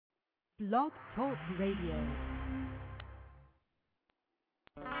Blog Talk Radio.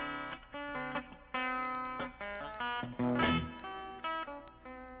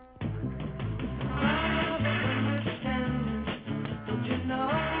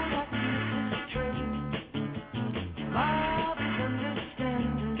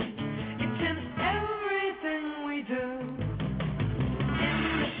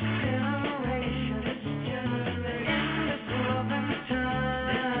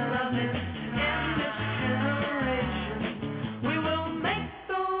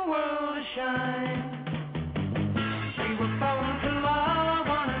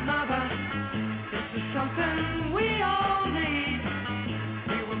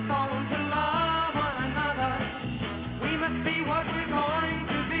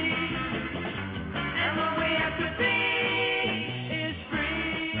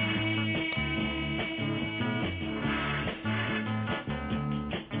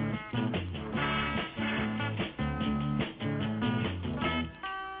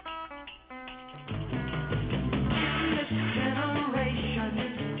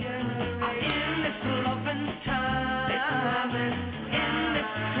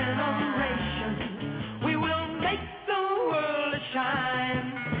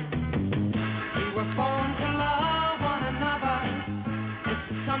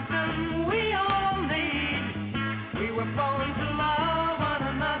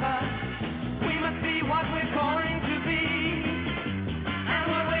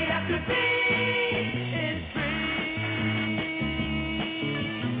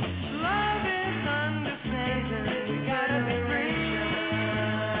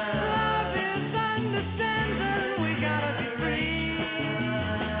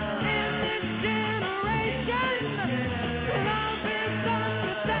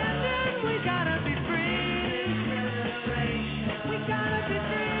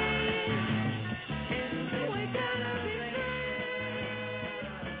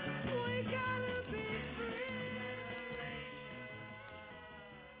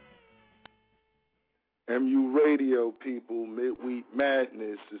 MU Radio, people, Midweek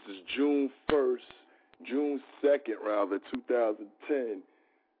Madness. This is June 2nd, 2010.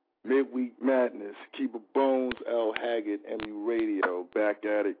 Midweek Madness. Keeper Bones, L. Haggard, MU Radio, back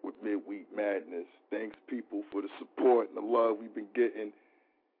at it with Midweek Madness. Thanks, people, for the support and the love we've been getting.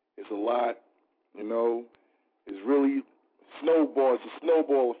 It's a lot, you know. It's really it's a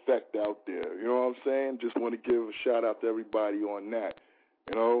snowball effect out there. You know what I'm saying? Just want to give a shout out to everybody on that.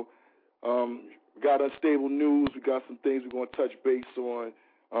 You know, we got unstable news. We got some things we're going to touch base on.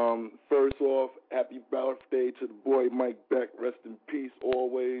 First off, happy birthday to the boy Mike Beck. Rest in peace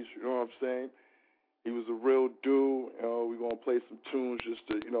always. You know what I'm saying? He was a real dude. You know, we're going to play some tunes just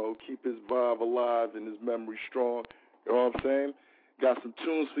to, you know, keep his vibe alive and his memory strong. You know what I'm saying? Got some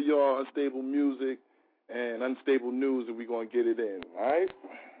tunes for y'all, unstable music and unstable news, and we're going to get it in. All right?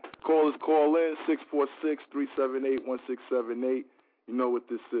 Callers call in, 646-378-1678. You know what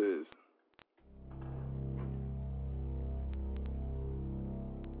this is.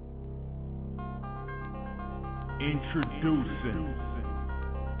 Introducing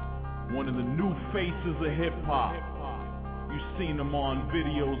one of the new faces of hip-hop. You've seen him on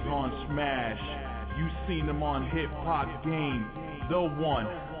videos on Smash. You've seen him on Hip Hop Game. The one,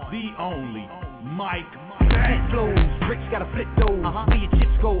 the only, Mike Beck. Flows, bricks gotta flip those. Where your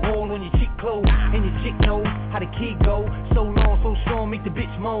chips go, all on your cheek clothes. And your chick knows how the kid go. So long, so strong, make the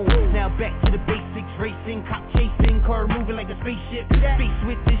bitch moan. Now back to the basics, racing, cop chasing, car moving like a spaceship. Space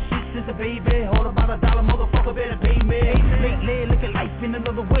with this shit since a baby. All about $1, motherfucker better pay me. Make lead, look at life in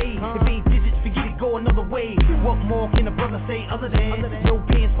another way. If ain't digits, forget it, go another way. What more can a brother say other than no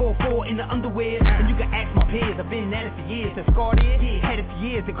pants, 4-4 in the underwear? And you can ask my peers, I've been at it for years. That scar there, had it for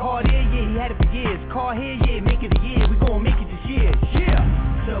years. The car there, yeah, he had it for years. Car here, yeah, make it a year. We gon' make it this year, yeah.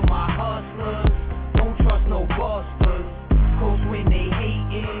 Tell my hustlers, don't trust no busters. Cause when they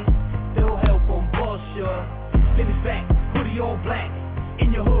hatin', they'll help them bust ya. Then it's back, hoodie all black.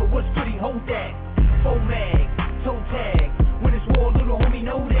 In your hood, what's goody, hold that. Full mag, toe tag. When it's war, little homie,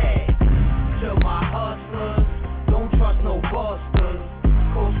 know that. Tell my hustlers, don't trust no busters.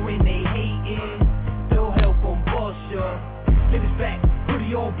 Cause when they hatin', they'll help them bust ya. Then it's back,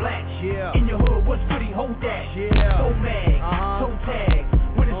 hoodie all black. Yeah. In your hood, what's goody, hold that. Yeah. Full mag, toe tag.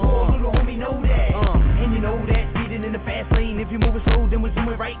 When it's war, little homie, know that. And you know that, speeding in the fast lane. If you're moving slow, then we're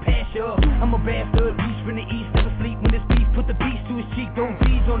zooming right past ya. I'm a bastard, beast from the east, never sleep when it's beef. Put the beast to his cheek, don't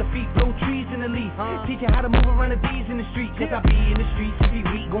bees on the feet, blow trees in the leaf. Teach you how to move around the D's in the street. Cause I be in the streets every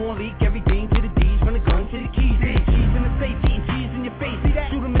week, gon' leak everything to the D's, from the gun to the keys. Cheese in the safe, eating cheese in your your face.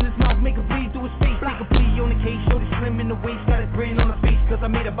 Shoot him in his mouth, make him bleed through his face. Make a plea on the case, shorty slim in the waist, got a grin on her face, cause I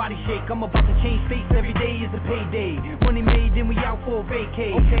made her body shake. I'm about to change states, every day is a payday. Money made, then we out for a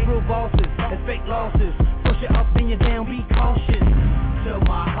vacay. Okay. Real bosses, and fake losses. Push it up, then you down, be cautious. Tell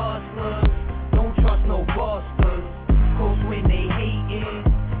my hustlers, don't trust no busters. Cause when they hatin',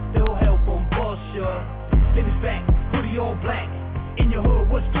 they'll help them bust ya. Then it's back, hoodie all black. In your hood,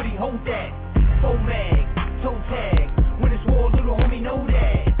 what's goody, hold that. Full mag, toe tag. When it's war, little homie, know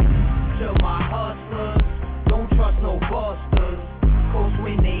that. Tell my hustlers, don't trust no busters. Cause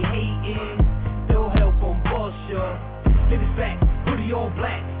when they hatin', they'll help them bust ya. Then it's back, hoodie all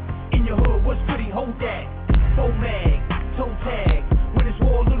black. In your hood, what's goody, hold that. Full mag, toe tag. When it's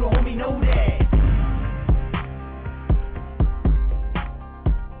war, little homie, know that.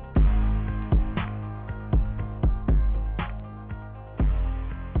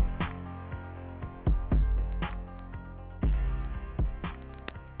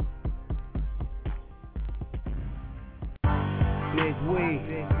 Big weed,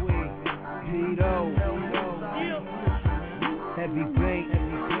 Tito, heavy bait,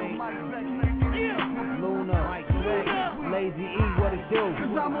 Luna, Lazy E, what it do?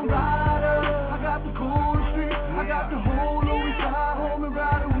 Cause I'm a rider, I got the cool street, I got the whole Louis side home and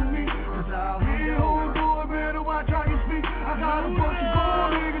riding with me. Cause out here, whole boy, better watch how you speak. I got a bunch of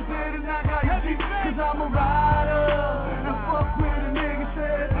gold niggas dead and I got you cheap. Cause I'm a rider, and fuck with a nigga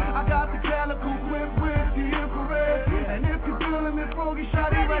said. I got the calico whip with the infrared. And if you feeling me froggy,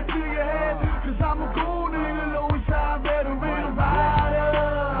 shot it right to your head. Cause I'm a gold nigga, Louis side, better in a rider.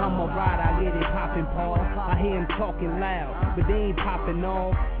 I'm a rider, I get it poppin', Paul. I hear him talking loud, but they ain't popping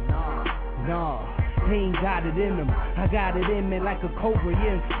off. Nah, he ain't got it in him. I got it in me like a cobra,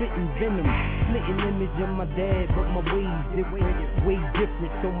 yeah, I'm spitting venom. Splitting image of my dad, but my ways different. Way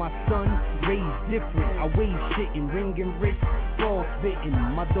different, so my son raised different. I wave shitting, ringing wrist, fall spitting.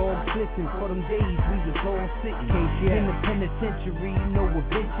 My dogs listen for them days we was all sitting. In the penitentiary, you know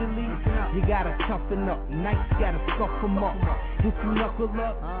eventually you gotta toughen up. Nights gotta scuff them up. If you knuckle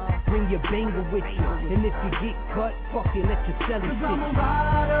up, bring your banger with you. And if you get cut, fuck it, let your celly sit. Cause I'm a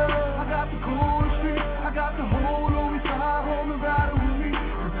rider, I got the cool street, I got the whole Louis side home and riding with me.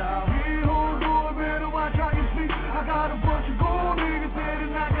 Cause out here, whole boy, better watch how you speak. I got a bunch of gold niggas dead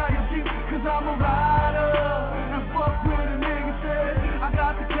and I got you cheap. Cause I'm a rider, and fuck with a nigga said. I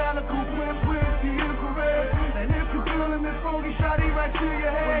got the calico whip with the infrared. And if you feeling this froggy, shot it right to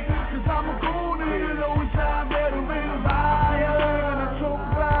your head. Cause I'm a gold nigga, Louis side, better in a rider. And I choke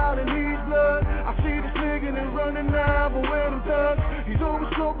about and he's blood. I see this nigga and running now, but where them thugs? He's always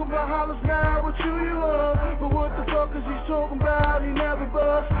talking about hollers now, what you love. But what the fuck is he talking about? He never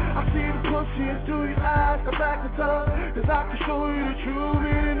bust. I see the pussy into your eyes, the back of tongue. Cause I can show you the true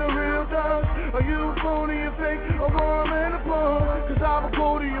meaning of real thugs. Are you a phony and fake, or worm and a bum? Cause I will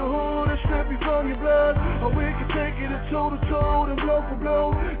go to your hood and strip you from your blood. Or we can take it toe to toe and blow for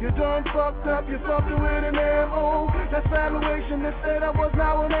blow. You're done fucked up, you're fucking with an M.O. That's valuation, they said I was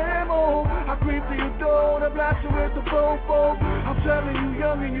now an M.O. I creep to your door, I blast you with the fofo. I'm telling you,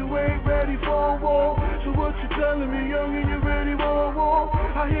 young and you ain't ready for a war. So what you telling me, young and you ready for a war?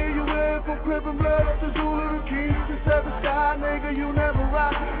 I hear you went from Crippin' Blood up to Zulu to Keys to Seven Sky, nigga, you never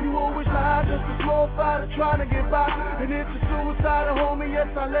rock. You always lie, just a small fighter trying to get by. And it's a suicide, homie, yes,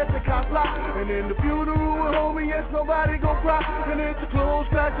 I let the cops fly. And in the funeral, homie, yes, nobody gon' cry. And it's a close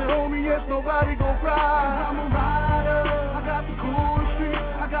back to homie, yes, nobody gon' cry. I'm a rider, I got the cool street,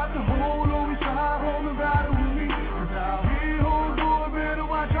 I got the whole Louis side home and riding with me. Cause out here, whole boy, better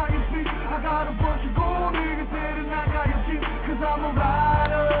watch how you speak. I got a bunch of gold niggas dead and I got you cheap. Cause I'm a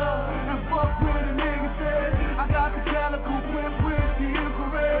rider, and fuck with a nigga said. I got the calico whip with the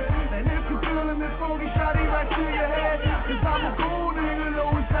infrared. And if you feeling this phony, shot it right to your head. Cause I'm a gold nigga,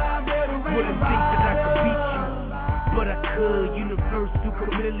 Louis side, better in a rider. Wouldn't think that I could beat you, but I could. Universal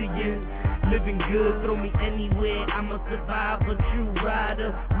chameleon. Living good, throw me anywhere, I'm a survivor, true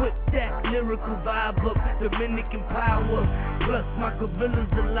rider. With that lyrical vibe up, Dominican power. Plus my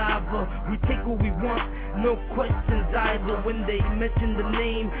gorilla's saliva. We take what we want, no questions either. When they mention the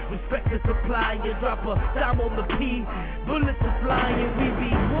name, respect the supplier. Drop a dime on the P, bullets are flying. We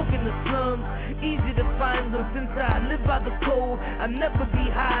be walking the slums, easy to find them. Since I live by the code, I never be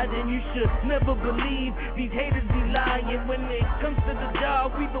hiding. You should never believe these haters be lying. When it comes to the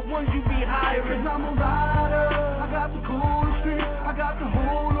job, we the ones you be hiding. Cause I'm a rider, I got the cool street, I got the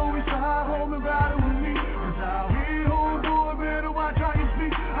whole Louis side home and riding with me. Cause out here, whole boy, better watch how you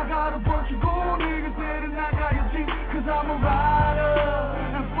speak. I got a bunch of gold niggas dead and I got you cheap. Cause I'm a rider,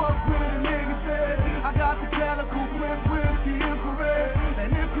 and fuck with a nigga said. I got the calico whip with the infrared. And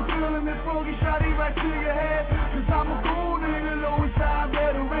if you feeling this froggy, shot it right to your head. Cause I'm a gold nigga, Louis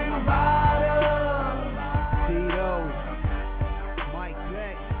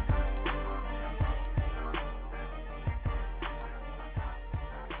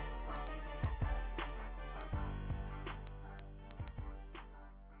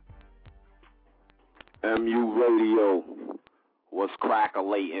MU Radio. What's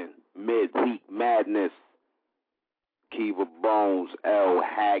crackalating? Midweek Madness. Kiva Bones, L.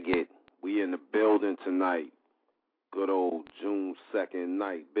 Haggett. We in the building tonight. Good old June 2nd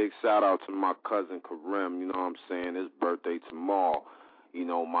night. Big shout out to my cousin Karim, you know what I'm saying? His birthday tomorrow. You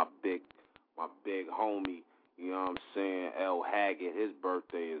know, my big homie, you know what I'm saying? L. Haggett, his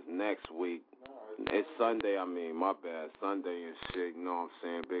birthday is next week. It's Sunday, my bad. Sunday and shit, you know what I'm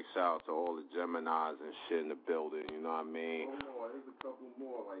saying? Big shout out to all the Geminis and shit in the building, you know what I mean? Oh, no, there's a couple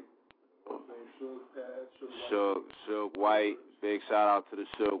more, like, Suge White. Big shout out to the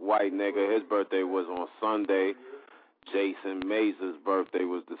Suge White nigga. His birthday was on Sunday. Jason Mazer's birthday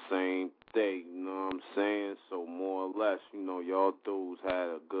was the same day, you know what I'm saying? So more or less, you know, y'all dudes had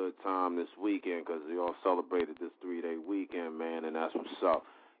a good time this weekend because y'all celebrated this 3-day weekend, man, and that's what's up.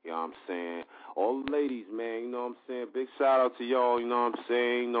 You know what I'm saying? All the ladies, man, you know what I'm saying? Big shout out to y'all, you know what I'm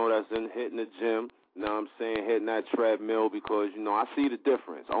saying? You know, that's hitting the gym. You know what I'm saying, hitting that treadmill because, you know, I see the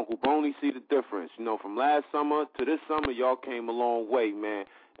difference. Uncle Boney see the difference. You know, from last summer to this summer, y'all came a long way, man.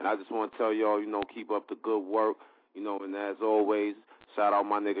 And I just want to tell y'all, you know, keep up the good work. You know, and as always, shout out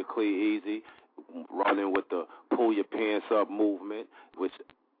my nigga Clee Easy, running with the pull your pants up movement, which,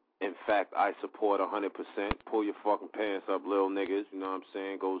 in fact, I support 100%. Pull your fucking pants up, little niggas. You know what I'm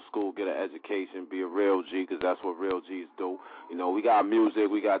saying? Go to school, get an education, be a real G, because that's what real G's do. You know, we got music.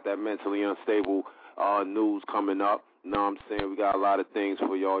 We got that mentally unstable news coming up. You know what I'm saying? We got a lot of things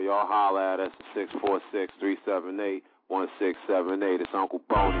for y'all. Y'all holla at us at 646-378-1678. It's Uncle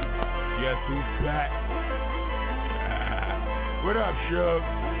Boney. Yes, who's back? What up, Shug?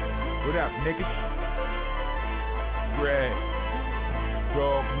 What up, niggas? Red.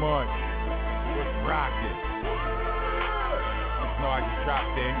 Dog Munch. What's rockin'? Just know I just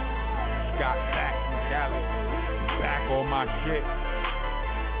dropped in. Scott back from Cali. Back on my shit.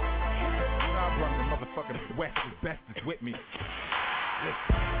 I'm running the motherfucking West is best is with me.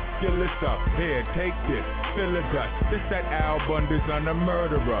 Skill this up, here, take this, fill the dust. This that Al Bundy's on the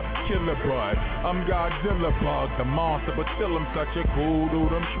murderer, killer bud. I'm Godzilla bug, the monster, but still I'm such a cool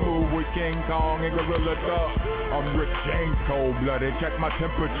dude. I'm smooth with King Kong and Gorilla Dog. I'm Rick James, cold-blooded, check my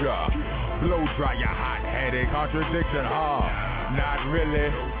temperature. Blow dry, you hot-headed, contradiction, not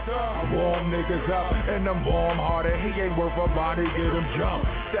really. Warm niggas up and I'm warm-hearted. He ain't worth a body, get him jumped.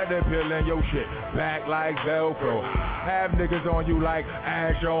 Set it peeling your shit back like Velcro. Have niggas on you like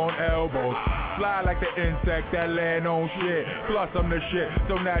ash on elbows. Fly like the insect that land on shit. Plus I'm the shit,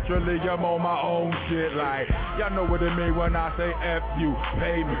 so naturally I'm on my own shit. Like, y'all know what it mean when I say F you,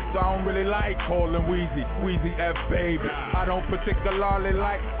 pay me. So I don't really like calling Wheezy F baby. I don't particularly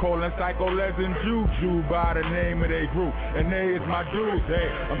like calling Psycho Les and Juju by the name of they group. And they is my dudes, hey,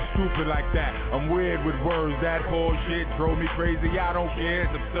 I'm stupid like that. I'm weird with words, that whole shit drove me crazy. I don't care,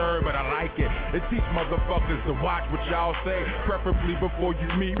 it's absurd, but I like it. It teach motherfuckers to watch what y'all say, preferably before you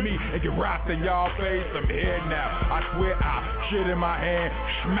meet me and get rocked in y'all face. I'm here now, I swear I shit in my hand,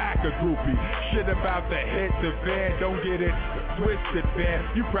 smack a groupie. Shit about to hit the fan, don't get it twisted, fan.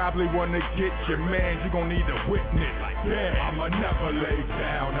 You probably wanna get your man, you gon' need a witness. Yeah, I'ma never lay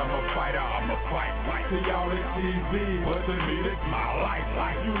down, I'm a fighter, I'ma fight. To y'all it's TV, but to me it's my life.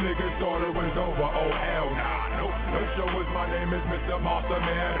 Like you niggas thought it was over, oh hell nah, no. The show is my name is Mr. Monsta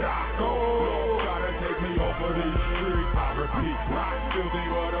Man Rocco. Gotta take me off of these streets, I repeat, rock filthy,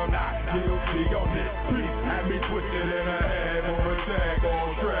 but I'm not guilty on this beat. Had me twisted in the head on a tag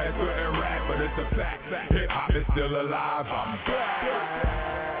on track, couldn't rap, but it's a fact. Hip hop is still alive, I'm back.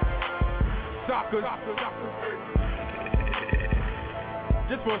 Suckers.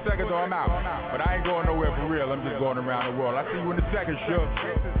 Just for a second though, I'm out. But I ain't going nowhere for real, I'm just going around the world. I see you in a second, Shook.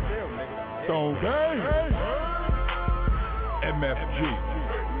 Stone Gang. MFG.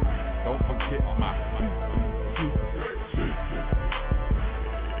 Don't forget my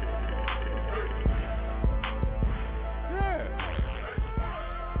yeah.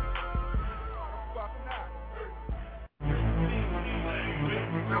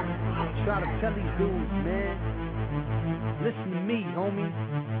 Try to tell these dudes, man. Listen to me, homie.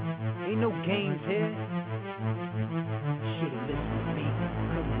 Ain't no games here. Should've listened to me.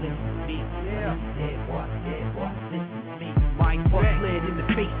 Could've listened to me. Yeah, boy, listen to me. Mike fuck slid in the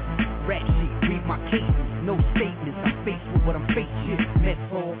face. Rap shit, read my cases. No statements, I'm faced with what I'm facing. Mess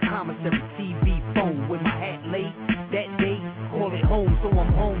hall, commissary, TV, phone. With my hat laid that day. Call it home, so I'm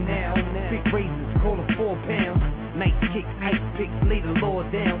home now. Big razors, call it 4 pounds. Nice kicks, ice picks, lay the law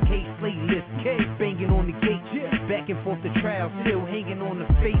down. Case slay list, K banging on the gate. Back and forth the trial, still hanging on the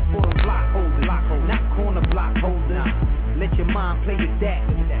face for the block holder. Not corner block holder. Let your mind play with that.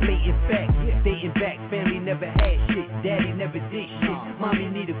 Blatant fact, dating back, family never had shit. Daddy never did shit. Mommy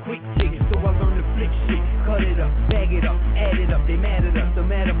need a quick ticket, so I learned to flick shit, cut it up, bag it up, add it up. They mad at us, don't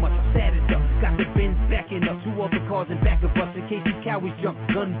matter much, I'm sad as up. Got the Benz backing up, 2 other cars in back of us in case these cowards jump.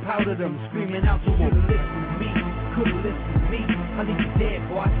 Gunpowder them, screaming out to them. Listen to me, could've listened to me. I leave you dead,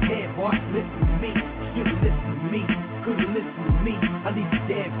 boy, listen to me. Should've listened to me, could've listened to me. I leave you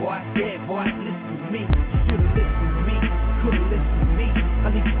dead, boy, listen to me. Should've listened to me, could've listened to me. I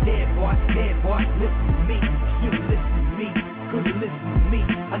leave you dead, boy, listen to me. Should've listened to me, could've listened to me.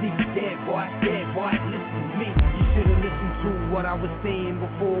 I leave you dead, boy, listen to me. You should've listened to what I was saying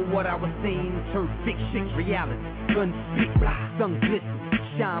before what I was saying. Turn fiction, reality, gun spit, sun glisten.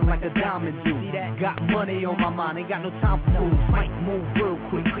 Shine like a diamond do. See that? Got money on my mind, ain't got no time for fools. Might move real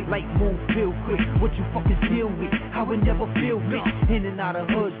quick, like move real quick. What you fucking deal with? How it never feel bitch. In and out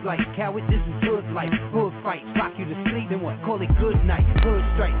of hoods like coward, this is hood life. Hood fights, rock you to sleep, then what? Call it good night. Hood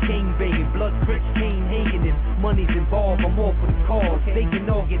strike, gang banging, blood crits, cane hanging. If money's involved, I'm all for the cause. They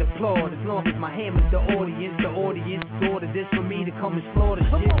can all get applaud as long as my hammer's the audience. The audience ordered this for me to come and slaughter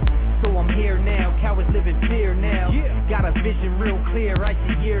shit. So I'm here now, cowards live in fear now. Got a vision real clear, I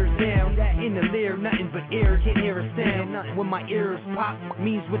see years down. In the leer, nothing but air, can't hear a sound. When my ears pop,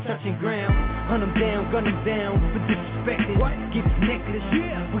 means we're touching ground. Hunt them down, gun them down, for disrespecting. Get his necklace,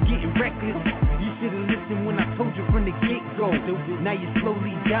 we're getting reckless. You should've listened when I told you from the get-go. Now you're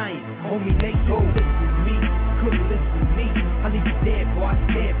slowly dying, homie, let go. Listen to me, could've listened to me. I leave you dead, boy,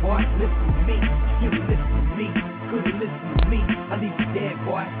 listen to me. Should've listened to me, could've listened to me. I leave you dead,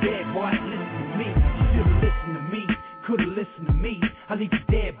 boy, listen to me. Should've listened to me, could've listened to me. I leave you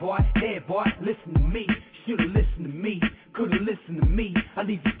dead, boy, listen to me. Should've listened to me, could've listened to me. I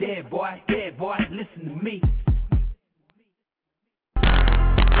leave you dead, boy, listen to me.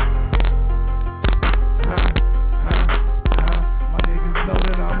 My niggas know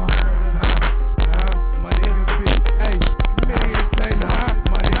that I'm my niggas be, hey, niggas say nah,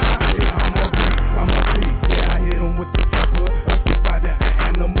 my niggas I'm a beast, yeah, I hit them with the chopper, by the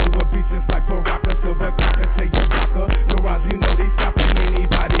animal with beasts like Baraka, silver cracker, take your rocker, garage, you know they stopping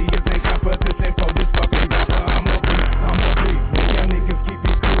anybody, if they copper, this ain't for this fucking rapper, I'm a beast, y'all niggas keep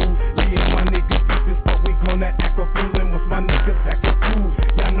it cool, me and my niggas keep this fuck, we gonna act a fool, and once my niggas act a fool,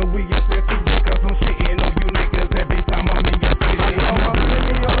 y'all know we up there too, cause I'm shitting on you niggas every time I'm in your city, I'm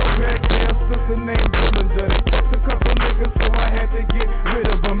singing on the red damn sister named Belinda, they fucked a couple niggas, so I had to get rid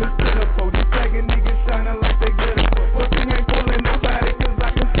of them, it's pitiful, these faggot niggas shining like they glitter, but you ain't fooling nobody, cause I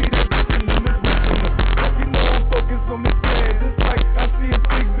can see that bitch in them is ripping them, but you know I'm focused on this bag, just like I see a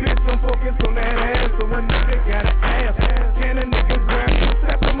big bitch, I'm focused on that ass, so a nigga gotta ask, can a nigga grab me,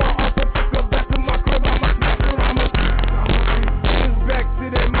 step in my office, took her back to my crib, I'ma smack her, I'ma it's back to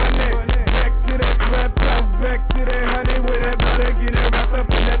that money, back to that clap house, back to that honey, with that butter, get it wrapped up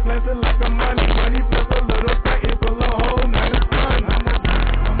in that plastic like a money plus a little packet full of whole night of fun.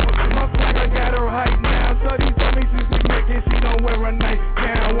 My swagger got her height now, so she told me since we making, she don't wear a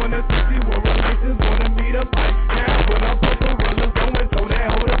nightgown. Wanna see she wore relations, wanna meet a fight now, but I'm put gorillas going, so that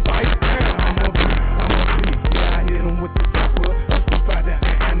hold a bite down. I'm a beast, yeah, I hit 'em with the chopper, by the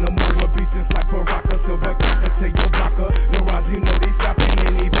animal with beasts like Baraka, silver cracker, take your rocker, garage, you know they stopping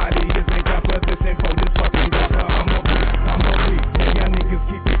anybody, if they copper, this ain't for this fucking rapper. I'm a beast, yeah, y'all niggas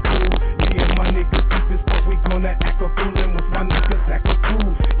keep it cool, me and my niggas keep this fuck, we gonna act a fool, and once my niggas act a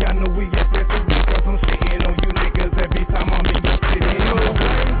fool, y'all know we up there too, cause I'm shitting on you niggas every time I'm in your city. You know, I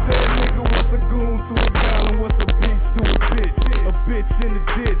ain't said nigga what's a goon to a gal and what's a bitch to a bitch in the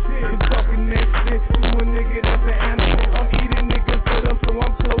ditch, I'm talking that shit to a nigga that's an animal, I'm eating niggas with them, so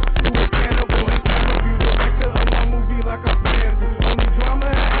I'm close to a cannibal, and time to be director of my movie like I plan to, only drama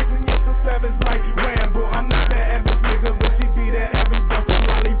and action, yes a savage like Rambo, I'm not that average nigga, but she be that average buster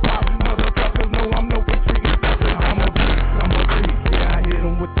lollipop, motherfuckers know I'm no retreating sucker, I'm a beast, yeah, I hit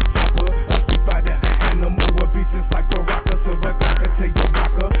 'em with the chopper, by the animal with beasts like Baraka, silver cracker, take your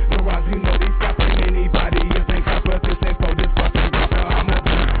rocker, garage, you know they stopping anybody, if they copper, this ain't for this fucking rapper, I'm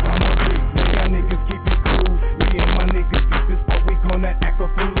a beast, yeah, y'all niggas keep it cool, me and my niggas keep this fuck, we gonna act a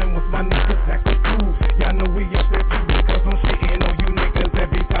fool, and once my niggas act a fool, y'all know we up there too, because I'm shitting on you niggas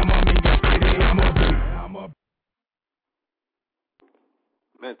every time I'm in your city, I'm a beast.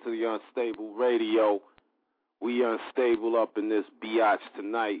 Mentally Unstable Radio. We unstable up in this biatch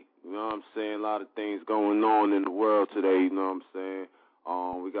tonight. You know what I'm saying? A lot of things going on in the world today, you know what I'm saying?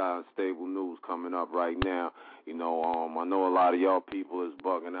 We got unstable news coming up right now. You know, I know a lot of y'all people is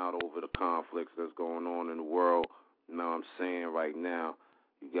bugging out over the conflicts that's going on in the world. You know what I'm saying? Right now,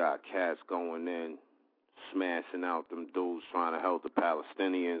 you got cats going in, smashing out them dudes trying to help the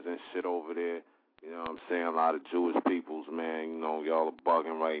Palestinians and shit over there. You know what I'm saying? A lot of Jewish peoples, man, you know, y'all are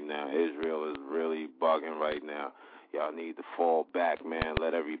bugging right now. Israel is really bugging right now. Y'all need to fall back, man.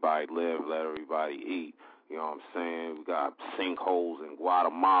 Let everybody live. Let everybody eat. You know what I'm saying? We got sinkholes in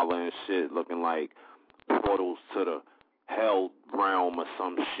Guatemala and shit looking like portals to the hell realm or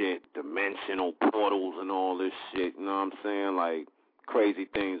some shit. Dimensional portals and all this shit. You know what I'm saying? Like, crazy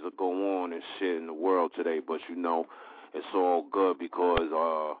things that go on and shit in the world today. But, you know, it's all good because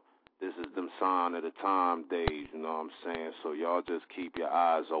this is them sign of the time days. You know what I'm saying? So y'all just keep your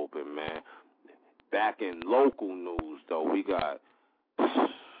eyes open, man. Back in local news, though, we got the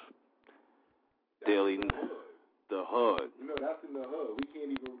hood. You know, that's in the hood. We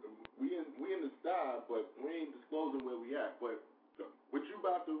can't even, we in the style, but we ain't disclosing where we at. But what you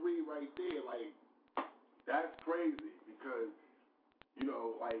about to read right there, like, that's crazy because, you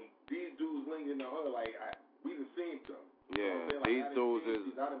know, like, these dudes linked in the hood, like, we done seen them. Yeah, like, these dudes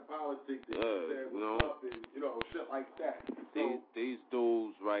is not in politics, you know, and, you know, shit like that. These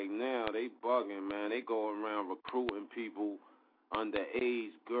dudes right now, they bugging, man. They go around recruiting people,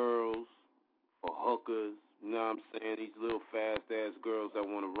 underage girls for hookers. You know what I'm saying? These little fast-ass girls that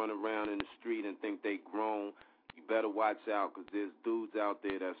want to run around in the street and think they grown. You better watch out because there's dudes out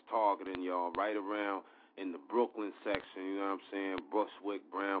there that's targeting y'all right around in the Brooklyn section. You know what I'm saying? Bushwick,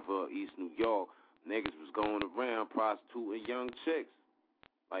 Brownville, East New York. Niggas was going around prostituting young chicks,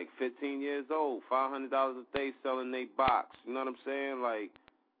 like 15 years old, $500 a day selling they box. You know what I'm saying? Like,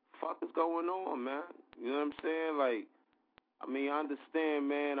 fuck is going on, man? You know what I'm saying? Like, I mean, I understand,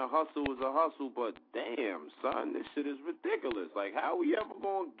 man, a hustle is a hustle, but damn, son, this shit is ridiculous. Like, how we ever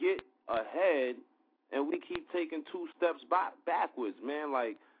gonna get ahead and we keep taking 2 steps backwards, man?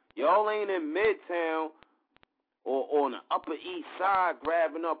 Like, y'all ain't in Midtown or on the Upper East Side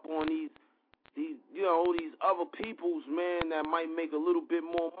grabbing up on these other peoples, man, that might make a little bit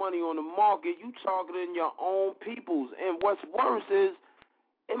more money on the market. You targeting your own peoples. And what's worse is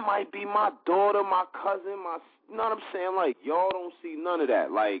it might be my daughter, my cousin, you know what I'm saying? Like, y'all don't see none of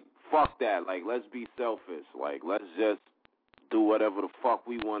that. Like, fuck that. Like, let's be selfish. Like, let's just do whatever the fuck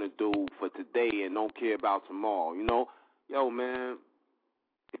we want to do for today and don't care about tomorrow, you know? Yo, man,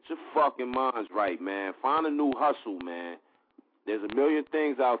 get your fucking minds right, man. Find a new hustle, man. There's a million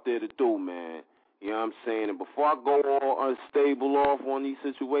things out there to do, man. You know what I'm saying? And before I go all unstable off on these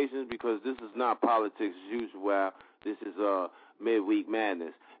situations, because this is not politics as usual, this is midweek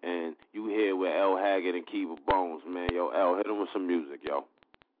madness. And you here with L. Haggard and Kiva Bones, man. Yo, L, hit him with some music, yo.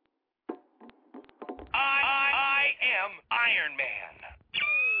 I am Iron Man.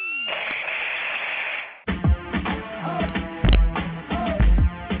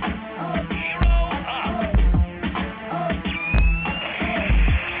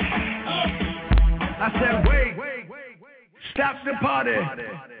 I said, wait, stop the party.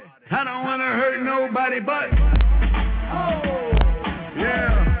 I don't want to hurt nobody but. Oh,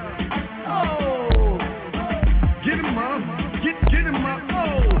 yeah. Oh, get him up, get him up.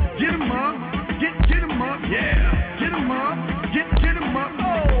 Oh, get him up, get him up. Yeah, get him up, get him up.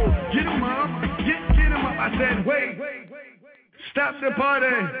 Oh, get him up, get him up. I said, wait, stop the party.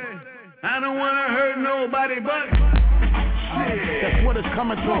 I don't want to hurt nobody but. That's what it's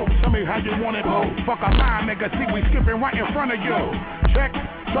coming to. Tell me how you want it, bro. Fuck a line, nigga. See, we skipping right in front of you. Check.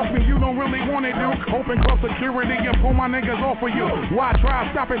 Trust me, you don't really want it, dude. Open close security and pull my niggas off of you. Why try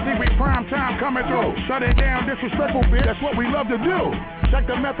to stop it? See, we prime time coming through. Shut it down, disrespectful, bitch. That's what we love to do. Check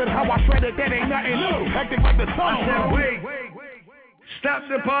the method, how I shred it. That ain't nothing new. Hectic like the sun. I said, wait. Stop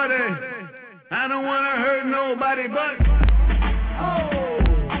the party. I don't want to hurt nobody but. Oh,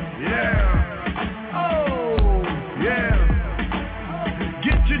 yeah. Oh, yeah.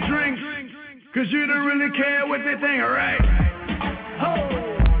 Get your drinks, cause you don't really care what they think, alright? Oh,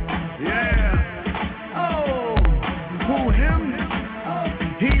 yeah. Oh, who him?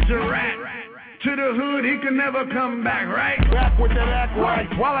 He's a rat. To the hood, he can never come back, right? Back with that act right.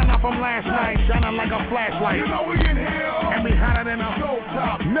 Wildin' out from last night, shining like a flashlight. You know we in here, and we hotter than a stove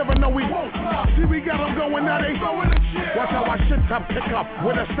top. Never know we won't stop. See, we got them going now, they throwing the shit. Watch how I shit top pick up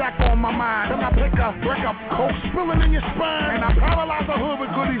with a stack on my mind. Then I pick up, break up, coke spilling in your spine. And I paralyze the hood with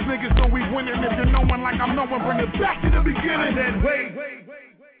good. These niggas know we winning. If you're knowing like I'm knowing, bring it back to the beginning. I said, wait,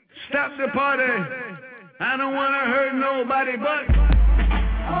 stop the party. I don't want to hurt nobody but.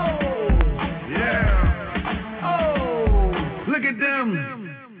 Oh. Yeah. Oh, look at them.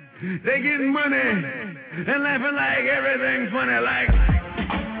 They getting money and laughing like everything's funny. Like,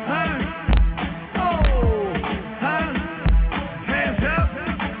 huh? Oh, huh? Hands up.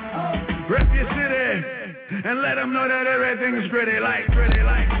 Rep your city and let them know that everything's pretty. Like,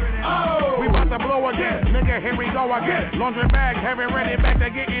 oh, we about to blow again. Nigga, here we go again. Laundry bag, have it ready, back to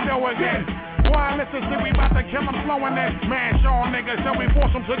getting dough again. quiet, listen, see, we about to kill them flowing in. Smash on niggas, so we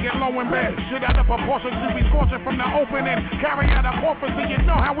force them to get low in bed. Shit out of proportion, see, we scorching from the opening. Carry out a corpus, so you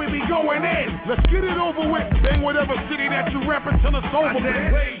know how we be going in. Let's get it over with. Bang whatever city that you rep until it's over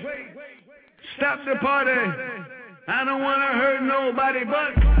with. Stop the party. I don't wanna hurt nobody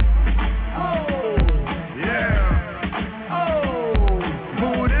but. Oh, yeah. Oh,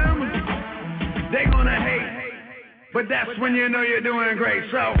 boo them. They gonna hate, but that's when you know you're doing great.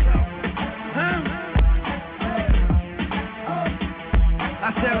 So,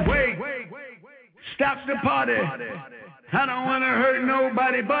 I said, wait. Stop the party. I don't wanna hurt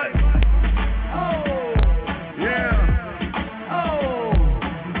nobody but. Oh, yeah. Oh,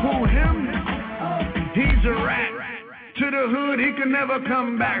 boo him. He's a rat. To the hood, he can never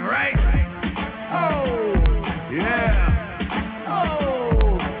come back, right? Oh, yeah.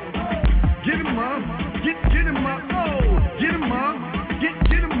 Oh, get him up. Get him up. Oh, get him up. Get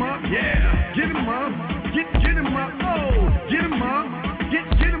him up. Yeah. Get him up. Get him up. Oh, get him up. Get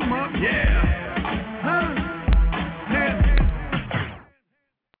him up. Yeah. Huh? Yeah.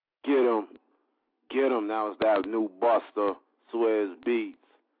 Get him. That was that new Buster, Swizz Beats.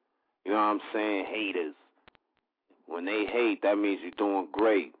 You know what I'm saying? Haters. When they hate, that means you're doing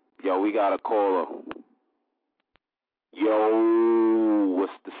great. Yo, we got a caller. Yo,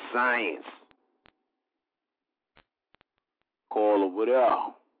 what's the science? Caller, what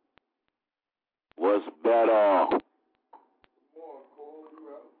up? What's better?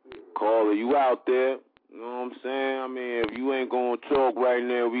 Caller, you out there? You know what I'm saying? I mean, if you ain't gonna talk right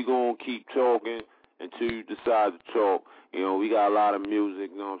now, we gonna keep talking until you decide to talk. You know, we got a lot of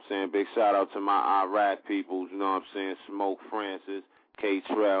music, you know what I'm saying? Big shout out to my Iraq peoples, you know what I'm saying? Smoke Francis, K.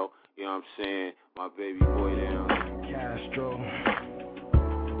 Trell, you know what I'm saying? My baby boy down. Castro,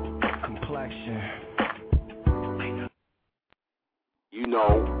 complexion. You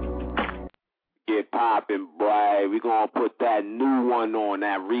know, get poppin', boy. We gonna put that new one on,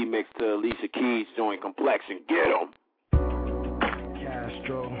 that remix to Alicia Keys joint, Complexion. Get 'em.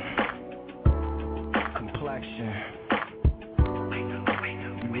 Castro, complexion.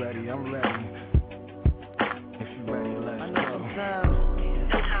 You ready? I'm ready. If you ready, let's go.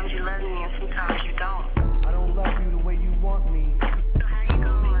 Sometimes you love me and sometimes you don't. I don't love you the way you want me. So how you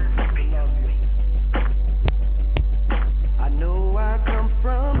going? I love you. I know I come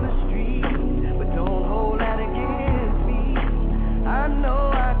from the street, but don't hold that against me. I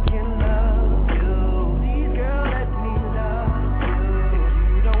know I can love you. Please, girl, let me love you. If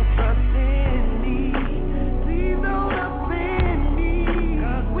you don't trust in me, please don't offend me.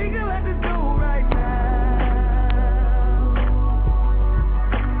 'Cause we can let this go right now.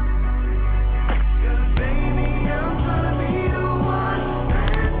 'Cause baby, I'm tryna be the one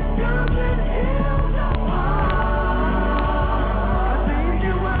that doesn't heal the heart. I think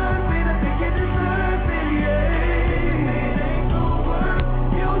you worth it, I think you deserve it, yeah. It ain't gonna work,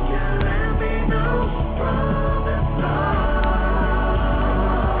 you should let me know from the start.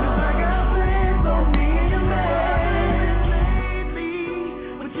 'Cause I got plans on me and your man lately,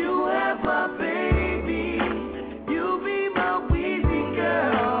 but you have my baby. You be my Weezy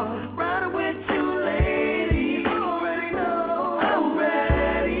girl, riding with you, lady. You already know I'm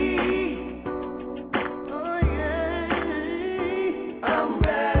ready. Oh yeah, I'm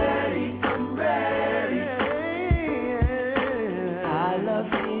ready. I love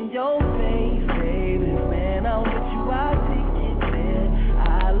seeing your face, baby. Man, I'll let you out to get there.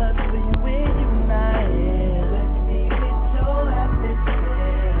 I love when you when you're not here. Let me get your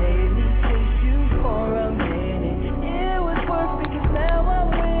atmosphere. Made me chase you for a minute. It was worth it 'cause now I'm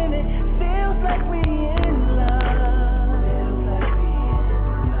winning. Feels like we in love.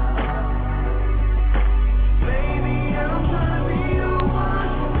 Baby, I'm tryna be the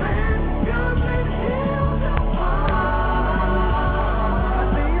one that doesn't heal the heart. I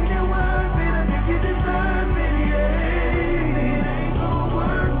think you're worth it, I think you deserve it, yeah. It ain't gonna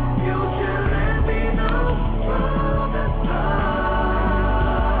work, you should let me know from the start.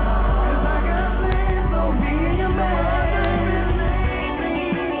 'Cause I got plans on me and your man lately.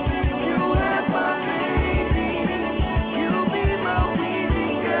 You have my baby. You be my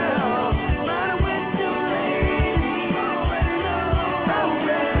Weezy girl, riding with you, lady. Already know I'm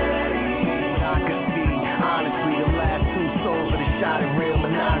ready. I could be honestly the last two souls for the shot at real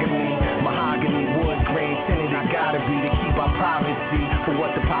monogamy. Mahogany, wood grain, tinted, it gotta be to keep our privacy for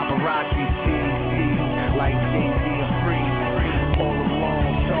what the paparazzi see. Like Jay-Z and Free, all alone,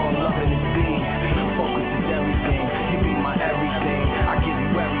 Sean loving his beat. Focus is everything, you be my everything. I give you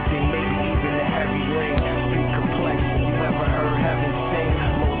everything, maybe even the heavy ring. Speak complexion, you ever heard heaven sing?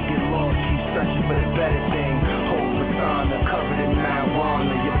 Most get lost, keep searching for the better thing. Whole persona covered in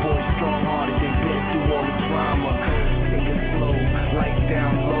marijuana, your boy strong-hearted,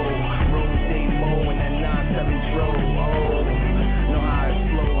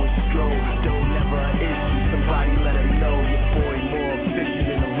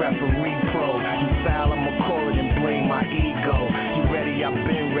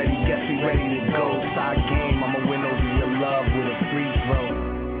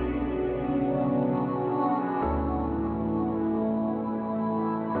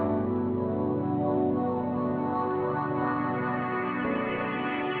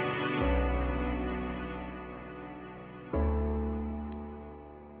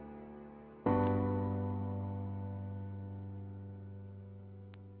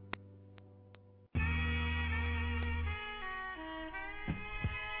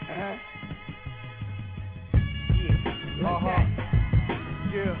 Like that.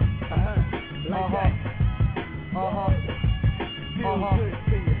 Yeah. Like that. Feel good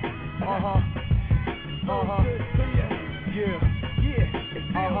to you. Feel good to you. Yeah. Yeah. It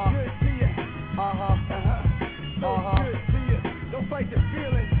feels good to you. Feels good to you. Don't fight the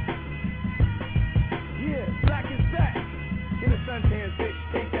feeling. Yeah. Black is back. In the suntan, bitch.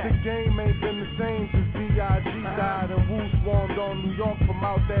 Take that. The game ain't been the same since B.I.G. died and Wu swarmed on New York from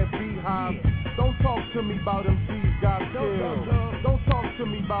out that beehive. Don't talk to me about MCs got killed. Don't talk to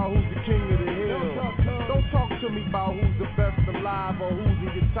me about who's the king of the hill. Don't talk to me about who's the best alive or who's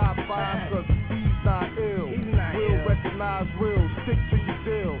in your top 5, cause he's not ill. Real recognize real, stick to your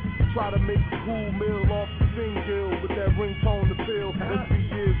deal. Try to make a cool meal off the single with that ringtone to feel. In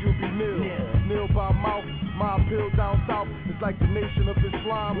 3 years you'll be nil. Nil by mouth, my appeal down south. It's like the nation of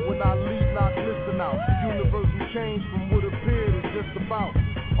Islam. When I leave, not listen out. Universal change from what appeared is just about.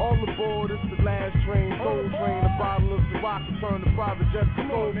 All aboard, it's the last train, soul train, a bottle of Ciroc to turn the private jet to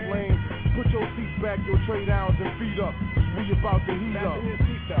soul plane. Put your seats back, your tray downs and feet up, cause we about to heat up. Your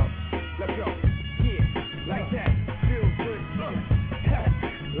seats out. Let's go. Yeah, like that. Feels good to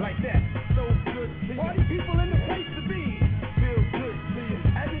you. Like that. So good to you. Party people in the place to be. Feels good to you.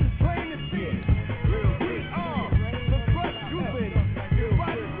 As it is plain to see. Real we are the crush grooving. Your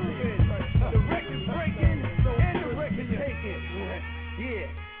body moving. The record's breaking and the record's taking. Yeah.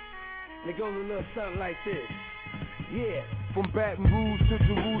 It goes a little something like this. Yeah. From Baton Rouge to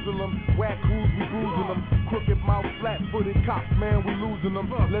Jerusalem, whack crews, we bruising them. Crooked mouth, flat-footed cops, man, we losing them.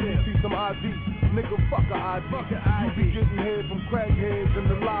 Let me see some ID, nigga, fuck a ID. You be getting head from crackheads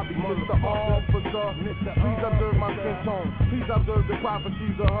in the lobby, Mr. Officer. Please observe my skin tone. Please observe the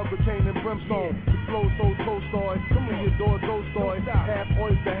prophecies of hurricane and brimstone. The flow so Tolstoy, Theodore Tolstoy. Half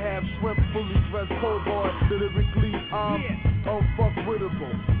oyster, half shrimp, fully dressed cowboy. Lyrically, I'm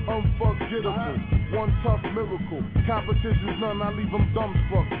unfuckwittable, unforgettable. One tough miracle. Competition's none, I leave them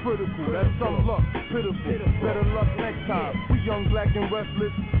dumbstruck. Critical, that's some luck, pitiful. Better luck next time. We young, black, and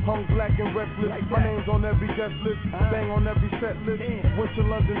restless. Hung black and reckless. My name's on every guest list. Bang on every set list. Went to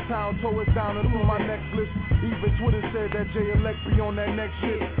London town, tore it down and threw my necklace. Even Twitter said that J-Elect be on that next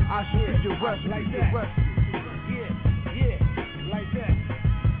shit. I should be arrested. Like that. Yeah, like that.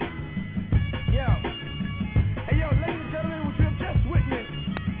 Yo. Hey yo, ladies and gentlemen, what you have just witnessed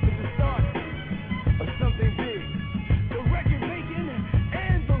is the start of something big. The record making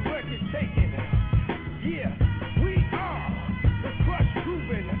and the record taking. Yeah, we are the crush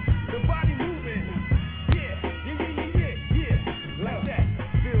grooving, the body moving. Yeah. Like that,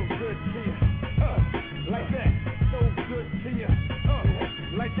 feels good to you. Like that, so good to you.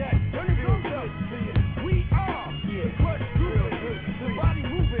 Like that, turn the drums up to you. We are the crush grooving, the body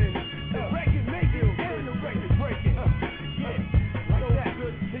moving, the record making and the record breaking. Yeah, like so that,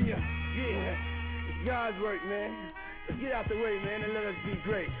 good to you. Yeah. God's work, man. Let's get out the way, man, and let us be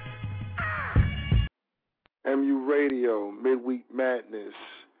great. MU Radio, Midweek Madness,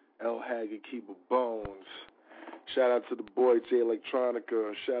 Heltah, Keeper Bones. Shout out to the boy J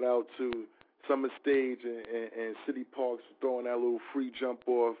Electronica. Shout out to Summer Stage and City Parks for throwing that little free jump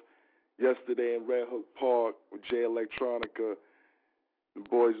off yesterday in Red Hook Park with J Electronica. The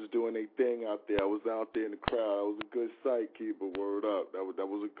boys was doing their thing out there. I was out there in the crowd. It was a good sight, Keeper. Word up. That was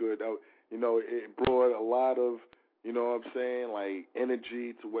a good. It brought a lot of, you know what I'm saying, like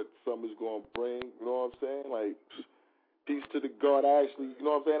energy to what Summer's gonna bring. You know what I'm saying, like peace to the God. I actually, you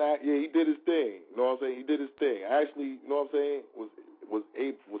know what I'm saying. He did his thing. You know what I'm saying. He did his thing. I actually, you know what I'm saying,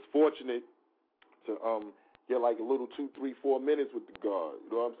 was fortunate to get like a little 2, 3, 4 minutes with the God. You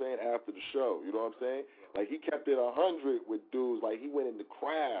know what I'm saying, after the show. You know what I'm saying. Like, he kept it 100 with dudes. Like, he went in the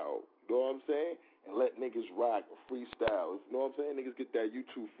crowd, you know what I'm saying, and let niggas rock and freestyle. You know what I'm saying? Niggas get that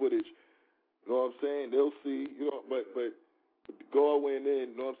YouTube footage, you know what I'm saying? They'll see, you know, but the God went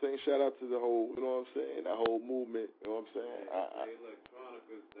in, you know what I'm saying? Shout out to the whole, you know what I'm saying, that whole movement, you know what I'm saying? I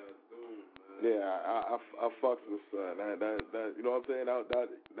fucks with son. That you know what I'm saying?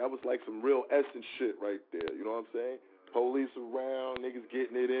 That was like some real essence shit right there, you know what I'm saying? Police around, niggas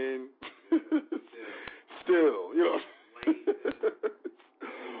getting it in. Still, you know.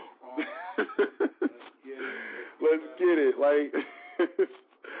 Let's get it, like,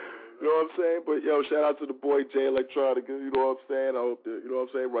 you know what I'm saying? But yo, shout out to the boy J Electronica, you know what I'm saying? I hope that, you know what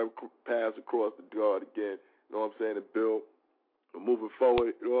I'm saying, right paths across the God again, you know what I'm saying, and Bill, moving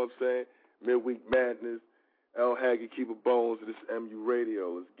forward, you know what I'm saying? Midweek Madness, Heltah, Keeper Bones, and this MU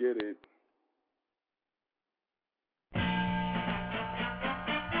Radio. Let's get it.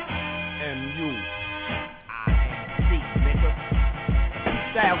 MU. INC, nigga.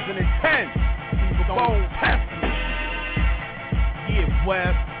 2010. Keeper Bones. Yeah,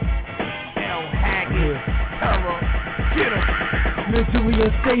 West. Get 'em. Mentally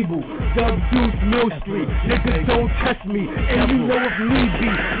unstable, Dub Deuce, Mill Street. Niggas don't test me, and you know if need be.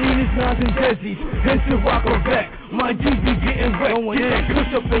 Leanest, Nines, and Desi's, hence the rock or back. My G's be getting wrecked, get that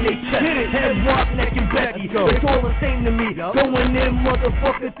push up in they chest. Head walk, neck, and Becky, it's all the same to me. Going in,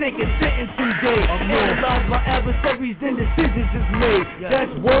 motherfucker, thinking sentencing day. Analyze my adversaries, then decisions is made.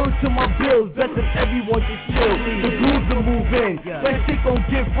 That's word to my bills, best if everyone just chill. The grooves will move in, that shit gon'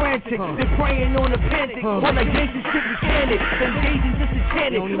 get frantic. They're praying on the panic, all that gangsta shit mechanic. Them gazing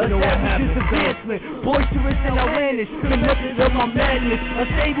disenchanted, establishes advancement. Boisterous and outlandish, the message of my madness.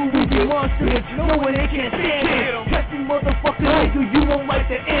 Unstable, we be monsters, knowing they can't stand it. Testing motherfucker nigga, you won't like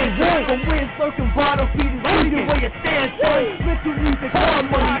the end. From where it's lurking, bottom feet is reading where you stand, son. Mental music, hard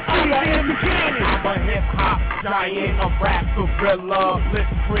money, I am mechanic. I'm a hip-hop giant, a rap gorilla.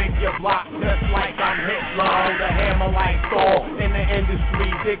 Blitzkrieg your block just like I'm Hitler. The hammer like Thor, in the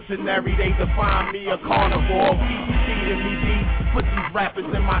industry dictionary, they define me a carnivore. Keep feeding me beats, put these rappers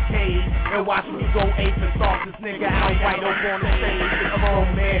in my cage, and watch me go ape and stalk this nigga out right up on the stage. A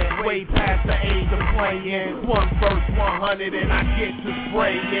grown man, way past the age of playing. One verse 100 and I get to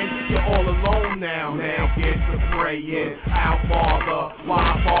spraying. You're all alone now get to praying. Out father,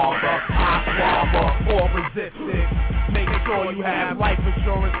 why bother? I swabber or resistance. Make sure you have life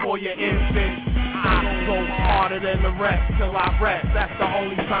insurance for your infant. I go harder than the rest till I rest. That's the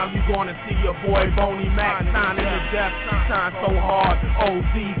only time you gonna see your boy Boney Mac shining to death. Shine so hard,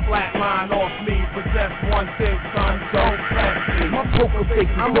 OD flatline off me. Possess one thing, son, don't test me. My poker face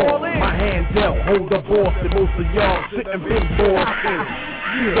is on, my hand dealt, hold the boss, and most of y'all sitting big boss in.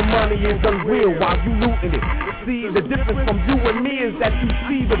 The money is unreal while you looting it. See, the difference from you and me is that you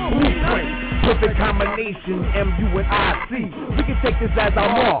see the blueprint. Perfect combination, MU and IC. We can take this as our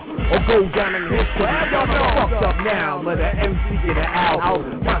mark, or go down in history. Y'all fucked up now, let an MC get an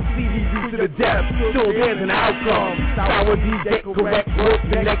album. My CD due to the death, still there's an outcome. Sour D get correct work,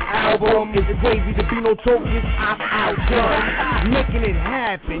 the next album. Is it crazy to be notorious? I'm outdone. Making it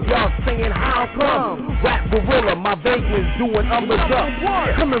happen, y'all saying how come? Rap gorilla, my vagrants doing others up.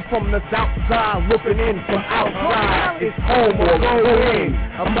 Coming from the south side, looking in from outside. It's home or go in.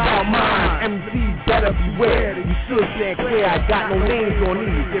 About mine, MCs better beware. You should stand clear, I got no names on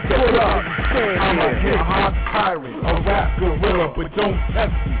these. Put up, I'm a hip-hop tyrant, a rap gorilla, but don't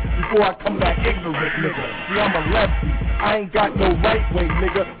test me before I come back ignorant, nigga. See, I'm a lefty, I ain't got no right way,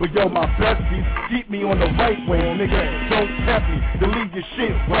 nigga. But yo, my besties keep me on the right way, nigga. Don't tempt me to leave your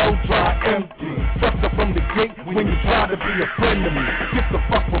shit well dry, empty. Sucked up from the gate when you try to be a friend of me. Get the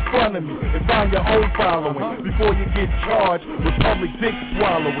fuck from front of me and find your own following before you get charged with public dick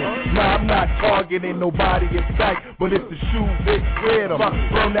swallowing. Nah, I'm not targeting nobody in sight, but if the shoe fits, wear them.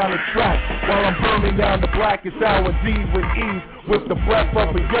 Burn down the track while I'm burning down the blackest hour D's with ease. With the breath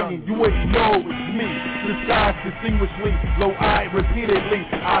of a youngin', you wouldn't know it's me. Disguised distinguishedly, low-eyed repeatedly.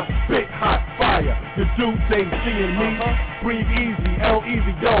 I spit hot fire. The dudes ain't seeing me. Breathe easy,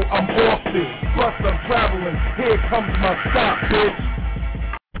 L-easy, yo, I'm off this. Plus I'm traveling, here comes my stop, bitch.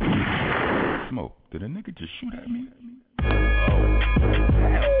 Smoke, did a nigga just shoot at me? That's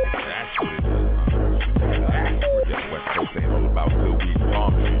what it is. That's West Coast ain't all about good weed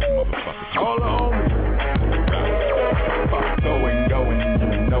farming, motherfuckers. Hold on. Going,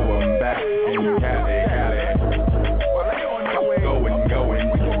 know I'm back in Cali.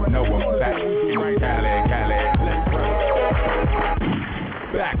 Going, know I'm back in Cali.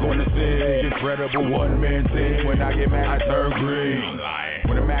 Back on the scene, incredible one-man team. When I get mad, I turn green.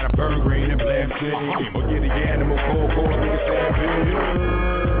 When I'm mad, I burn green and blame city. Or get the animal cold, nigga stampede.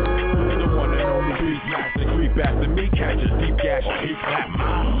 The one and only beast master, creep after me, catch a deep gash, he clap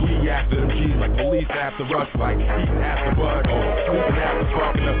mine. We after them G's like police after rush, like eating after bud, sleeping after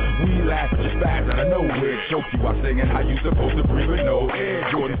fucking up. We laugh at your spaz out of nowhere, choke you while singing how you supposed to breathe with no air.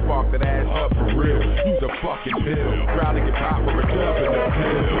 Jordan spark that ass up for real, use a fucking pill. Proud to get hot for a dub in the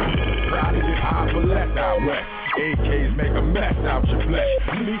pill. Proud to get hot for less out west. AKs make a mess out your flesh.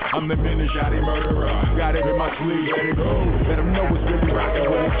 Me, I'm the Minajati murderer. Got it in my sleeve, let it go. Let them know it's really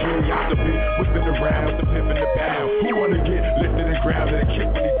rockin' with a G. I could be whipping around with the pimp in the pound. Who wanna get lifted and ground and kick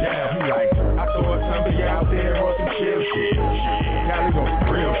when he down? He like, I thought somebody out there on some chill shit. Cali on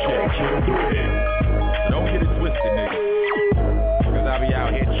some real shit, chill big. So don't get it twisted, nigga. Cause I be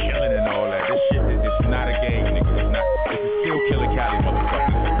out here chillin' and all that. This shit, it's not a game, nigga. It's not. It's a still killer Cali,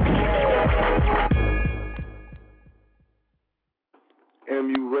 motherfuckers.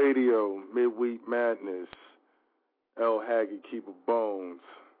 MU Radio, Midweek Madness, L. Haggy, Keeper Bones.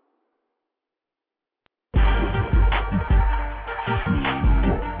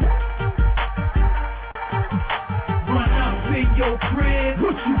 Run up in your crib,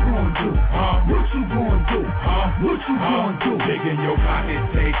 what you gonna do? What you gonna do? What you gonna do? Dig in your pocket,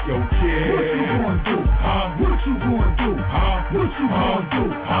 take your chill. What you gonna do? What you gonna do? What you gonna do?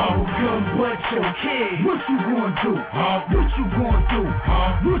 Good but your kid. What you gonna do? What you gonna do?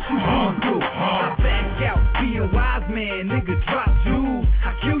 What you gonna do? I back out, be a wise man, nigga drop jewels.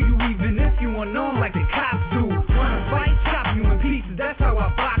 I kill you even if you unknown like the cops do. Wanna fight, chop you in pieces, that's how I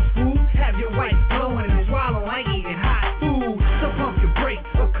box food. Have your wife blowing and swallowing like eating hot food. So pump your brakes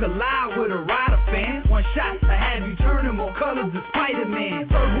or collide with a rider fan. One shot, I have you turning more colors than Spider-Man.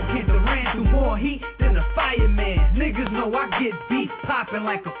 Verbal kid that ran through more heat than a fireman. Niggas know I get beef popping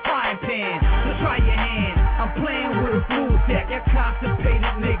like a frying pan. So try your hand, I'm playing with a full deck. That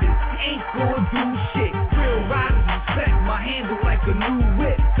constipated niggas ain't gonna do shit. Real riders respect my handle like a new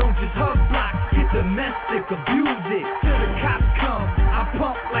whip. Don't just hug blocks, get domestic, abuse it. Till the cops come, I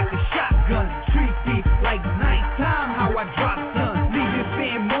pump like a shotgun. Street beef like nighttime, how I drop sun. Leave your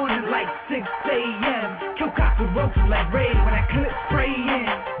fan morning like 6 a.m. Kill cockroaches like raid when I clip spray in.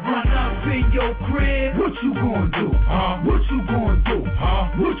 Run up in your crib. What you gonna do? What you gonna do?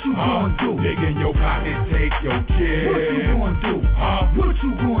 What you gonna do? Dig in your pocket, take your chill. What you gonna do? What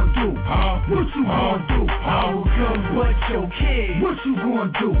you gonna do? What you gonna do? Good but your kid. What you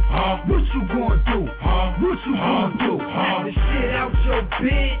gonna do? What you gonna do? What you gonna do? Knock the shit out your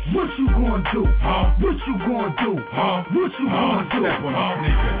bitch. What you gonna do? What you gonna do? What you gonna do? Step on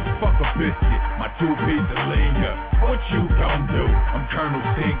these niggas, fuck a biscuit, my 2-piece of linger. What you gon' do? I'm Colonel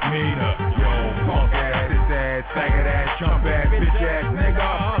Sink Meter. Yo, punk ass, faggot ass, chump ass, bitch ass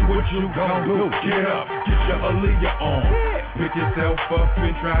nigga. What you gon' do? Get up, get your Aaliyah on. Pick yourself up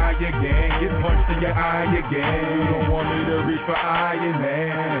and try again. Get punched in your eye again. You don't want me to reach for Iron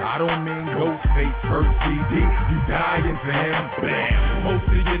Man. I don't mean Ghostface, first CD. You dying, fam. Bam. Most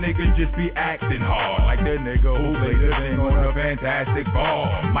of you niggas just be acting hard, like the nigga who played the thing on a fantastic ball.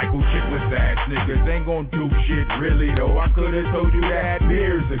 Michael Chickless ass niggas ain't gon' do shit really though. I could've told you that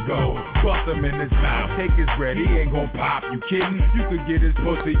years ago. Bust him in his mouth, take his bread, he ain't gon' pop. You kidding? You could get his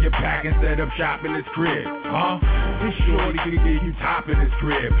pussy in your pack instead of shop in his crib, huh? This shorty could get you top in his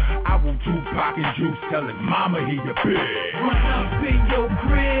crib. I will Tupac and Juice tell his mama he your big. Run up in your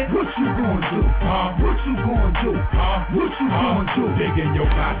crib. What you gonna do? What you gonna do? What you gonna do? Dig in your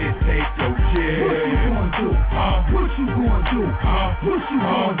pocket, take your chill. What you gonna do? What you gonna do? What you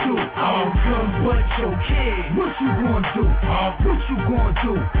gonna do? Good but your kid. What you gonna do? What you gonna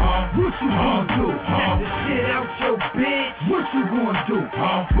do? What you gonna do? Knock the shit out your bitch. What you gonna do?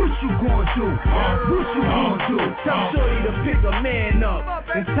 What you gonna do? What you gonna do? Tell shorty to pick a man up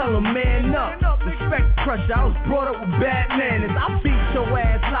and tell him man up. Respect pressure, I was brought up with bad manners. I beat your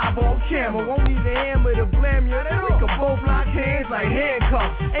ass live on camera. Won't need a hammer to blam you. We can both lock hands like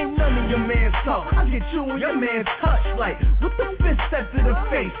handcuffs. Ain't none of your man's talk. I get you and your man's touch like with the fist set to the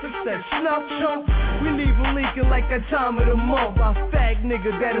face. It's that snuff choke. We leave him leaking like that time of the month. I fag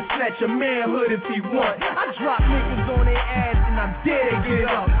niggas that'll snatch your manhood if he want. I drop niggas on their ass and I dare they get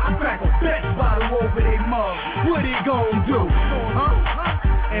up. I crack a Beck bottle over their mug. What he gon' do?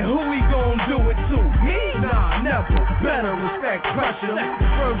 And who he gon' do it to? Me? Nah, never. Better respect pressure. The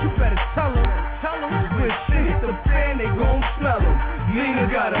world, you better tell him. Good shit hit the fan, they gon' smell him. Nina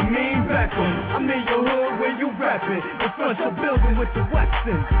got a mean Beckham. I'm in your hood when you rapping. In front your building with the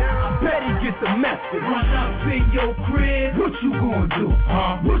Westons. I bet he get the message. Run up in your crib. What you gonna do?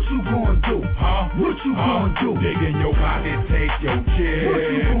 What you gonna do? What you gonna do? Dig in your pocket, take your chill. What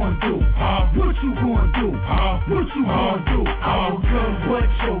you gonna do? What you gonna do? What you gonna do? Good but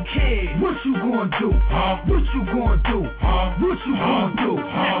your kid. What you gonna do? What you gonna do? What you gonna do?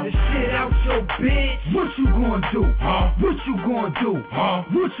 Knock the shit out your bitch. What you gonna do? What you gonna do?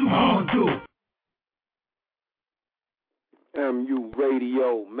 What you gonna do? MU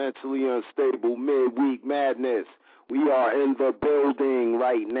Radio, mentally unstable, midweek madness. We are in the building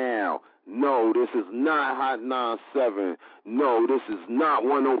right now. No, this is not Hot 97. No, this is not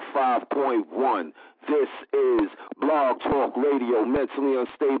 105.1. This is Blog Talk Radio, mentally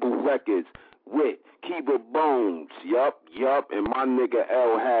unstable records with Keeper Bones. Yup, and my nigga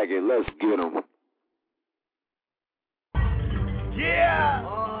L Haggard. Let's get him.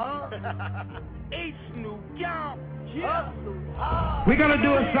 Yeah. It's New York. Yeah. We're gonna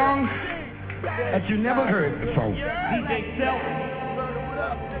do a song that you never heard before. DJ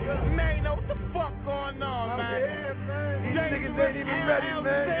Skeltah. Man, you know what the fuck going on, man? These niggas ain't even ready,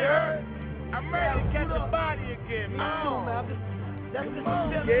 man. I'm ready to catch the body again, man.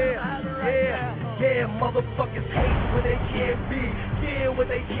 Yeah, motherfuckers hate when they can't be. Yeah, when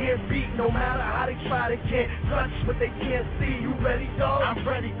they can't beat. No matter how they try, they can't touch what they can't see. You ready, dog? I'm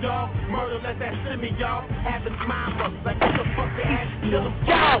ready, dog. Murder, let that send me, y'all. Having mama, like what the fuck they ask kill him.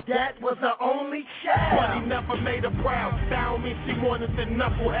 Yo, that was the only child. But he never made her proud. That don't mean she wanted to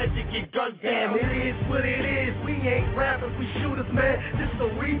knucklehead to get gunned down. Damn, it is what it is. We ain't rappers, we shooters, man. This a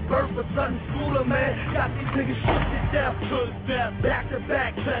rebirth for something schooler, man. Got these niggas shoot to death, to the death, back to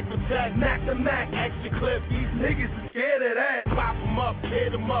back, tech to tech, Mac to Mac, extra clip. These niggas are scared of that. Pop them up,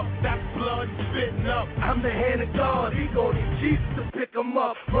 hit them up, that's blood spitting up. I'm the hand of God, he gon' need Jesus to pick him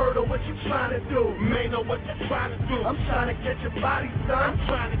up. Murder, what you trying to do? May know what you trying to do. I'm trying to catch your body, son. I'm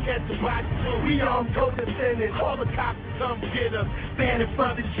trying to catch your body too. We armed co-descendants. Call the cops to come get us. Stand in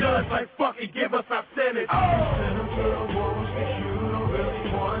front of the judge like fuck it, give us our sentence. Oh. Send them to the wolves, cause you don't really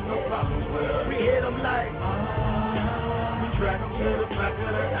want no problems with us. We hit them like we track them to the back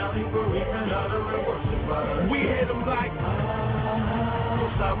of the alley where we can utter and worship us. We hit them like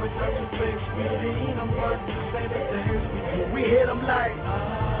we touch your face, we lean them words to say the things we do. We hit them like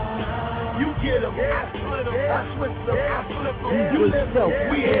you get them, I split them, I switch them, I flip them, you lift them.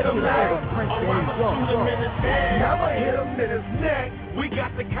 We hit them like I'ma shoot him in his head, I'ma hit him in his neck. We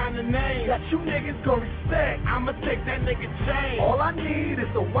got the kind of name that you niggas gon' respect. I'ma take that nigga chain. All I need is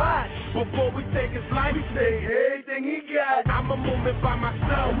a watch. Before we take his life, we take everything he got. I'ma move it by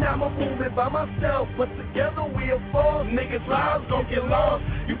myself, and I'ma move it by myself. But together we a force. Niggas' lives gon' get lost.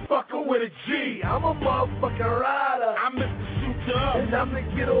 You fuckin' with a G. I'm a motherfucking rider. I'm Mr. Shooter up, and I'm the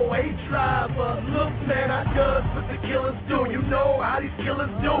getaway driver. Look, man, I does what the killers do. You know how these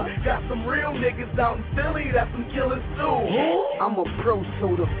killers do. Got some real niggas out in Philly that some killers do. I'm a pro,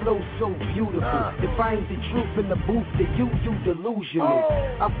 so the flow so beautiful. If I ain't the truth in the booth, then you delusional.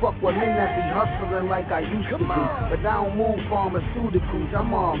 I fuck with men that be hustling like I used to do, but I don't move pharmaceuticals,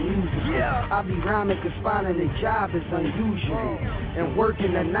 I'm all musical. I be rhyming cause finding a job is unusual, and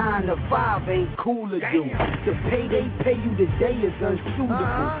working a 9 to 5 ain't cool to do. The pay they pay you today is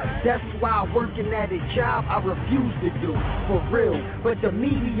unsuitable. That's why working at a job I refuse to do, for real. But the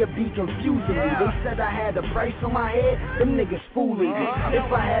media be confusing me. They said I had a price on my head, them niggas fooling me.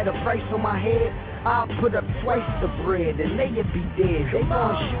 If I had a price on my head, I'll put up twice the bread and they'd be dead. They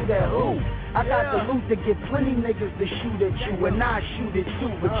gon' shoot at who? I got the loot to get plenty niggas to shoot at you, and I shoot it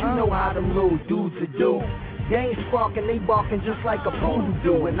too. But you know how them little dudes are do. They ain't sparking, they barking just like a poodle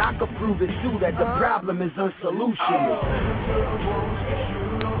do. And I could prove it too that the problem is unsolutioned.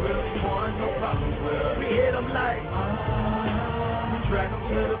 We hit them like we track them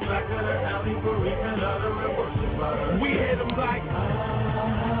to the back of the alley where we can utter and worship. We hit them like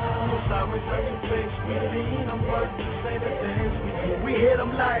we touch your face, we lean them words to say the things we do. We hit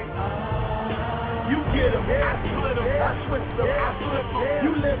them like you get them, I split them, I switch them, I flip them,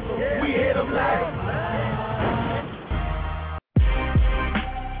 you lift them. We hit them like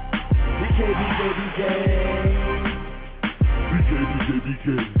BK.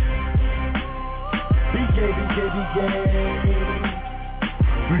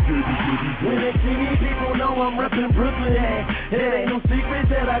 When they see me, people know I'm reppin' Brooklyn. It ain't no secret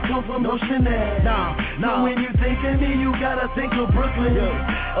that I come from Ocean. No. When you think of me, you gotta think of Brooklyn.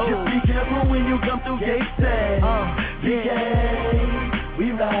 Just be careful when you come through Gateshead. BK,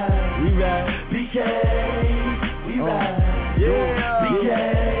 we ride. BK, we ride. Yeah. BK,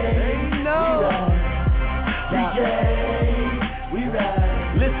 we ride. BK, we ride.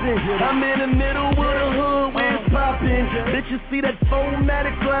 Listen, I'm in the middle of the hood where it's poppin'. Bitches see that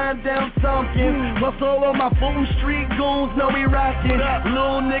 4-matic flying down Tompkins. Plus all of my Fulton Street goons know we rockin'.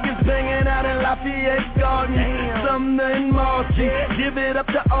 Little niggas banging out in Lafayette Garden. Sumner and Marcy, give it up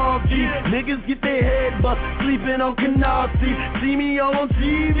to RG. Niggas get their head bust, sleeping on Canarsie. See me all on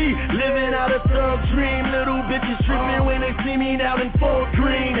TV, living out a thug dream. Little bitches trippin' when they see me down in Fort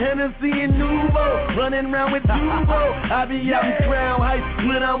Greene. Hennessy and Nouveau, running around with Duvo. I be out in Crown Heights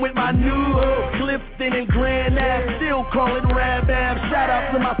when I'm with my new hoe. Clifton and Grand Ave, still call it Rab Ave. Shout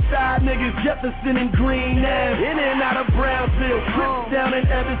out to my side niggas, Jefferson and Green Ave. In and out of Brownsville, Crips down in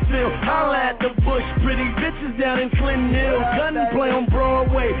Evansville. Holla at the Bush, pretty bitches down in Clinton Hill. Gunplay on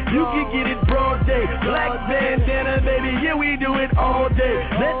Broadway, you can get it broad day. Black bandana, baby, yeah, we do it all day.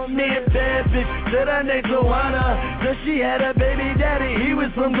 Let me a bad bitch, said her name Joanna, cause she had a baby daddy, he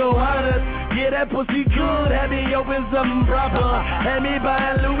was from Gowanus. Yeah, that pussy good, had me open something proper. Had me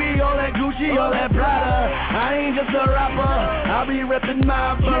buying Louis, all that Gucci, all that Prada. I ain't just a rapper, I be reppin'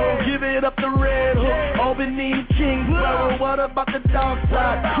 my borough. Give it up to Red Hook, Albany, Kingsborough. What about the dark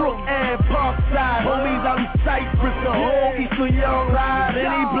side? Crook and Parkside. Homies out in Cypress, the whole East of Young Ride.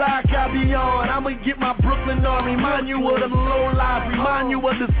 Any black I be on? I'ma get my Brooklyn on. Remind you of them low lives, remind you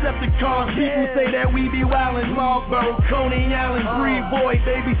of Decepticons. People say that we be wildin'. Marlboro, Coney Island, Green Boy,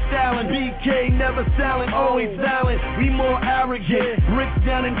 baby stylin'. BK never silent, always silent. We more arrogant, bricks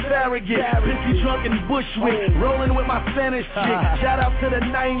down in Farragut. Pissy drunk in Bushwick, rolling with my Spanish chick. Shout out to the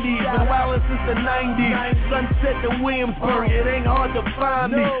 90s, been wildin' since the 90s. Sunset to Williamsburg, it ain't hard to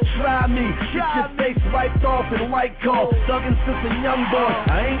find me. Try me, get your face wiped off in white call. Thuggin' since a young boy,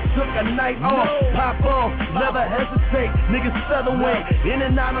 I ain't took a night off. Pop off, never hesitate. Niggas featherweight, in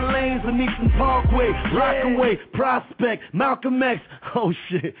and out of lanes beneath some Parkway. Rockaway, Prospect, Malcolm X. Oh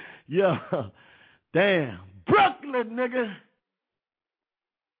shit, yeah, damn, Brooklyn, nigga.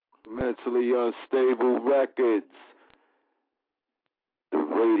 Mentally Unstable Records. The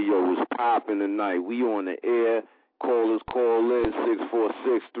radio is popping tonight. We on the air. Callers call in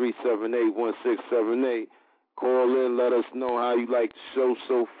 646-378-1678. Call in, let us know how you like the show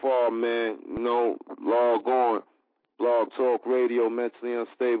so far, man. You know, log on. Blog Talk Radio, Mentally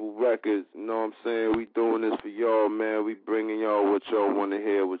Unstable Records. You know what I'm saying? We doing this for y'all, man. We bringing y'all what y'all want to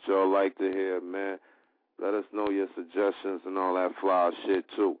hear, what y'all like to hear, man. Let us know your suggestions and all that fly shit,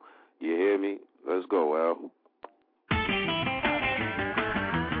 too. You hear me? Let's go, Al.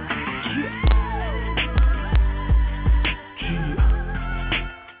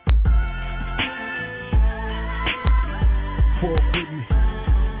 Walk with me.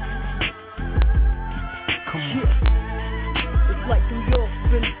 Come on. It's like New York's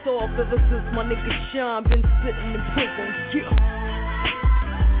been soft ever since my nigga Sean been sitting in prison.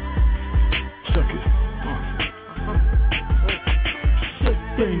 Check it. Sick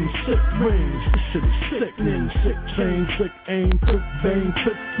things, sick rings. This shit is sickening. Sick chain, sick aim, quick bang,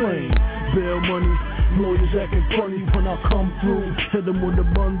 quick flame. Bail money, lawyers acting funny when I come through. Hit them with a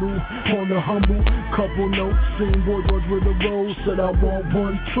bundle, on the humble. Couple notes, seen boys was with a roll. Said I want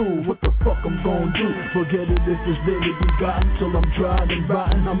 1, 2. What the fuck I'm gon' do? Forget it if it's there to be gotten. Till I'm dried and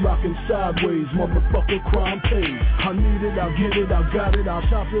rotten, I'm rocking sideways. Motherfucker crime pays. I need it, I'll get it, I got it, I'll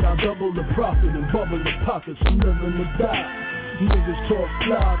shop it, I'll double the profit and bubble the pockets. I'm living to die. Niggas talk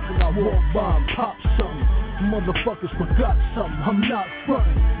fly till I walk by and pop something. Motherfuckers forgot something, I'm not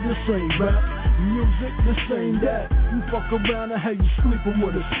frontin'. This ain't rap music, this ain't that. You fuck around and have you sleeping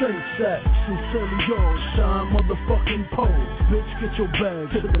with a Saints at. Sincerely yours, shine motherfucking pole. Bitch, get your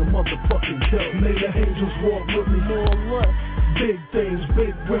bag, hit the motherfucking dough. May the angels walk with me, more or less. Big things,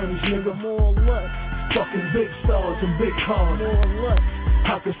 big rims, nigga, more or less. Fucking big stars and big cars, more or less.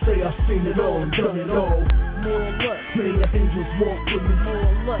 I can say I've seen it all and done it all, more or less. May the angels walk with me, more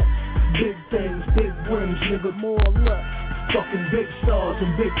or less. Big things, big rims, nigga, more or less. Fucking big stars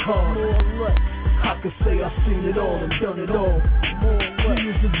and big cars, more or less. I can say I've seen it all and done it all, more or less. Key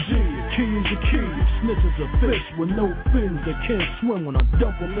is a G, key is a key. Snitch is a fish with no fins that can't swim when I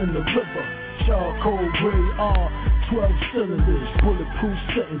dump them in the river. Charcoal gray R, 12 cylinders, bulletproof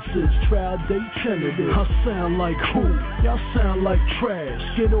sentences, trial date tentative. I sound like who? Y'all sound like trash.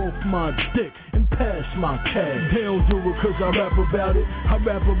 Get off my dick and pass my cash. They don't do it cause I rap about it. I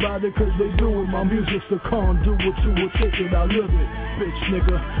rap about it cause they do it. My music's the conduit to a ticket. I live it, bitch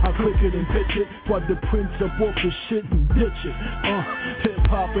nigga. I click it and pitch it. Wipe the prints up off the shit and ditch it.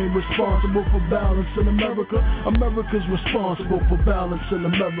 Hip-hop ain't responsible for balance in America. America's responsible for balance in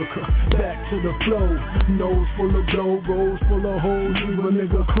America. Back to the flow, nose full of dough, rolls full of hoes, leave a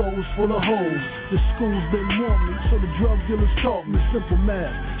nigga clothes full of hoes. The schools didn't want me, so the drug dealers taught me simple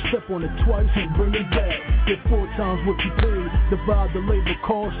math. Step on it twice and bring it back. Get 4 times what you paid, divide the labor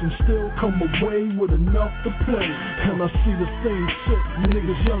costs and still come away with enough to play. And I see the same shit,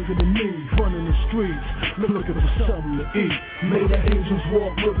 niggas younger than me, running the streets, looking for something to eat. May the angels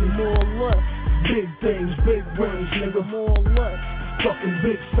walk with me, more or less. Big things, big rims, nigga, more or less. Fucking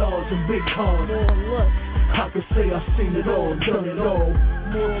big stars and big cars, more or less. I can say I've seen it all and done it all,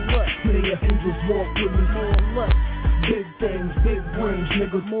 more or less. May the angels walk with me, more or less. Big things, big rims,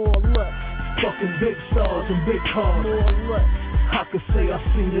 nigga, more or less. Fucking big stars and big cars, more or less. I can say I've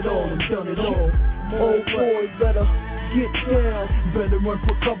seen it all and done it all. Old boy better get down, better run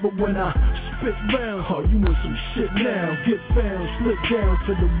for cover when I spit round. Oh, you want some shit now? Get found, slip down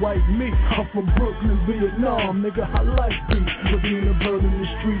to the white meat. I'm from Brooklyn, Vietnam, nigga, I like beef. Medina, bird in the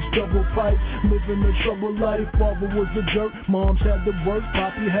streets, double pipe, living a troubled life. Father was a jerk, moms had to work,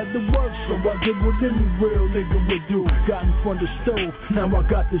 Poppy had to work, so I did what any real nigga would do. Got in front of the stove, now I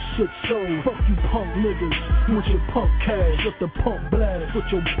got this shit sold. Fuck you punk niggas, with your punk cash, let the punk blast, with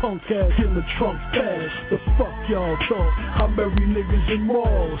your punk ass in the trunk fast. The fuck y'all thought? I bury niggas in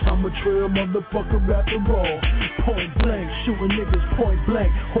walls, I'm a trail motherfucker after all. Point blank, shooting niggas point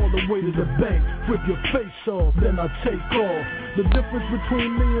blank, all the way to the bank. Rip your face off, then I take off. The difference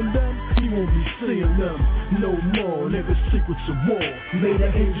between me and them, you won't be seeing them no more. Nigga, secrets of war. May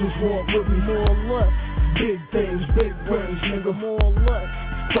the angels walk with me, more or less. Big things, big rings, nigga, more or less.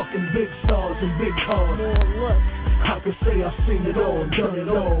 Fucking big stars and big cars, more or less. I could say I've seen it all, done it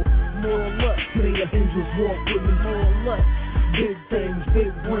all, more or less. May the angels walk with me, more or less. Big things,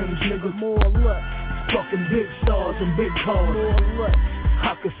 big rings, nigga, more or less. Fucking big stars and big cars, more or less.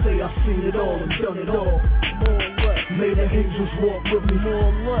 I could say I've seen it all and done it all, more or less. May the angels walk with me, more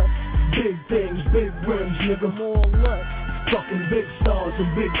or less. Big things, big rims, nigga, more or less. Fucking big stars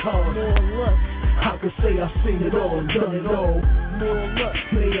and big cars, more or less. I could say I've seen it all and done it all, more or less.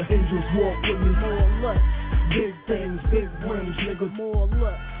 May the angels walk with me, more or less. Big things, big rims, nigga, more or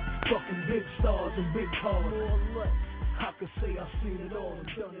less. Fucking big stars and big cars, more or less. I could say I've seen it all and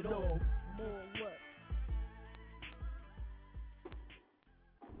done it all, more or less.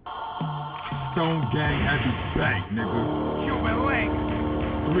 Stone Gang at the bank, nigga. Cuban Link,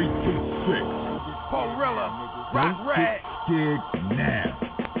 326. Gorilla, Rock Red. Dig now.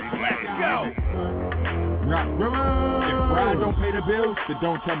 Let's go. Rock River. If Brad don't pay the bills, then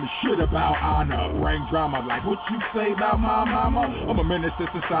don't tell me shit about honor. Brain drama, like what you say about my mama? I'm a menace to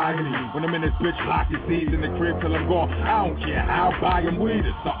society. When I'm in this bitch, lock your seeds in the crib till I'm gone. I don't care, I'll buy him weed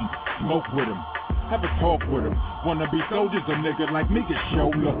or something. Smoke with him. Have a talk with him. Wanna be soldiers, a nigga like me get show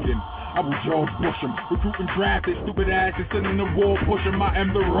looking. I will George Bush him, recruiting drafted, stupid asses sending the war, pushing my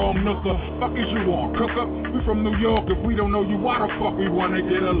M the wrong nooker. Fuck is you on, cooker? We from New York, if we don't know you, why the fuck we wanna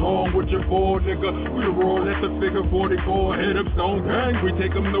get along with your boy, nigga? We the roar, let the figure 44 hit up Stone Gang, we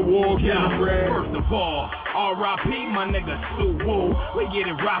take them to war, get them red. First of all, R.I.P. my nigga Sue Woo. We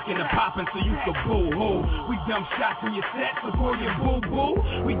get it rockin' and poppin' so you can boo-hoo. We dump shots in your set, so call your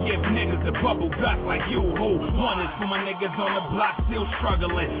boo-boo. We give niggas the bubble guts like you-hoo. One is for my niggas on the block still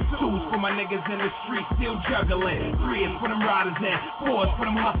struggling. Two's for my niggas in the street still juggling. 3 is for them riders in. 4 is for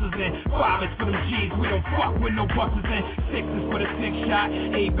them hustlers in. 5 is for them G's, we don't fuck with no busters in. 6 is for the 6 shot.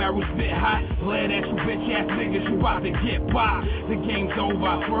 8 barrels bit hot. Glad at you bitch ass niggas, you about to get by. The game's over,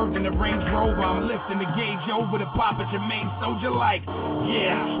 I swerved in the Range Rover. I'm lifting the gauge over to pop at your main soldier like,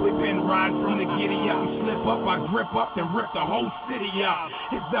 yeah, we been riding from the giddy up. We slip up, I grip up, then rip the whole city up.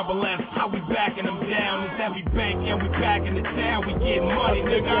 It's double F, how we backing them down. It's heavy bank and we back in the town. We get money,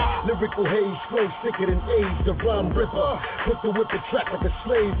 nigga. Lyrical haze, flow sicker than AIDS, the rhyme ripper. Put the whip the track like a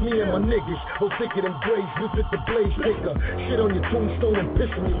slave, me and my niggas. Oh, thicker than braids, visit the blaze taker. Shit on your tombstone and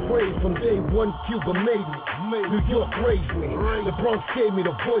piss on your grave. From day one, Cuba made me. New York raised me. The Bronx gave me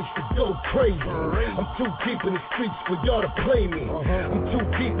the voice to go crazy. I'm too deep in the streets for y'all to play me. I'm too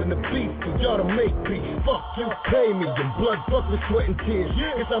deep in the beef for y'all to make peace. Fuck you, pay me. In blood, fuck with sweat and tears.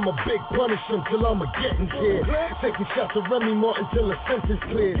 Cause I'm a big punisher till I'm a getting here. Taking shots of Remy Martin till the sentence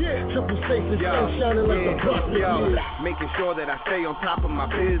clear. Triple safe is shining like a prospect. Making sure that I stay on top of my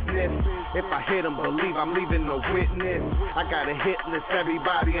business. If I hit them, believe I'm leaving no witness. I got a hit list,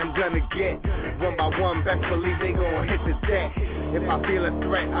 everybody I'm gonna get. One by one, best believe they gon' hit the deck. If I feel a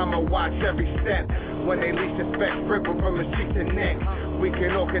threat, I'ma watch every step. When they least expect, rip them from the cheek to neck. We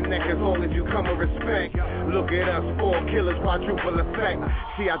can all connect as long as you come with respect. Look at us, 4 killers, quadruple effect.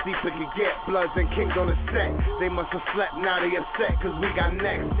 See how deep it can get, Bloods and Kings on the set. They must have slept, now they upset, cause we got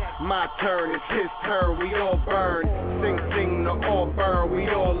next. My turn, it's his turn, we all burn. Sing, sing, to all burn, we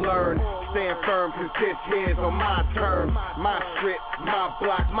all learn. Stand firm, cause this here's on my terms. My script, my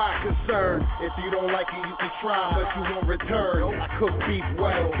block, my concern. If you don't like it, you can try, but you won't return. I cook beef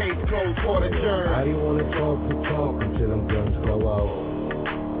well, case closed, court adjourned. I didn't wanna talk the talk until them guns go out.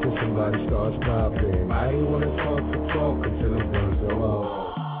 Till somebody starts popping. I didn't wanna talk the talk until them guns go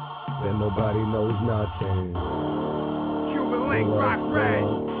out. Then nobody knows nothing. Cuban Link, Rock Red.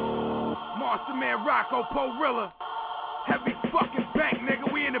 Monster Man, Rocco, Porilla. Heavy fucking bank,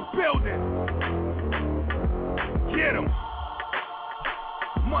 nigga, we in the building. Get him.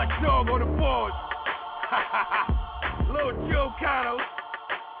 Much dog on the board. Little Joe Cano.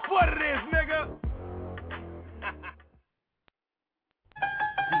 What it is, nigga?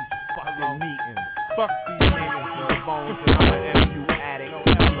 These fucking meetings. Fuck these niggas to the bones and I'm an MU addict.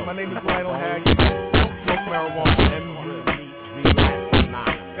 My name is Lionel Haggard. Smoke marijuana, MU,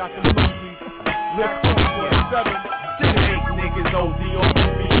 relax, got the movies. Let's go, 47. Niggas OD on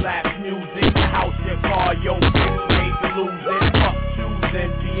relapse music. House your car, yo, bitch, made to lose it. Fuck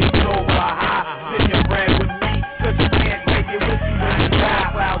choosing, being sober high. Sit your bread with me, cause you can't take it with you when you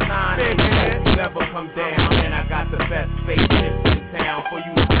die. Cloud 9, ain't never come down. And I got the best spaceship in town for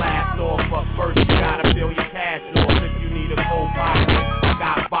you to blast off. But first you gotta fill your cash off if you need a co-pilot. I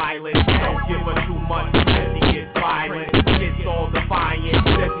got violence, don't give her too much, then she gets violent. It's all defiant,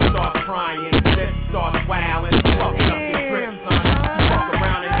 then she starts crying, then she starts wailing. Fuck up your grip,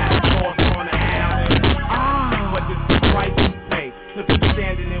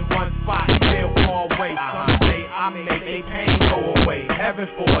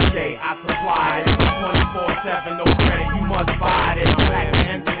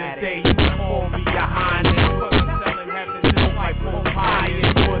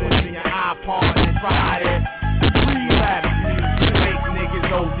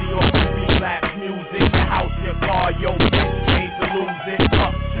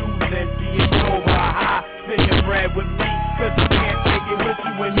 bread with me, cause you can't take it with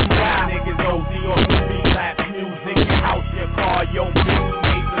you when you die. Niggas OD off the relapse music, your house, your car, your bitch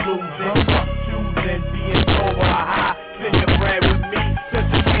made to lose it. Fuck choosing, being sober or high, spend your bread with me, cause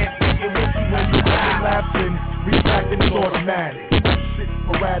you can't take it with you when you die. Relapsing, retracting is automatic. Shit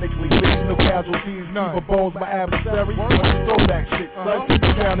sporadically, leaving no casualties, none. For bones, my adversary, throwback shit. Let's get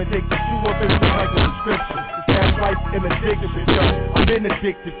down and take the two of it like a prescription. That's life and addiction, yo. I've been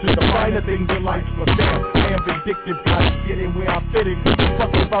addicted to the finer things in life, but damn, I am vindictive, gotta get in where I'm fitting.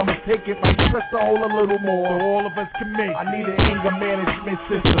 Fuck if I'm mistaken, might stress the hole a little more, so all of us can make. I need an anger management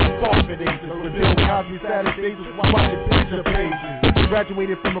system, soften it, to reveal Cosby Saturdays, watching picture pages.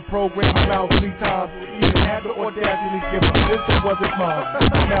 Graduated from a program about 3 times, even had the audacity to give a this one wasn't mine.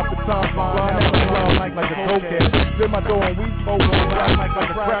 Half the time, blind out around like a cokehead. Spin my door and weed smoke, roll like a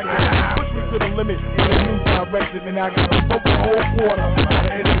crackhead. Push me to the limit in a new direction, and I got to smoke the whole quarter.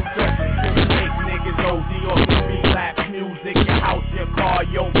 Make niggas OD off the relapse music, your house, your car,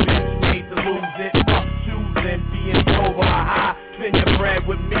 your bitch made to lose it. Fuck choosing, being sober or high, spend your bread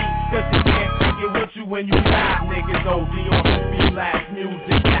with me, cause you can't take it with you when you die. Niggas OD off the relapse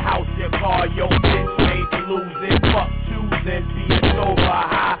music, your house, your car, your bitch made to lose it. Fuck choosing, being sober or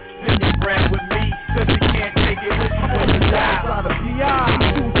high, spend your bread with me, cause you can't take it with you when you die.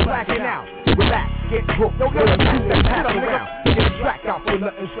 Dudes blacking out, relax, get broke, don't let them do that pass around. Get a track out for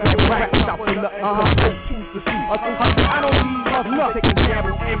nothing, straight rack out for nothing. I don't need hustle, taking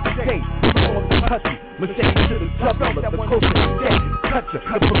gamble every day. On the custom, mistake to the juggler, the closer to death. Touch the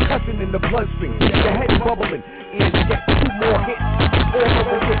percussion in the bloodstream, your head bubbling, and get 2 more hits. All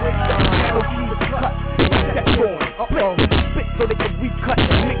over with channel keys cut, step on, spit so they can recut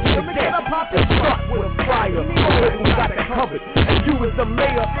and mix it again. Start with a fire, who got that covered, and you as the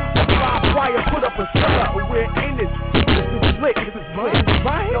mayor, a live wire, put up a shutter, we're in this. This is lit,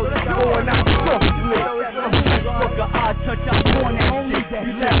 right? Going out, fuck a odd touch, I'm on that shit.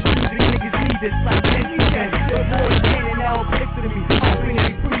 You left music, niggas need this like NCN. The boys standing now, picture to me, up in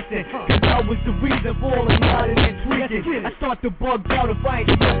every precinct. Cause I was the reason for all the nodding and tweaking. I start to bug out if I ain't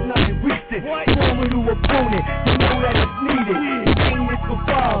just nothing recent. Formidable opponent, you know that it's needed. Ain't this for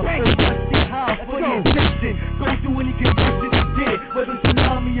fire, so just get high for the attention. Go through any condition to get it, whether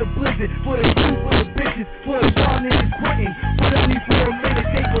tsunami or blizzard. For the truth, for the bitches, for the Sean and his quitting. Put only for a minute,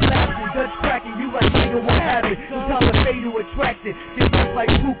 they collapsing, Dutch cracking. You like nigga, what happened? Some time to fade to attraction. Get just like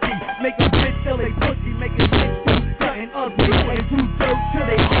Pookie, make a bitch sell they pussy, make a bitch do something ugly. And do dirt to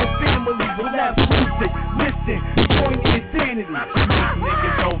their own family. Relapse music, listen, join the insanity.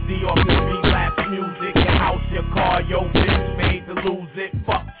 Niggas OD off the relapse music, your house, your car, your bitch made to lose it.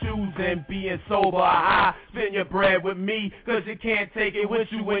 Fuck choosing, being sober or high, spend your bread with me, cause you can't take it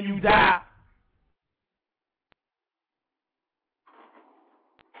with you when you die.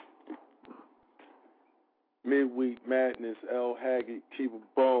 Midweek Madness, L. Haggard, Keeper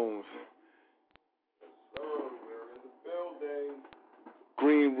Bones.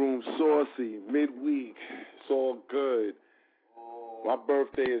 Green Room Saucy, midweek, it's all good. My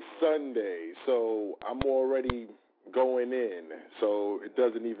birthday is Sunday, so I'm already going in, so it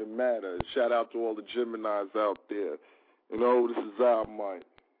doesn't even matter. Shout out to all the Geminis out there. You know, this is our month.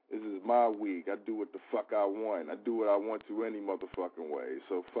 This is my week. I do what the fuck I want. I do what I want to any motherfucking way,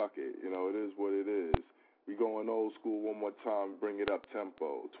 so fuck it. You know, it is what it is. We going old school one more time, bring it up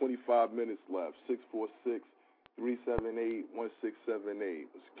tempo. 25 minutes left, 646-378-1678.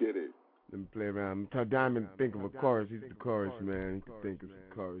 Let's get it. Let me play around. Tell Diamond to think of a chorus. He's the chorus, man. He can think of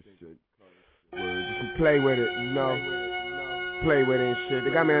some chorus shit. You can play with it, you know. Play with it and shit. They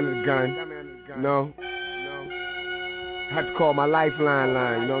got me under the gun, you know. I had to call my lifeline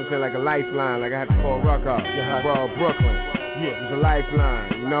line, you know what I'm saying? Like a lifeline, like I had to call Rucker, Brooklyn. Yeah, it was a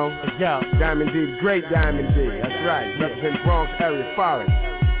lifeline, you know? Yeah. Diamond D, the great Diamond D, that's right. Represent Bronx area, Forest.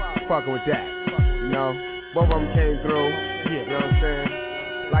 Fucking with that, you know? Both of them came through, you know what I'm saying?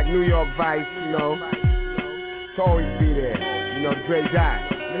 Like New York Vice, you know? To always be there, you know, the great guy.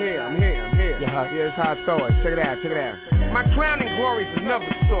 I'm here. Yeah, that's how I throw it. Check it out. My crowning glory's another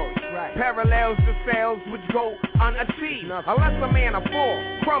story. Right. Parallels to sales which go unachieved. Unless a man a fall,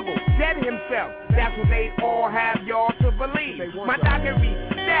 crumble, dead himself. That's what they all have y'all to believe. My docket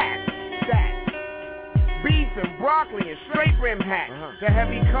reads stats. Beef and broccoli and straight rim hat. The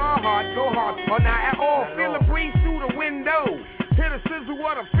heavy Carhartt go hard or not at all. Feel a breeze through the window. Hear the sizzle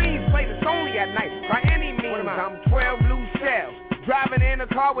of the fiends play this only at night. By any means, I'm 12 loose shells. Driving in a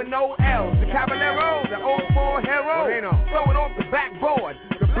car with no L's. The Caballero, the 04 hero. Throw it off the backboard.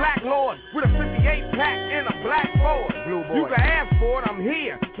 The Black Lord with a 58 pack in a black Ford. You can ask for it, I'm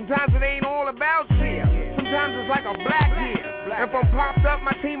here. Sometimes it ain't all about cheer. Sometimes it's like a black year. If I'm popped up,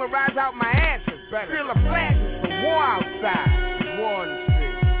 my team will rise out my ashes. Still a flash, it's the war outside. War in the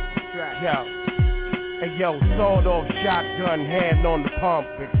street. Yo. Hey yo, sawed off shotgun, hand on the pump.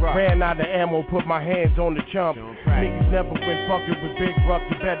 Ran out of ammo, put my hands on the chump. Niggas never went fucking with Big Ruck,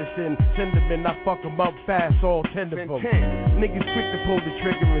 you better send them. I fuck them up fast, all 10 of them. Niggas quick to pull the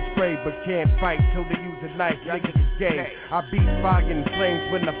trigger and spray, but can't fight till they use a knife. Niggas is gay. I beat fire and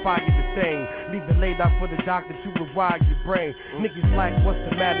flames when I fire the thing. Leave it laid out for the doctor to rewire your brain. Niggas like, what's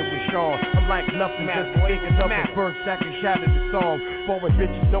the matter with Sean? I'm like nothing, just thinking up a verse that can shatter the song. Foreign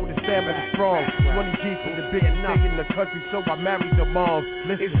bitches know the stamina strong. 20 G from the biggest thing in the country, so I married them all.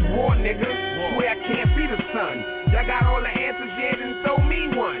 Listen. It's war, nigga. Swear I can't be the son. Y'all got all the answers, yeah, then throw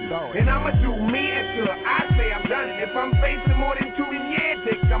me one. And I'ma do me until I say I'm done. If I'm facing more than 2 then yeah,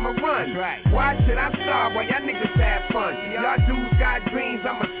 dick, I'ma run. Why should I starve while y'all niggas have fun? Y'all dudes got dreams,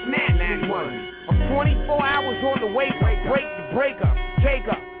 I'ma snatch that one. I'm 24 hours on the wake up, break the breakup, take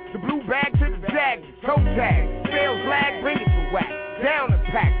up. The blue bag to the jag, toe tag, sales lag, bring it to whack. Down the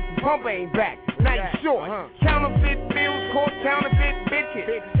pack, pump ain't back, night short. Counterfeit bills, court counterfeit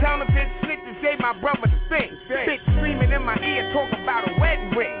bitches. Counterfeit shit to save my brother to sing. Bitch screaming in my ear, talk about a wedding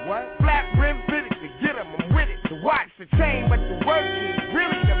ring. Flat rim fitted to get him, I'm with it. The watch, the chain, but the work is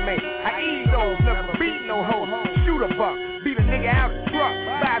really the main. I eat those, never beat no hoe. Shoot a buck, beat a nigga out of the truck.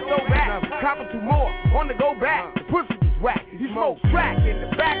 Buy throw back, copper 2 more, on the go back. The pussy was whack, he smoked crack in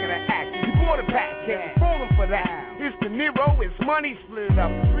the back of the act. He bought a pack, can't phone him for that. It's the Nero, it's money split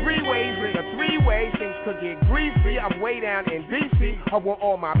up 3 ways, in a 3-way, things could get greasy. I'm way down in DC, I want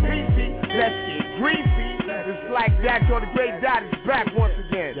all my PC, let's get greasy. It's like that, or the great dot is back once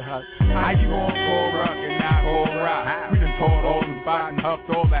again. How you gon' call rock and not call rock? We done told all the spot and huffed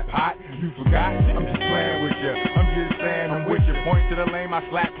all that pot. You forgot? I'm just playing with you. I'm just saying I'm with you. Point to the lane, I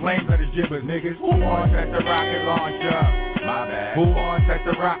slap flames at the gibbers, niggas. Who wants at the rocket launcher? My bad. Who wants at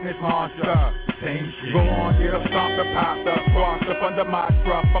the Rockness Monsta? Same shit. Go on, get up, stomp the popped up, crossed up under my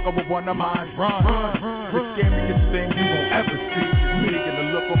truck, fuck up with one of mine, run. The scariest thing you gon' ever see is me getting the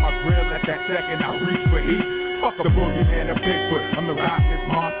look on my grill at that second I reach for heat. Fuck the boogeyman and Bigfoot, I'm the Rockness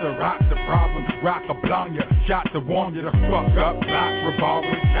Monsta, rock the problem, rock a blonde ya, shot to warm you the fuck up, block,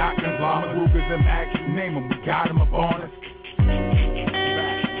 revolvers, shotguns, llamas, Rugers and Max, you name them, we got them up on us.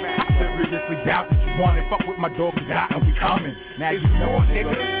 Seriously doubt that you want it, fuck with my dog, we got and we coming. Now it's you know war,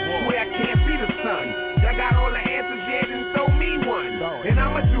 nigga, swear I can't be the son. Y'all got all the answers, yeah, then throw me one. And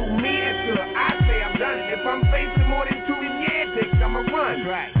I'ma do me until I say I'm done. If I'm facing more than 2 then yeah, dick, I'ma run.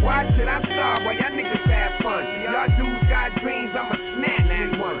 Why should I starve while y'all niggas have fun? Y'all dudes got dreams, I'ma snatch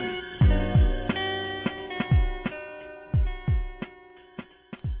that one.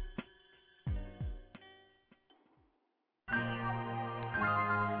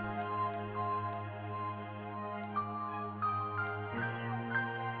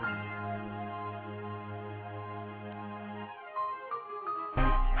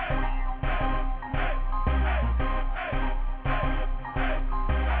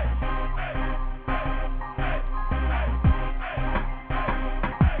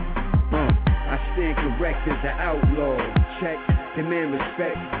 Correct as an outlaw. Check, demand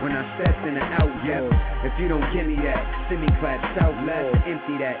respect when I step in the outlaw. If you don't give me that, send me clap south left,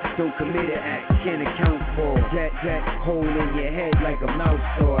 empty that. Don't commit an act, can't account for that hole in your head like a mouse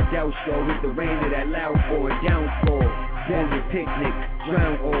saw. Doubt show with the rain of that loud for a downfall. Desert picnic,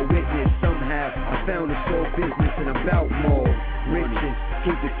 drown or witness. Somehow I found a soul business and about more riches.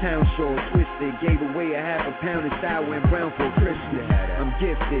 Keep the town short twisted. Gave away a half a pound of sour and brown for Christmas. I'm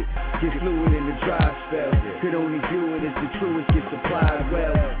gifted, get fluid in the dry spell. Could only view it as the truest, get supplied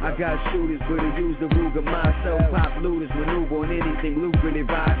well. I got shooters, but I use the Ruger myself. Pop looters, maneuver on anything lucrative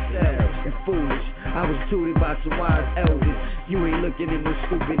I sell. And foolish, I was tutored by some wise elders. You ain't looking in no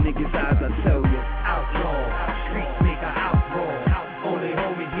stupid niggas' eyes, I tell you. Outlaw, streets make a outroar. Only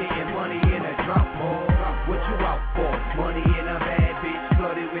homie getting money in a drop ball. What you out for? Money in a bad bitch,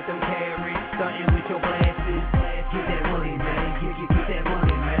 flooded with them carrots, stunting with your glasses. Get that money, man. Get that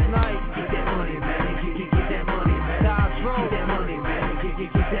money, man. Get that money, man. Get that money, man. Get that money, man.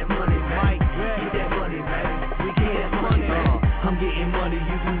 Get that money, man. Get that money, man. We get that money, man. I'm getting money,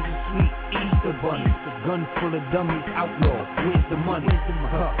 you use the sweet Easter bunny. Gun full of dummies, outlaw. Where's the money?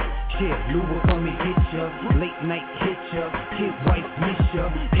 Shit, Lua come and get ya. Late night hit ya. Kid wife miss ya.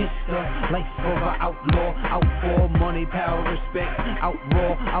 Pistol, life of an outlaw. Out for money, power, respect. Out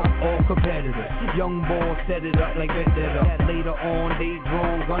raw, out all competitors. Young boy set it up like bet that up. Later on, they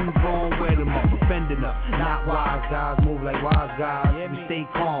drawn, gun drawn, wear them up, offending up. Not wise guys, move like wise guys. We stay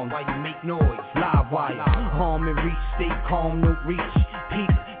calm while you make noise. Live wire, harm and reach, stay calm, no reach.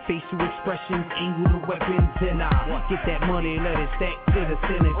 Peep, facial expressions, angle the weapons, and I get that money, let it stack to the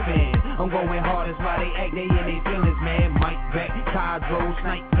ceiling fan. I'm going hard, that's why they act, they in their feelings, man. Mike back, tide roll,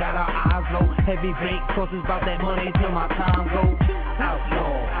 snipe, got our eyes low. Heavy bank crosses about that money till my time go.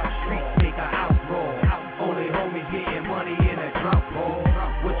 Outlaw, streets make a outroar. Only homies getting money in a drop hole.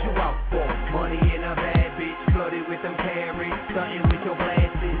 What you out for? Money in a bad bitch, flooded with them carrots, stunting with your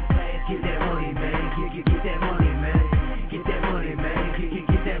glasses. Get that money, man. Get that money, man. Get that money, man.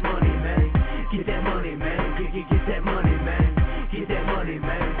 Get that money, man. Get that money, man. Get that money, man. Get that money,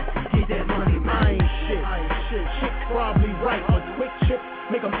 man. Get that money, man. I ain't shit. Shit probably right, but quick chips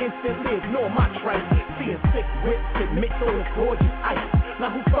make them instantly ignore my tripe. See a sick whip that mix all this gorgeous ice. Now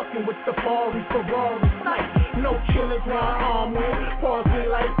who fucking with the Ferrari snipe? No killers where I arm with. Pause me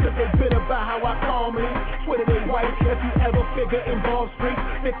like, cause they bitter about how I calm it. Twitter they white, if you ever figure involved streets.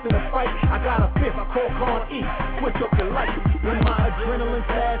 Fixing a fight, I got a fifth, I call Con E. Switch up the light. When my adrenaline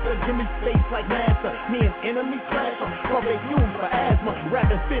faster, give me space like NASA. Me and enemy clash, I'm probably used for asthma. Rap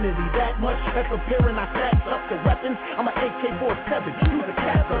infinity, that much. That's appearing, I stacks up the weapons. I'm an AK-47, use a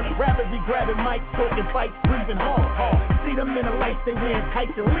capper. Rapidly grabbing mics, talking fights, breathing hard. See them in the lights, they wearing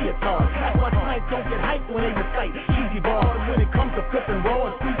tights and leotards. That's why snipes don't get hyped when they recite cheesy bars. When it comes to flipping raw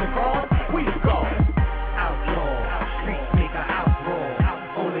and squeezing cars, we the cars. Outlaw, streets make a outroar.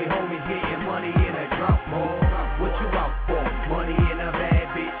 Only homies getting money in a drop hole. What you out for? Money in a bad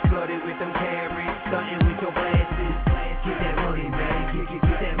bitch, flooded with them carrots, stunting with your glasses. Get that money, man.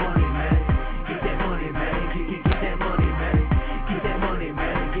 Get that money, man. Get that money, man. Get that money, man. Get that money,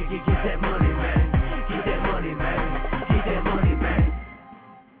 man. Get that money, man. Get that money, man. Get that money, man.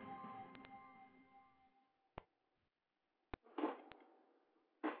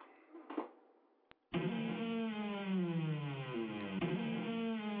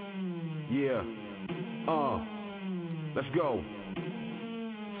 Yeah. Let's go.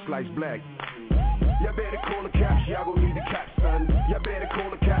 Slice Black. Y'all better call the cops, y'all gon' need the cops, son. Y'all better call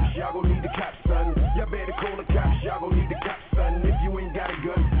the cops, y'all gon' need the cops, son. Y'all better call the cops, y'all gon' need the cops, son. If you ain't got a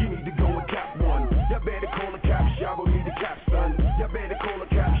gun, you need to go and cop one. Y'all better call the cops, y'all gon' need the cops, son. Y'all better call the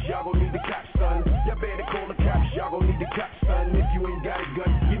cops, y'all gon' need the cops, son. Y'all better call the cops, y'all gon' need the cops, son. If you ain't got a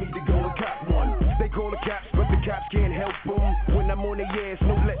gun, you need to go and cop one. They call the cops, but the cops can't help them. When I'm on their ass,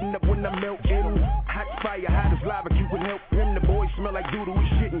 no letting up when I'm melting. Hot fire, hot as lava, you can help him. The boys smell like doodle, we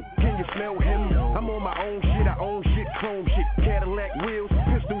shitting. Can you smell him? I'm on my own shit, I own shit, chrome shit. Cadillac wheels,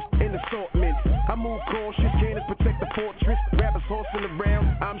 pistols, and assortments. I move cautious, cannons protect the fortress. Rappers horsing around,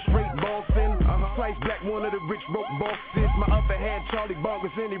 I'm straight bossing. Slice Black, one of the rich broke bosses. My upper hand, Charlie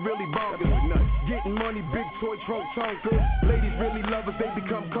Bonkers, and he really bonkers. Getting money, big toy trunk tonkers. Ladies really love us, they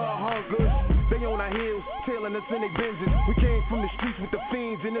become car honkers. They on our heels, tailing us in they Benzes. We came from the streets with the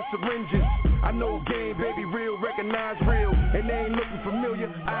fiends and the syringes. I know game, baby, real, recognize real. And they ain't looking familiar,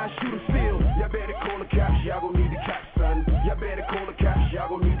 I shoot them still. Y'all better call the cops, y'all gon' need the cops, son. Y'all better call the cops,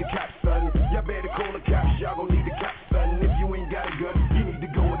 y'all gon' need the cops, son. Y'all better call the cops, y'all gon' need the cops, son. If you ain't got a gun, you need to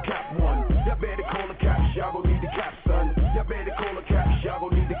go and cop one. Y'all better call the cops, y'all gon' need the cops, son. Y'all better call the cops, y'all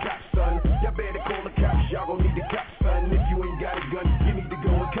gon' need the cops, son. Y'all better call the cops, y'all gon' need the cops, son. If you ain't got a gun, you need to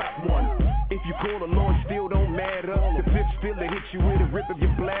go and cop one. If you call the law, still don't matter. The flip still to hit you with a rip of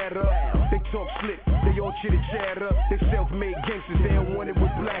your bladder. They talk slick, they all chitter chatter. They self-made gangsters, they don't want it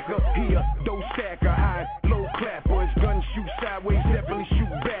with blacker. Here, dough stacker, high, low clapper. His gun shoot sideways, definitely shoot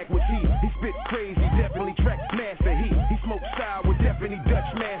backwards. He spit crazy, definitely track master. He smoke sour, definitely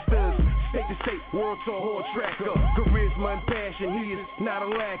Dutch masters. State to state, world tour hard tracker. Charisma and passion, he is not a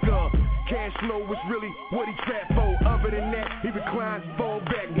lacker. Cash flow is really what he trap for. Other than that, he reclines, fall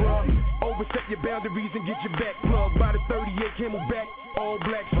back, bruh. Overstep your boundaries and get your back plugged by the 38 Camelback, all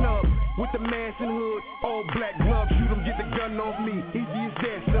black snub. With the mask and hood, all black gloves. Shoot him, get the gun off me. Easy as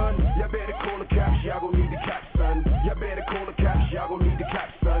that, son. Y'all better call the cops, y'all gon' need the cops, son. Y'all better call the cops, y'all gon' need the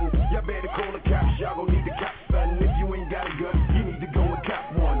cops, son. Y'all better call the cops, y'all gon' need the cops, son. If you ain't got a gun, you need to go and cop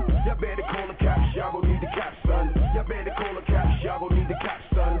one. Y'all better call the cops, y'all gon' need the cops, son. Y'all better call the cops, y'all gon' need the cops,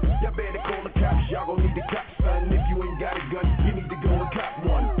 son. Y'all better call the cops, y'all gon' need the cops, son. If you ain't got a gun, you need to go and cop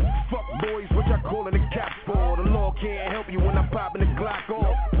one. Fuck boys, what y'all calling the cops for? The law can't help you when I'm popping the Glock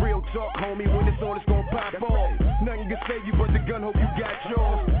off. Real talk, homie, when it's on, it's gon' pop off. Nothing can save you but the gun, hope you got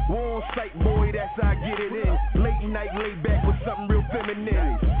yours. War on sight, boy, that's how I get it in. Late night, lay back with something real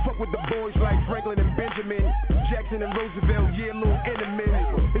feminine. Fuck with the boys like Franklin and Benjamin, Jackson and Roosevelt, yeah, little enemies.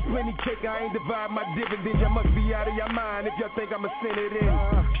 There's plenty cake, I ain't divide my dividends. Y'all must be out of your mind if y'all think I'ma send it in.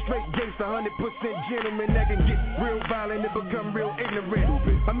 Straight gangsta, 100% gentleman that can get real violent and become real ignorant.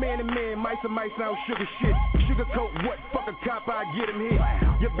 A man to man, mice and mice out sugar shit. sugarcoat what? Fuck a cop, I get him hit.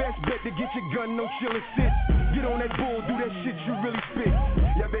 Your best bet to get your gun, no chill and sit. Get on that bull, do that shit you really spit.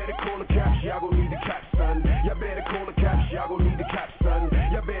 Y'all better call the cops, y'all gon' need the cops, son. Y'all better call the cops, y'all gon' need the cops, son.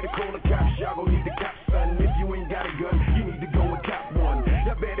 Y'all better call the cops, y'all gon' need the cops, son. If you ain't got a gun, you need to go and cop one.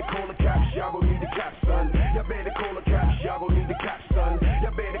 Y'all better call the cops, y'all gon' need the cops, son. Y'all better call the cops, y'all gon' need the cops, son.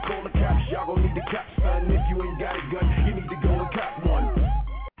 Y'all better call the cops, y'all gon' need the cops, son. If you ain't got a gun, you need to go and cop one.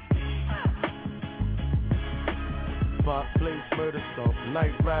 Pop place murder song,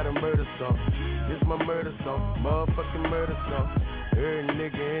 Night Rider murder song. This my murder song, motherfucking murder song. Every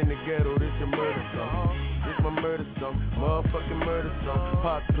nigga in the ghetto, this your murder song. This my murder song, motherfucking murder song.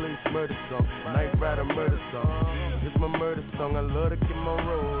 Pop place murder song, Night Rider murder song. This my murder song, I love to keep my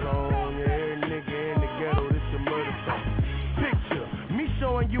road on. Yeah, every nigga in the ghetto, this your murder song. Picture me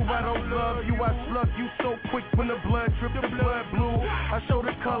showing you I don't love you, I slug you so quick when the blood drip, the blood blue. I show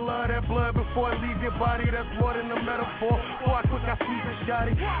the color of that blood before I leave your body, that's more than a metaphor. Before I quick, I squeeze a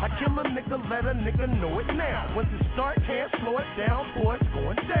shotty. I kill a nigga, let a nigga know it now. Once it start, can't slow it down, boy, it's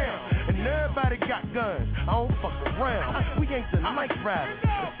going down. And everybody got guns, I don't fuck around. We ain't the Night Riders,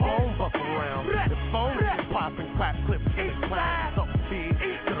 the phone buck around. The phone is popping, clap clips in the cloud. Something big,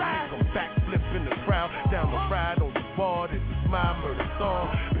 till I make them backflip in the crowd. Down the ride on the wall, this is my murder song.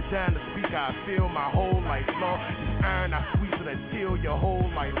 Been down to speak, I feel my whole life long. This iron, I squeeze it until your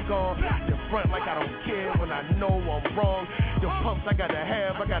whole life gone. You front like I don't care when I know I'm wrong. The pumps I gotta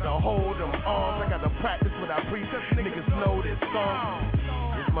have, I gotta hold them arms. I gotta practice what I preach, niggas know this song.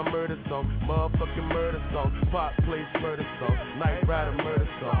 It's my murder song, motherfucking murder song. Pop place murder song, Night Rider murder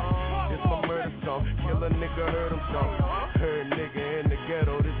song. It's my murder song, kill a nigga, heard him song. Heard nigga in the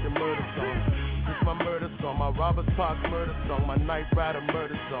ghetto, this your murder song. This my murder song, my Roberts Park murder song. My Night Rider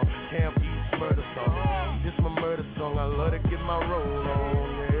murder song, Camp East murder song. This my murder song, I love to get my roll on.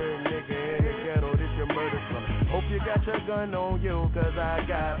 Yeah, nigga in the ghetto, this your murder song. Hope you got your gun on you, cause I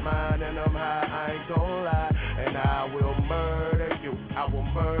got mine and I'm high, I ain't gon' lie. And I will murder you, I will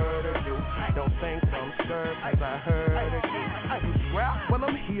murder you. Don't think I'm scared, cause I heard of you. I just rap when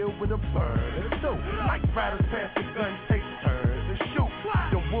I'm here with a burner too. Night Riders pass the gun, take turns and shoot.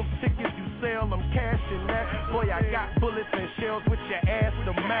 The wolf tickets you sell, I'm cashing that. Boy, I got bullets and shells with your ass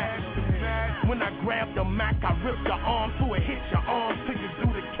to match. When I grab the Mac, I rip your arm to it, hit your arms till you do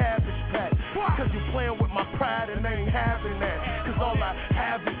the cabbage patch. Cause you playing with my pride and I ain't having that. Cause all I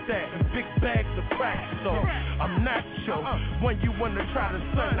have is that and big bags of crack. So I'm not sure when you wanna try to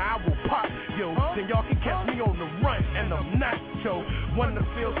stunt, I will pop yo. Then y'all can catch me on the run and I'm not yo. Wanna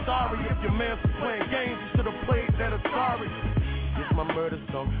feel sorry if your man's playing games, you should've played that Atari. This my murder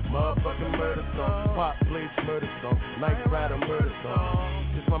song, motherfucking murder song. Pop place murder song, Night Rider murder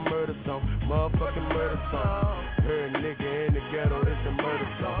song. This my murder song, motherfucking murder song. Heard nigga in the ghetto, this a murder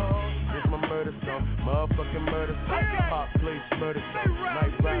song. This my murder song, motherfucking murder song. Pop place murder song,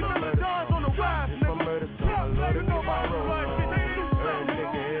 Night Rider murder song. This my murder song, I love to get my roll on. Heard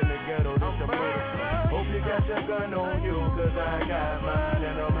nigga in the ghetto, this a murder song. Hope you got your gun on you, cause I got mine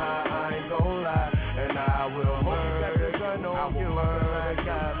and I'm high, I ain't gon' lie. And I will murder you, I will murder, I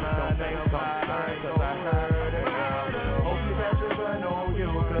got mine and I'm high, cause I heard it. Hope you got your gun on you,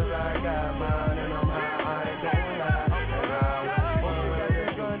 cause I got mine and I'm high, I ain't gon' lie. And I will hope you got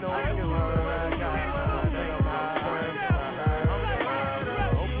your gun on you, cause I got mine and I'm high, cause I heard it.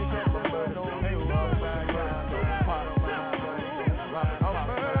 Hope you got your gun on you, cause I got mine. Pop my gun, I'll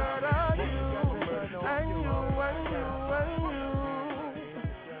murder you, and you.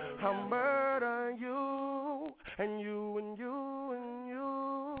 I'll murder you, and you, and you, and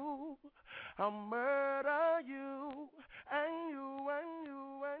you. I'll murder you, and you, and you,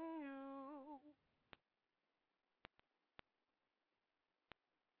 and you.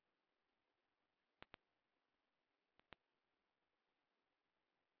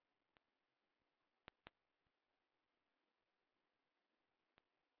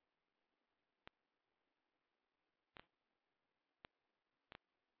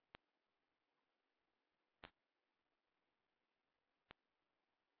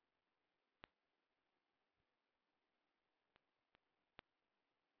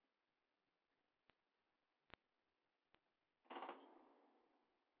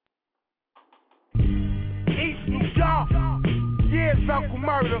 East New York, yeah, it's Uncle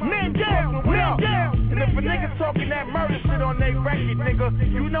Murder. Man down, man down. And if a nigga talking that murder shit on they record,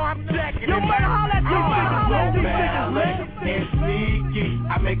 nigga, you know I'm jacking it. You better holler at you niggas, man. And sneaky,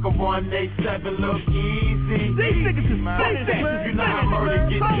 I make a 187 look easy. These niggas is finished. You know how murder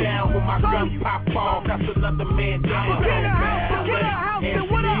get down when my gun pop off. That's another man down. And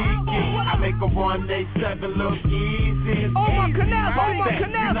sneaky, I make a 187 look easy. Oh my canal, oh my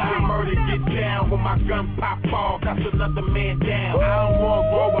canal. You know how murder get down when when my gun pop off, that's another man down. I don't want to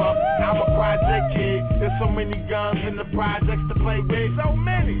grow up, I'm a project kid. There's so many guns in the projects to play with. So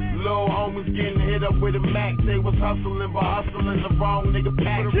many. Little homies getting hit up with a Mac. They was hustling, but hustling the wrong nigga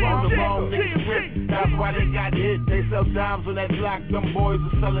pack. The wrong nigga grip. That's why they got hit. They sell dimes on that block. Them boys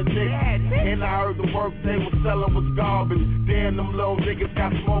are selling niggas. And I heard the work they was selling was garbage. Damn, them little niggas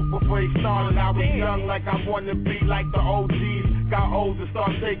got smoked before they started. I was young like I wanted to be like the OGs. Got old to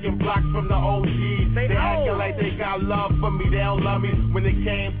start taking blocks from the OGs. They acting like they got love for me. They don't love me. When it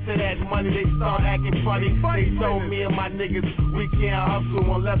came to that money, they start acting funny. They told me and my niggas, we can't hustle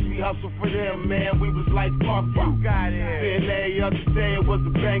unless we hustle for them, man. We was like, fuck you. Then every other day it was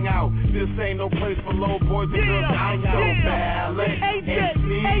a bang out. This ain't no place for low boys and girls to hang out. Ballad and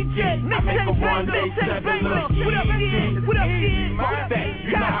sneaky. I make a 187 look easy. Fuck that,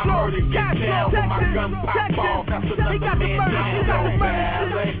 you know how murder get down when my gun pop off. That's another man down.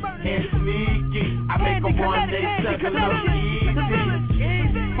 Ballad and sneaky. I make a 187 look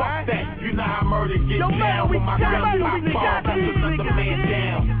easy. Fuck that, you know how murder get down when my gun pop off. That's another man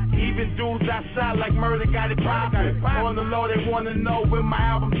down. Even dudes outside like murder got it poppin'. On the low, they wanna know when my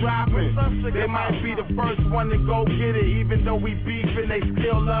album dropping. They might be the first one to go get it. Even though we beefin', they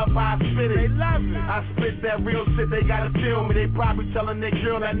still love how I spit it. I spit that real shit, they gotta feel me. They probably tellin' their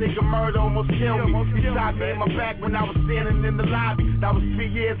girl that nigga murder almost killed me. He shot me in my back when I was standing in the lobby. That was 3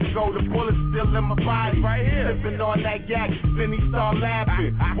 years ago, the bullet's still in my body. Sippin' on that yak, then he start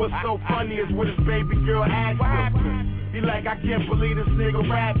laughing. What's so funny is what his baby girl asked him. He like, I can't believe this nigga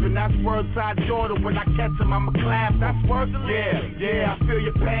rapping. That's Wordside Jordan. When I catch him, I'ma clap. That's worth it. Yeah, I feel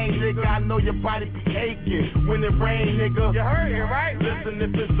your pain, nigga. I know your body be aching when it rain, nigga. You heard it, right? Listen,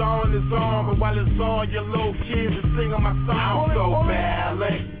 if it's on, it's on. But while it's on, your little kids are singing my song. So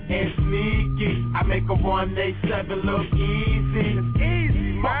ballad and sneaky. I make a 187 look easy. It's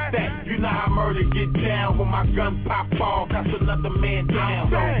easy, man. Fuck that, you know how murder get down when my gun pop off. That's another man down.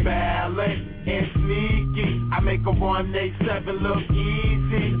 So ballad and sneaky. I make a 187 look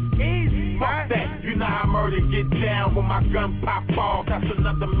easy. Easy, fuck that, you know how murder get down when my gun pop off. That's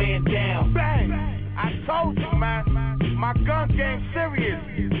another man down. Bang, I told you, man, my gun game serious.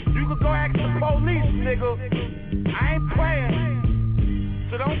 You could go ask the police, nigga. I ain't playing,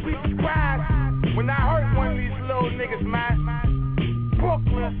 so don't be surprised when I hurt one of these little niggas, man.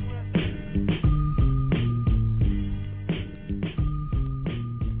 Brooklyn.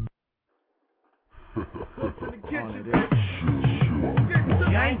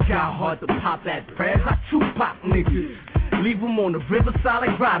 I ain't got hard to pop that press. I Tupac niggas. Leave them on the riverside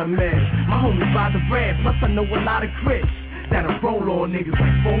like Rider Man. My homies buy the bread, plus I know a lot of crits that'll roll on niggas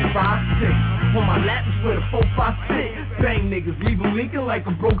like 4, 5, 6. On my lap is where the 4, 5 sit. Bang niggas, leave them leaking like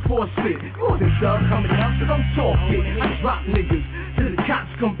a broke force fit. You was in dub coming up, so don't talk it. I drop niggas till the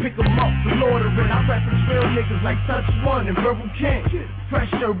cops come pick them up for loitering. I rap the trail niggas like Touch One and Verbal King.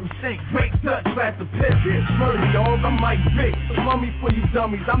 Fresh herbal sink, great Dutch, rap the piss. Murder dog, I might Vic. Mummy for you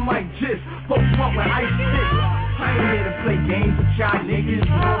dummies, I might just folks want with ice stick. I ain't here to play games with y'all niggas.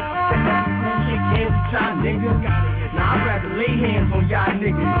 That cool shit games with y'all niggas. Now I'd rather lay hands on y'all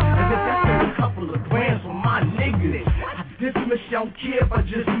niggas as if that's a couple of grams on my niggas. I dismiss y'all, don't care if I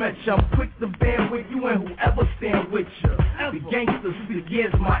just met you. I'm quick to band with you and whoever stand with you. The gangsters who the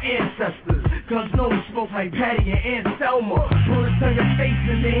years my ancestors. Guns known to smoke like Patty and Aunt Selma. Bullets on your face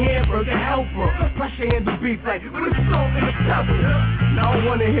and the hamburger helper. Pressure handle beef like with a salt and a pepper. Now I don't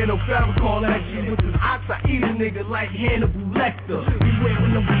wanna hear no forever call at you with this ox. I eat a nigga like Hannibal Lecter. Beware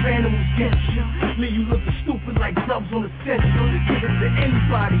when those animals get you. Leave you looking stupid like dubs on the central. Give it to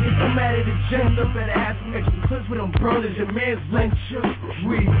anybody, it don't matter the gender. Better have some extra clips with them burners, your man's lyncher.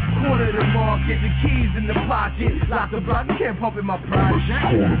 We corner the market, the keys in the pocket. Lock the block, you can't pump in my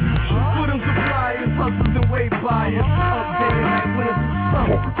project. Put them suppliers, hustlers and way buyers. Updated like winners of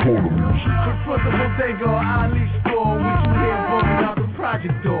summer. Confront the bodega or Ali store, which you hear bumping out the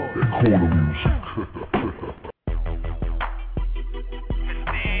project door. Corner music.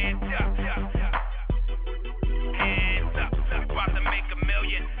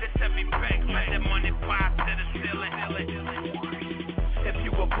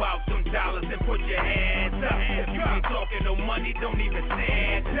 About them dollars and put your hands up. If you ain't talking no money, don't even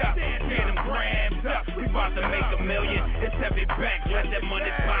stand up. Get them grams up. We about to make $1 million. It's heavy back. Let that money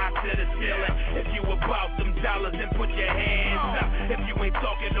fly to the ceiling. If you about them dollars and put your hands up. If you ain't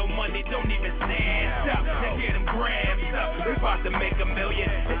talking no money, don't even stand up. Now get them grams up. We about to make $1 million.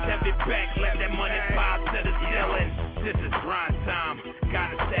 It's heavy back. Let that money fly to the ceiling. This is grind time.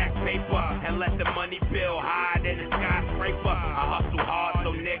 Gotta stack paper and let the money build high than the skyscraper. I hustle hard,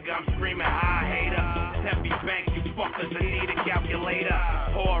 so nigga, I'm screaming high, hater. Heavy bank, you fuckers, I need a calculator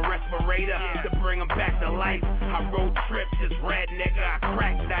or a respirator. generator to bring them back to life. I road trips, this red nigga, I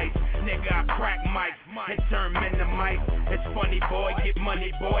crack dice. Nigga, I crack mics and turn men to mice. It's funny, boy, get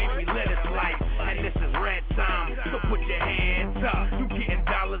money, boy, we live this life. And this is red time, so put your hands up. You getting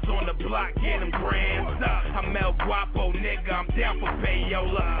dollars on the block, get them grams up. I'm El Guapo, nigga, I'm down for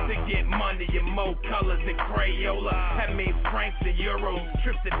payola. To get money in more colors than Crayola. That means francs and euros,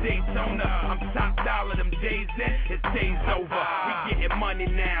 trips to Daytona. I'm top dollar, them days in, it's days over. We getting money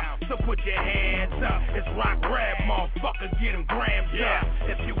now, so put your hands up. It's rock red, motherfucker, get them grams up.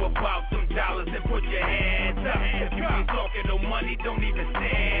 If you about them dollars, then put your hands up. If you ain't talking no money, don't even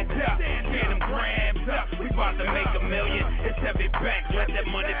stand up. Get them grams up, we about to make $1 million. It's heavy back, let that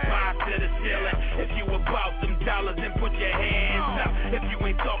money fly to the ceiling. If you about them dollars, then put your hands up. If you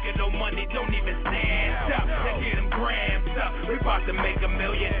ain't talking no money, don't even stand up. Then get them grams up, we about to make $1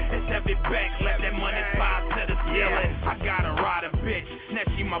 million. It's heavy back, let that money fly to the ceiling. I got a rider bitch, now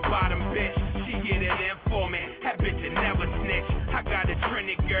she my bottom bitch. She get it in for me, that bitch will never snitch. I got a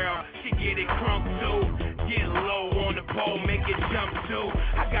Trinity girl, she get it crunk too. Get low on the pole, make it jump too.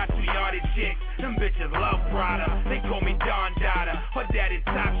 I got 2 yardie chicks, them bitches love Prada. They call me Don Dada, her daddy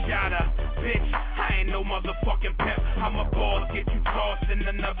top shotter. Bitch, I ain't no motherfucking pimp. I'm a boss, get you tossed in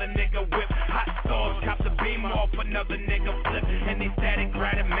another nigga whip. Hot sauce, cop the beam off another nigga flip. And they static,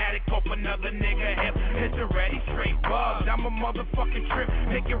 gratomatic off another nigga hip. It's already straight bugged, I'm a motherfucking trip.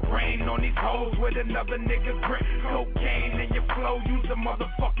 Make it rain on these hoes with another nigga grip. Cocaine in your flow, use a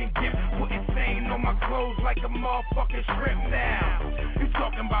motherfucking gift. Putting stain on my clothes like a motherfucking strip now. You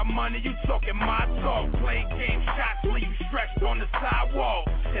talking about money, you talking my talk. Play game shots, leave you stretched on the sidewalk.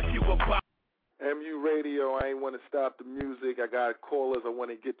 If you about MU Radio, I ain't want to stop the music. I got callers. I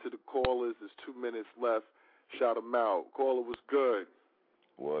want to get to the callers. There's 2 minutes left. Shout them out. Caller, was good?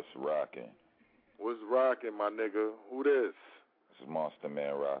 What's rocking? What's rocking, my nigga? Who this? This is Monster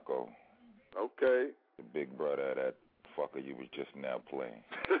Man Rocco. Okay. The big brother of that fucker you was just now playing.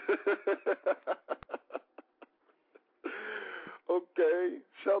 Okay.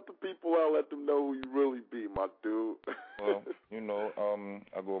 Shout the people out. Let them know who you really be, my dude. Well, you know,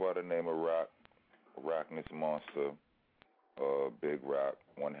 I go by the name of Rockness Monsta, Big Rock,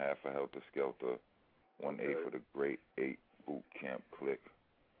 1/2 of Heltah, Skeltah, 1/8 for the Great 8 Boot Camp Clique.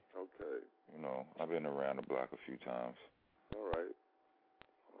 Okay. You know, I've been around the block a few times. All right.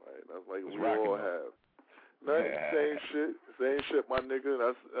 That's like it's we all though. have. Nothing, same shit, my nigga.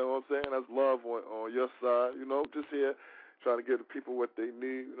 That's, you know what I'm saying? That's love on your side. You know, just here trying to give the people what they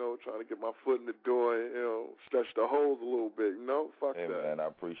need. You know, trying to get my foot in the door and, you know, stretch the holes a little bit. You know, fuck hey, that. Man, I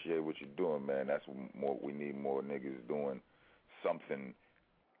appreciate what you're doing, man. That's more we need more niggas doing something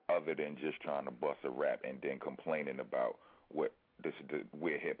other than just trying to bust a rap and then complaining about where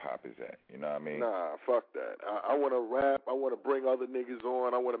hip hop is at. You know what I mean? Nah, fuck that. I want to rap. I want to bring other niggas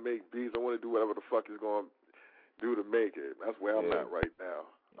on. I want to make beats. I want to do whatever the fuck is going to do to make it. That's where I'm at right now.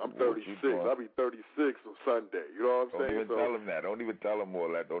 I'm 36. I'll be 36 on Sunday. You know what I'm saying? Don't even tell him that. Don't even tell him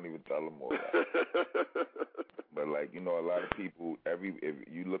all that. Don't even tell him all that. But, like, you know, a lot of people, if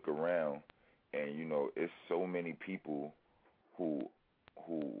you look around and, you know, it's so many people who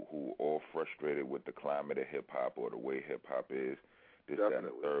all frustrated with the climate of hip-hop or the way hip-hop is, this, that, and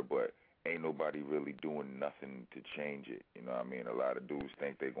the third, but ain't nobody really doing nothing to change it. You know what I mean? A lot of dudes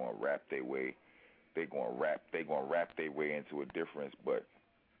think they're going to rap their way. They're going to rap their way into a difference, but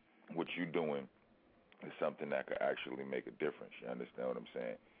what you're doing is something that could actually make a difference. You understand what I'm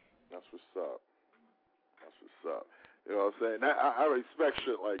saying? That's what's up. That's what's up. You know what I'm saying? I respect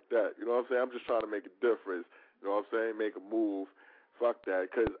shit like that. You know what I'm saying? I'm just trying to make a difference. You know what I'm saying? Make a move. Fuck that.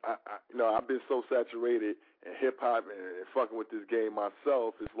 Because, you know, I've been so saturated in hip-hop and fucking with this game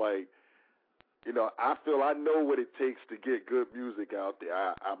myself. It's like, you know, I feel I know what it takes to get good music out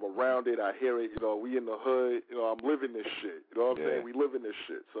there. I'm around it. I hear it. You know, we in the hood. You know, I'm living this shit. You know what I'm saying? We living this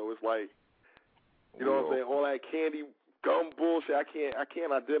shit. So it's like, you know what I'm saying? All that candy gum bullshit I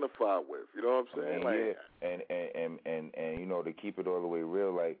can't identify with. You know what I'm saying? And you know, to keep it all the way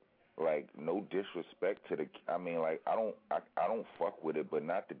real, like no disrespect to I don't fuck with it, but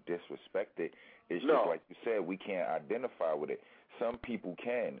not to disrespect it. It's just like you said, we can't identify with it. Some people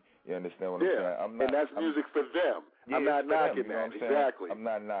can. You understand what I'm saying? And that's music for them. I'm not knocking that. Exactly. I'm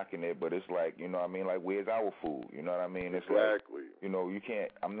not knocking it, but it's like, you know what I mean? Like, where's our food? You know what I mean? It's exactly. Like, you know, you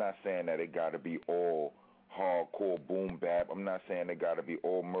can't, I'm not saying that it got to be all hardcore boom bap. I'm not saying it got to be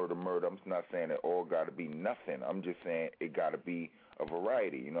all murder. I'm not saying it all got to be nothing. I'm just saying it got to be a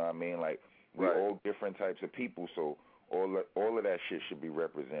variety. You know what I mean? Like, we're all different types of people, so all of that shit should be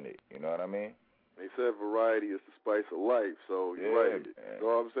represented. You know what I mean? They said variety is the spice of life, so you're right. Man. You know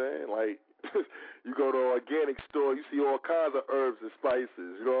what I'm saying? Like, You go to an organic store, you see all kinds of herbs and spices.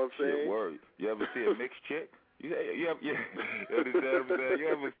 You know what I'm saying? Shit, word. You ever see a mixed chick? You understand what I'm saying? You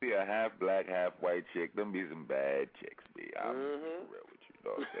ever see a half black, half white chick? Them be some bad chicks, B. I'm real with you. You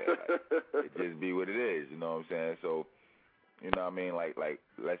know what I'm saying? Like, it just be what it is. You know what I'm saying? So, you know what I mean? Like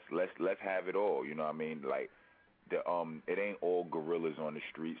let's have it all. You know what I mean? Like. It ain't all gorillas on the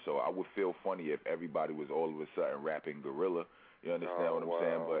street, so I would feel funny if everybody was all of a sudden rapping gorilla. You understand what I'm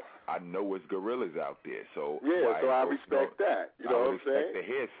saying? But I know it's gorillas out there, so so I respect that. You know what I'm saying? I respect to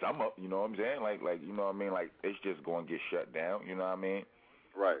hear some of, you know what I'm saying? Like you know what I mean? Like it's just gonna get shut down. You know what I mean?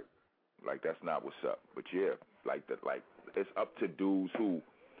 Right. Like that's not what's up. But yeah, like it's up to dudes who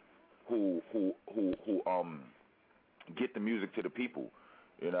get the music to the people.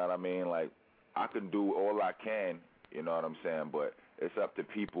 You know what I mean? Like. I can do all I can, you know what I'm saying, but it's up to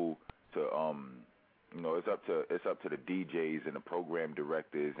people to you know, it's up to the DJs and the program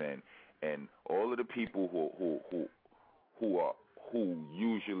directors and all of the people who are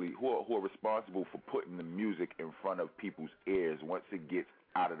responsible for putting the music in front of people's ears once it gets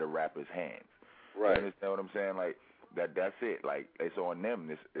out of the rapper's hands. Right. You understand what I'm saying? Like that's it. Like it's on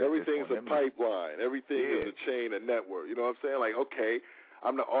them. Everything's it's a pipeline. Everything is a chain, a network. You know what I'm saying? Like, okay,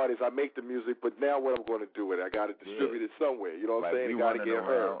 I'm the artist. I make the music, but now what I'm going to do with it? I got to distribute it somewhere. You know what I'm saying? You got to get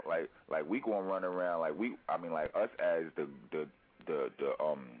heard. Like we going to run around. Like like us as the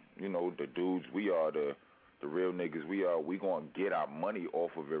you know, the dudes. We are the real niggas. We going to get our money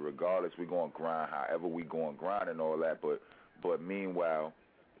off of it regardless. We going to grind however we going to grind and all that. But meanwhile,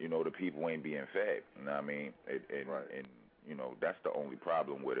 you know, the people ain't being fed. You know what I mean? And you know, that's the only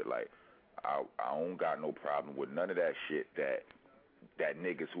problem with it. Like I don't got no problem with none of that shit that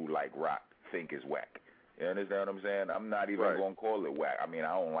niggas who like rock think is whack. You understand what I'm saying? I'm not even going to call it whack. I mean,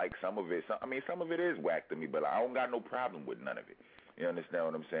 I don't like some of it. Some of it is whack to me, but I don't got no problem with none of it. You understand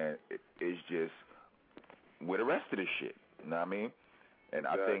what I'm saying? It's just with the rest of the shit. You know what I mean? And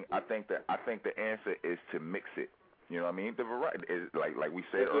I think the answer is to mix it. You know what I mean? The variety is like we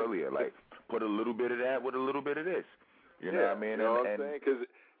said earlier. Like put a little bit of that with a little bit of this. You know what I mean? You know what I'm saying? Because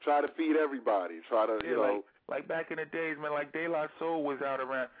try to feed everybody. Try to you know. Like back in the days, man, like De La Soul was out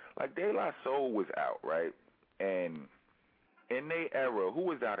around. Like De La Soul was out, right? And in their era, who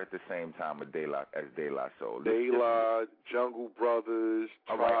was out at the same time as De La Soul? De La, Jungle Brothers,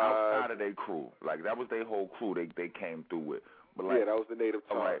 Tribe. Right, outside of their crew. Like that was their whole crew. They came through with. But like, that was the Native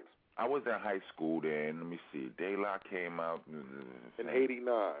Tongues. Right, I was in high school then. Let me see. De La came out in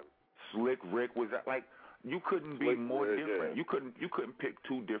 '89. Slick Rick was out. Like you couldn't be more different. You couldn't pick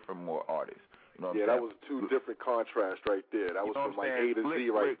two different more artists. You know what I'm that was two different contrasts right there. That was from like A to Z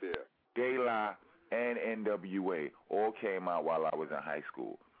right there. De La and NWA all came out while I was in high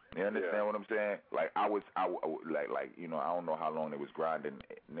school. You understand what I'm saying? Like I like you know, I don't know how long they was grinding.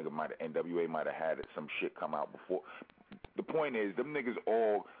 NWA might have had some shit come out before. The point is, them niggas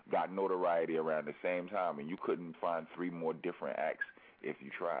all got notoriety around the same time, and you couldn't find three more different acts if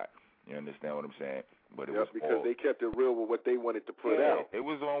you tried. You understand what I'm saying? But it was because they kept it real with what they wanted to put out. It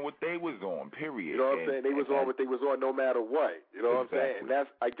was on what they was on, period. You know what I'm saying? They was on what they was on no matter what. You know what I'm saying? And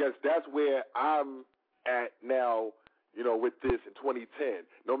I guess that's where I'm at now, you know, with this in 2010.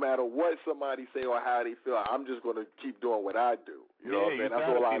 No matter what somebody say or how they feel, I'm just going to keep doing what I do. You know what I'm saying?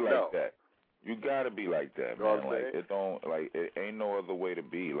 That's all I know. That. You got to be like that, man. Like it ain't no other way to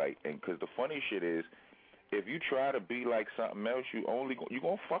be. Like, and because the funny shit is, if you try to be like something else, you going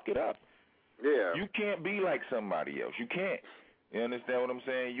to fuck it up. Yeah. You can't be like somebody else. You can't. You understand what I'm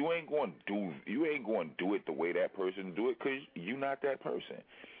saying? You ain't going to do it the way that person do it because you not that person.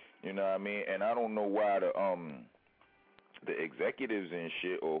 You know what I mean? And I don't know why the executives and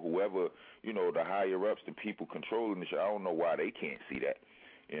shit or whoever, you know, the higher ups, the people controlling the shit, I don't know why they can't see that.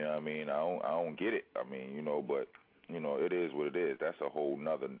 You know what I mean? I don't get it. I mean, you know, but you know, it is what it is. That's a whole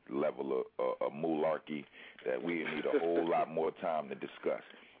nother level of mularkey that we need a whole lot more time to discuss.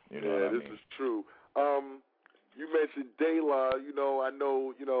 You know what I mean? This is true. You mentioned De La. You know, I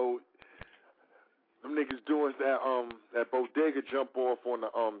know. You know, them niggas doing that bodega jump off on the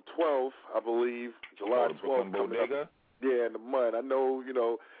 12th, I believe, July 12th. Bodega. Yeah, in the mud. I know. You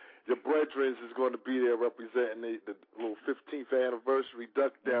know, your brethren is going to be there representing the little 15th anniversary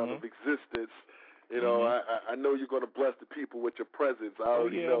duck down of existence. You know, I know you're going to bless the people with your presence. I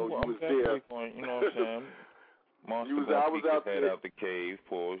already know you was there. You know what I'm saying? Monster I was out there. Out the cave,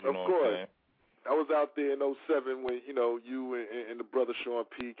 pause. You know what I'm saying? I was out there in 07 when, you know, you and the brother Sean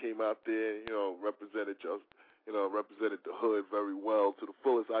P came out there and, you know, represented the hood very well to the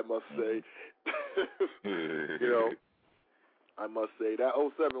fullest, I must say. You know, I must say that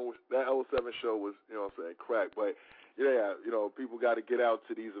 07 show was, you know what I'm saying, crack. But Yeah, people got to get out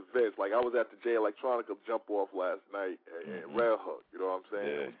to these events. Like, I was at the J Electronica jump off last night at Red Hook. You know what I'm saying?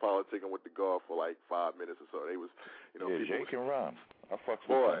 Yeah. I was politicking with the guard for like 5 minutes or so. They was, yeah, Jake can rhyme. I fucks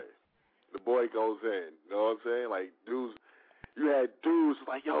with boy, him. the boy goes in. You know what I'm saying? Like, dudes, you had dudes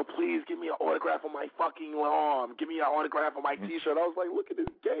like, yo, please give me an autograph on my fucking arm. Give me an autograph on my T-shirt. I was like, look at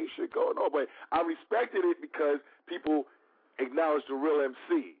this gay shit going on. But I respected it because people acknowledge the real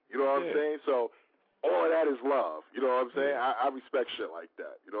MC. You know what I'm saying? So all of that is love. You know what I'm saying? I respect shit like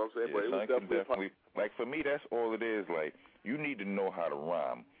that. You know what I'm saying? Yeah, but it was definitely like, for me, that's all it is. Like, you need to know how to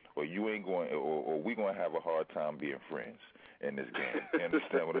rhyme, or you ain't going, or we gonna have a hard time being friends in this game. You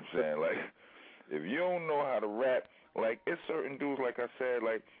understand what I'm saying? Like, if you don't know how to rap, like, it's certain dudes, like I said,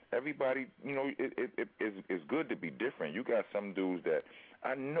 like, everybody, it's good to be different. You got some dudes that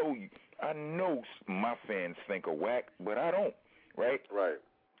I know my fans think are whack, but I don't, right? Right.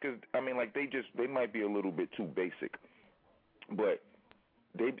 Because, I mean, like, they might be a little bit too basic, but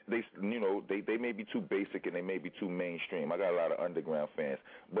they may be too basic and they may be too mainstream. I got a lot of underground fans,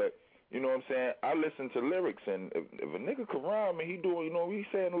 but you know what I'm saying? I listen to lyrics, and if a nigga can rhyme and he doing, he's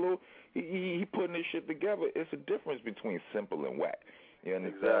saying a little, he putting this shit together. It's a difference between simple and whack. You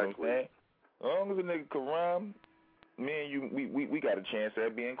understand what I'm saying? As long as a nigga can rhyme, me and you, we got a chance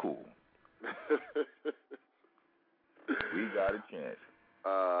at being cool. We got a chance.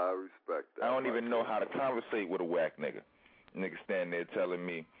 I respect that. I don't even know how to conversate with a whack nigga. Nigga stand there telling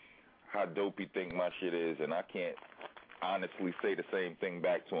me how dope he think my shit is, and I can't honestly say the same thing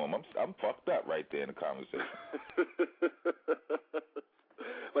back to him. I'm fucked up right there in the conversation.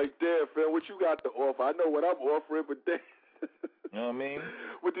 Like, damn, fam, what you got to offer? I know what I'm offering, but damn. You know what I mean?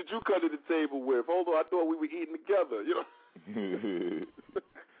 What did you come to the table with? Hold on, I thought we were eating together,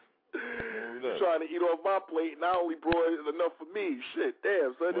 You're trying to eat off my plate, and I only brought enough for me. Shit,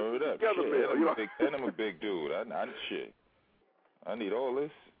 damn, son, this is together, man. And I'm a big dude. I need all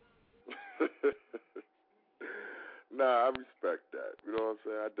this. Nah, I respect that. You know what I'm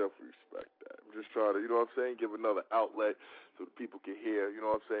saying? I definitely respect that. I'm just trying to, give another outlet so the people can hear,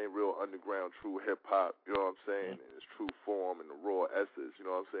 real underground, true hip-hop, in its true form and the raw essence,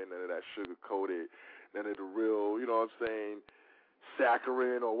 none of that sugar-coated, none of the real,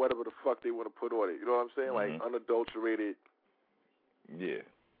 saccharin or whatever the fuck they want to put on it, like unadulterated,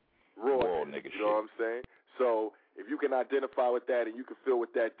 raw nigga shit. You know what I'm saying? So if you can identify with that and you can feel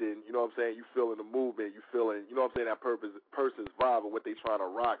with that, then, you feel in the movement, you feel in, that person's vibe or what they trying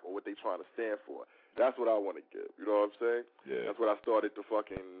to rock or what they trying to stand for. That's what I want to give. You know what I'm saying? Yeah. That's what I started the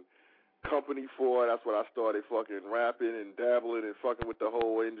fucking company for. That's what I started fucking rapping and dabbling and fucking with the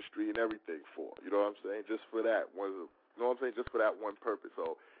whole industry and everything for. You know what I'm saying? Just for that one. You know what I'm saying? Just for that one purpose.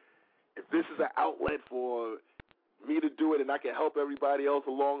 So if this is an outlet for me to do it and I can help everybody else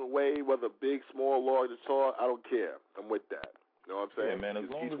along the way, whether big, small, large, or small, I don't care. I'm with that. You know what I'm saying? Yeah, man,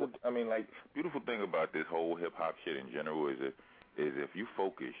 as long as beautiful thing about this whole hip hop shit in general is if you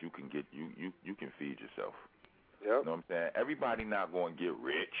focus, you can get you can feed yourself. Yep. You know what I'm saying? Everybody not going to get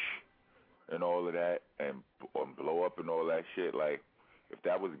rich and all of that and blow up and all that shit. Like, if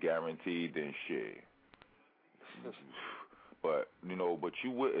that was guaranteed, then shit. But you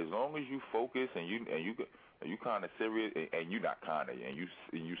would, as long as you focus and you kind of serious, and you not kind of, and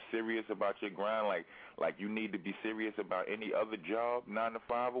you serious about your grind, like you need to be serious about any other job, 9 to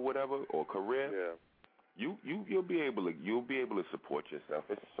 5 or whatever, or career. Yeah. You'll be able to support yourself.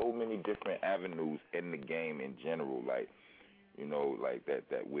 There's so many different avenues in the game in general, like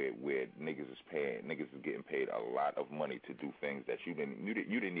that where niggas is getting paid a lot of money to do things that you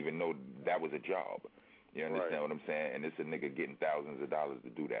didn't even know that was a job. You understand what I'm saying? And it's a nigga getting thousands of dollars to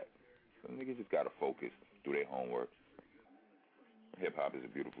do that. So niggas just gotta focus, do their homework. Hip hop is a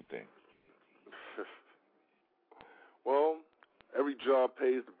beautiful thing. Well, every job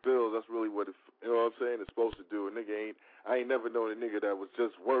pays the bills. That's really what it's supposed to do. I ain't never known a nigga that was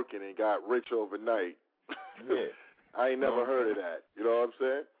just working and got rich overnight. Yeah. I ain't never heard of that. You know what I'm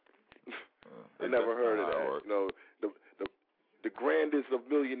saying? I never heard of that. The grandest of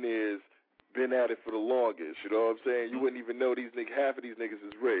millionaires been at it for the longest, you know what I'm saying? You wouldn't even know half of these niggas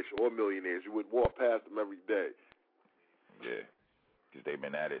is rich or millionaires. You would walk past them every day. Yeah, because they've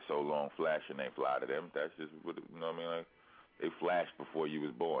been at it so long, flashing ain't fly to them. That's just what, you know what I mean? Like, they flashed before you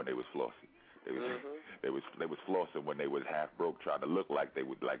was born. They was flossing. They was flossing when they was half broke, trying to look like they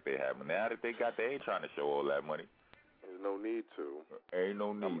had. But now that they got, they ain't trying to show all that money. There's no need to. Ain't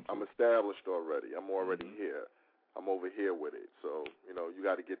no need. I'm established already. I'm already here. I'm over here with it. So, you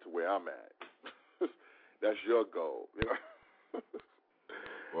got to get to where I'm at. That's your goal,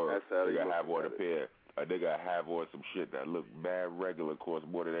 Well, that's how they got to have on a pair. They got to have on some shit that look mad regular, cost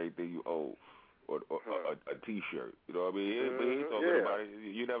more than anything you owe. or a T-shirt. You know what I mean? But he talking about it.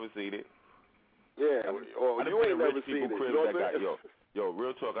 You never seen it. Yeah, or you ain't never seen it. You know what I'm saying? Yo,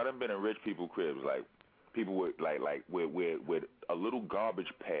 real talk. I done been in rich people cribs, like people with with a little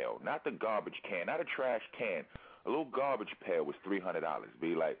garbage pail, not the garbage can, not a trash can. A little garbage pail was $300.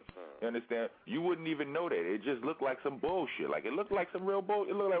 Be like, you understand? You wouldn't even know that. It just looked like some bullshit. Like it looked like some real bull.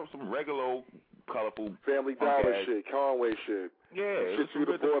 It looked like some regular old colorful Family Dollar shit, Conway shit. Yeah, shit you'd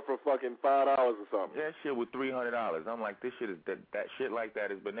have bought for fucking $5 or something. That shit was $300. I'm like, this shit is that shit like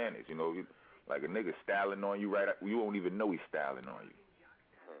that is bananas. You know, like a nigga styling on you you won't even know he's styling on you.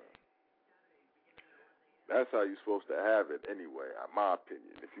 That's how you're supposed to have it anyway, in my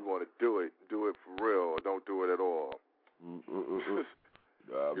opinion. If you want to do it for real, or don't do it at all. You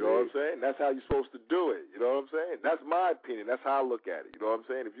know what I'm saying? That's how you're supposed to do it. You know what I'm saying? That's my opinion. That's how I look at it. You know what I'm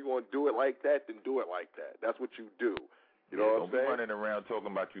saying? If you want to do it like that, then do it like that. That's what you do. You know what I'm saying? Don't be running around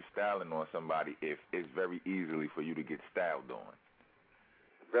talking about you styling on somebody if it's very easily for you to get styled on.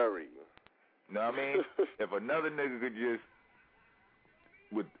 Very. You know what I mean? If another nigga could just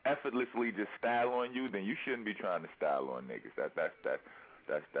would effortlessly just style on you, then you shouldn't be trying to style on niggas. That's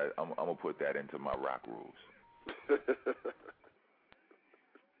I'm gonna put that into my rock rules.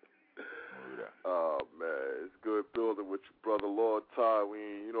 Oh man, it's good building with your brother Lord Ty.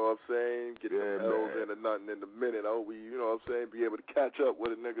 You know what I'm saying? Get the L's in or nothing in a minute. I hope we, you know what I'm saying, be able to catch up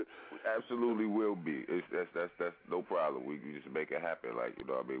with a nigga. We absolutely will be. That's no problem. We just make it happen. Like, you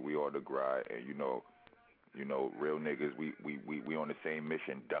know what I mean? We on the grind, and you know, real niggas. We on the same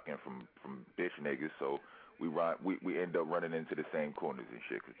mission, ducking from bitch niggas. So we end up running into the same corners and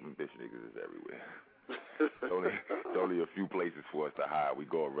shit. Cause some bitch niggas is everywhere. It's only a few places for us to hide. We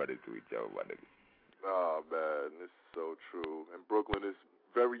go and run into each other, my niggas. Oh man, this is so true. And Brooklyn is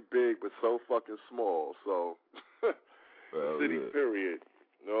very big, but so fucking small. So city, period.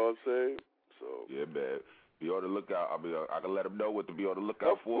 You know what I'm saying? So yeah, man. Be on the lookout. I can let them know what to be on the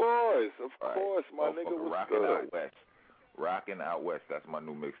lookout for. Of course, my nigga was Rockin' Out West. Rockin' Out West. That's my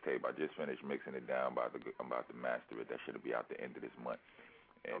new mixtape. I just finished mixing it down. I'm about to master it. That should be out the end of this month.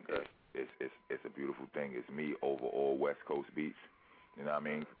 And it's a beautiful thing. It's me over all West Coast beats. You know what I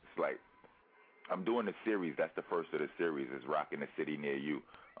mean? It's like I'm doing a series. That's the first of the series. It's Rockin' the City Near You.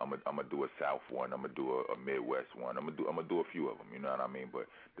 I'm gonna do a South one. I'm gonna do a Midwest one. I'm gonna do a few of them. You know what I mean? But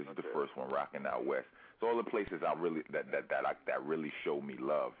this is the first one, Rockin' Out West. So all the places I really that really show me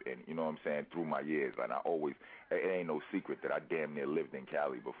love, and you know what I'm saying, through my years. And I always, it ain't no secret that I damn near lived in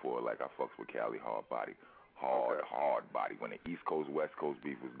Cali before. Like I fucks with Cali hard body. When the East Coast, West Coast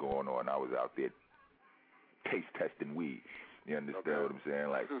beef was going on, I was out there taste testing weed. You understand what I'm saying?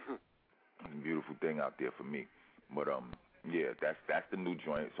 Like, it's a beautiful thing out there for me. But yeah, that's the new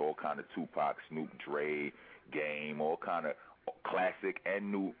joint. It's all kind of Tupac, Snoop, Dre, Game, all kind of classic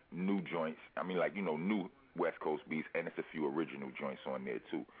and new joints. I mean, like, you know, new West Coast beats, and it's a few original joints on there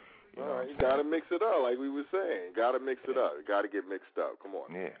too. You know, you gotta mix it up, like we were saying. Gotta mix it up. You gotta get mixed up. Come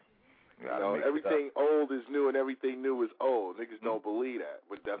on. Yeah. You know, everything old is new and everything new is old. Niggas don't believe that,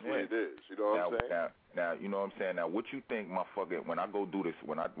 but that's what it is. You know what I'm saying? Now, you know what I'm saying? Now, what you think, motherfucker, when I go do this,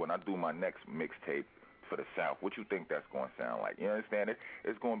 when I do my next mixtape for the South, what you think that's going to sound like? You understand it?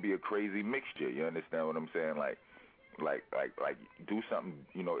 It's going to be a crazy mixture. You understand what I'm saying? Like, do something,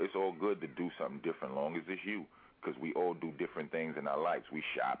 you know, it's all good to do something different long as it's you, because we all do different things in our lives. We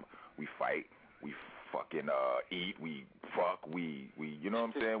shop, we fight, we fucking eat, we fuck, we you know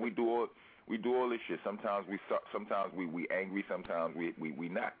what I'm saying? We do all this shit. Sometimes we suck, sometimes we angry, sometimes we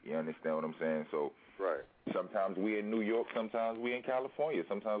not. You understand what I'm saying? So sometimes we in New York, sometimes we in California,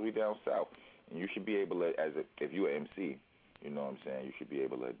 sometimes we down south. And you should be able to, if you're an MC, you know what I'm saying, you should be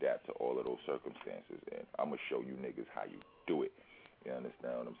able to adapt to all of those circumstances. And I'm gonna show you niggas how you do it. You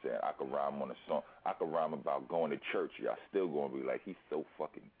understand what I'm saying? I could rhyme on a song. I could rhyme about going to church. Y'all still gonna be like, he's so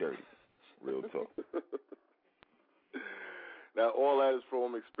fucking dirty. Real talk. Now, all that is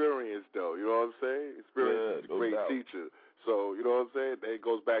from experience, though. You know what I'm saying? Experience is a great teacher. So, you know what I'm saying? It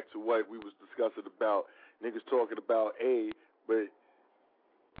goes back to what we was discussing about niggas talking about A, but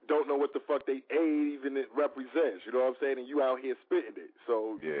don't know what the fuck they A even it represents. You know what I'm saying? And you out here spitting it.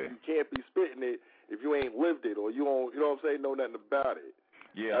 So you can't be spitting it if you ain't lived it or you don't, you know what I'm saying, know nothing about it.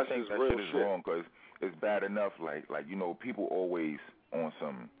 Yeah, I think that shit is wrong because it's bad enough. Like you know, people always on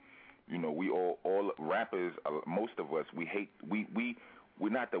some. You know, we all rappers, most of us, we hate, we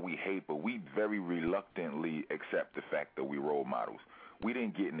not that we hate, but we very reluctantly accept the fact that we role models. We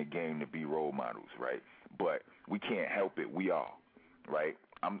didn't get in the game to be role models, right? But we can't help it. We are, right?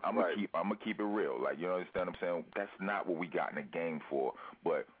 I'm gonna keep it real. Like, you understand what I'm saying? That's not what we got in the game for,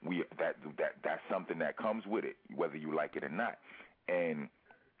 but that's something that comes with it, whether you like it or not. And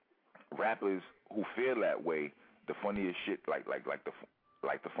rappers who feel that way, the funniest shit,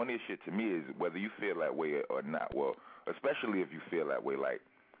 the funniest shit to me is whether you feel that way or not. Well, especially if you feel that way, like,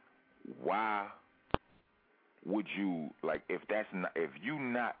 why would you, like, if you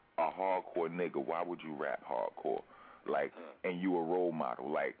not a hardcore nigga, why would you rap hardcore? Like, and you a role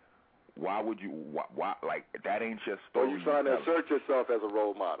model, like, why would you, why like, that ain't your story. Or you trying to assert yourself as a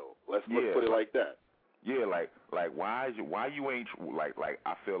role model. Let's put it like that. Yeah, like why you ain't, like,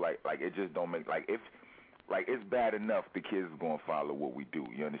 I feel like it just don't make, like, if, like, it's bad enough the kids is gonna follow what we do,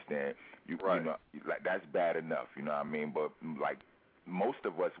 you understand? You know, like, that's bad enough, you know what I mean? But, like, most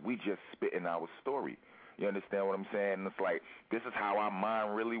of us, we just spitting our story. You understand what I'm saying? And it's like, this is how our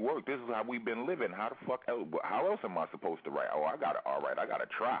mind really works. This is how we've been living. How the fuck else? How else am I supposed to write? Oh, I gotta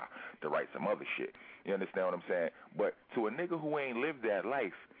try to write some other shit. You understand what I'm saying? But to a nigga who ain't lived that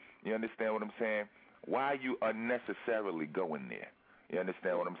life, you understand what I'm saying? Why are you unnecessarily going there? You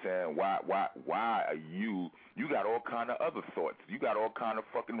understand what I'm saying? Why are you got all kind of other thoughts. You got all kind of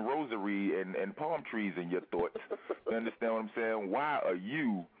fucking rosary and palm trees in your thoughts. You understand what I'm saying? Why are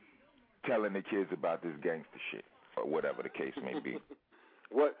you telling the kids about this gangster shit, or whatever the case may be?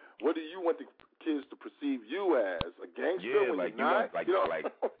 What do you want the kids to perceive you as, a gangster? Yeah, when like, you're not?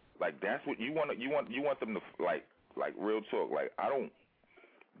 like that's what you want. You want them to, like real talk. Like, I don't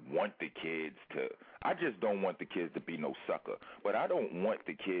want the kids to. I just don't want the kids to be no sucker. But I don't want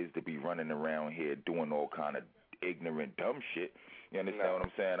the kids to be running around here doing all kind of ignorant, dumb shit. You understand what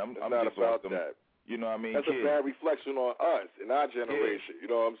I'm saying? I'm not just about them, that. You know what I mean? That's a bad reflection on us in our generation. Yeah. You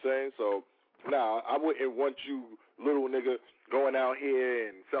know what I'm saying? So, I wouldn't want you, little nigga, going out here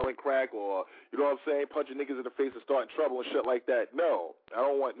and selling crack, or, you know what I'm saying, punching niggas in the face and starting trouble and shit like that. No, I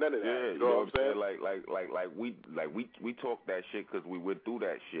don't want none of that. Yeah, you know what I'm saying? Like we talk that shit because we went through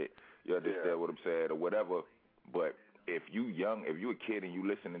that shit. You understand what I'm saying, or whatever. But if you young, if you a kid and you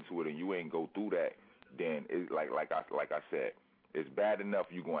listening to it and you ain't go through that, then it's like I said, it's bad enough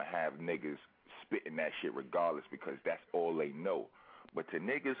you gonna have niggas spitting that shit regardless because that's all they know. But to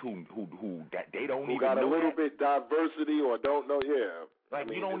niggas who that they don't who even got a know little that, bit diversity or don't know, like,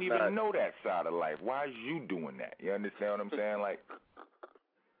 you don't even know that side of life. Why is you doing that? You understand what I'm saying? Like,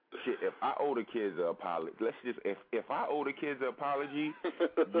 shit, if I owe the kids an apology, if I owe the kids an apology,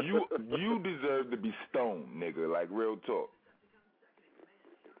 you deserve to be stoned, nigga. Like, real talk.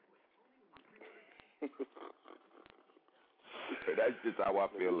 That's just how I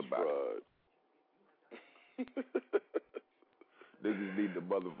feel about it. Niggas need to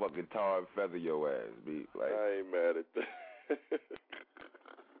motherfucking tar and feather your ass, B. Like, I ain't mad at that.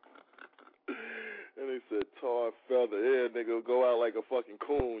 And they said tar and feather. Yeah, nigga, go out like a fucking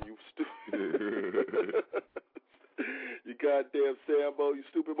coon, you stupid. You goddamn Sambo, you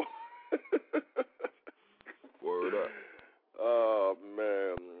stupid boy. Word up. Oh,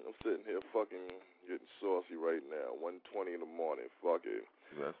 man. I'm sitting here fucking getting saucy right now. 1:20 in the morning. Fuck it.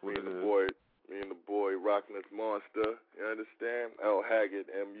 That's what it is. Me and the boy, Rockness Monsta, you understand? L. Haggard,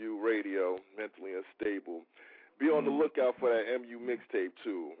 MU Radio, Mentally Unstable. Be on the lookout for that MU mixtape,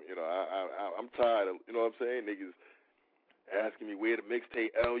 too. You know, I'm tired of, you know what I'm saying? Niggas asking me where the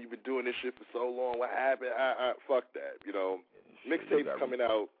mixtape, L, you've been doing this shit for so long. What happened? Fuck that, you know. Mixtape's coming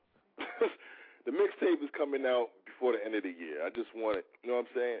out. The mixtape is coming out before the end of the year. I just want it, you know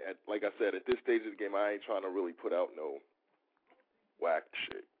what I'm saying? Like I said, at this stage of the game, I ain't trying to really put out no whack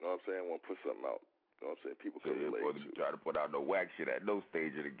shit. You know what I'm saying? I want to put something out. You know what I'm saying? People can relate to. Try to put out no whack shit at no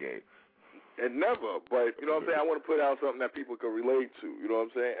stage of the game. And never, but, you know what I'm saying? I want to put out something that people can relate to, you know what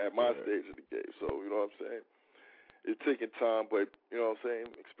I'm saying? At my stage of the game. So, you know what I'm saying? It's taking time, but, you know what I'm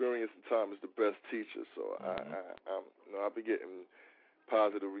saying? Experience and time is the best teacher. So, I've been getting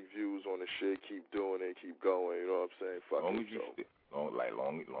positive reviews on the shit. Keep doing it, keep going, you know what I'm saying? Fuck long it, as you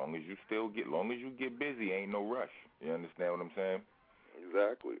get busy, ain't no rush. You understand what I'm saying?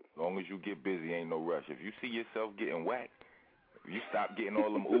 Exactly. Long as you get busy, ain't no rush. If you see yourself getting whacked, if you stop getting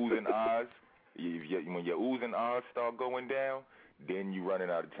all them oohs and ahs, when your oohs and ahs start going down, then you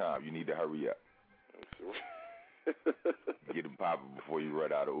running out of time. You need to hurry up. Get them popping before you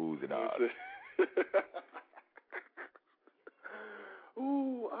run out of oohs and ahs.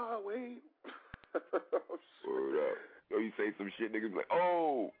 Ooh, wait. Word up. So you say some shit, niggas be like,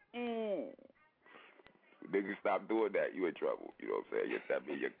 oh, ooh. Niggas stop doing that, you in trouble. You know what I'm saying?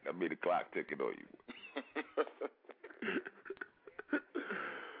 That mean the clock ticking on you.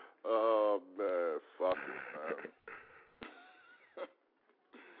 Oh, man, fuck it, man.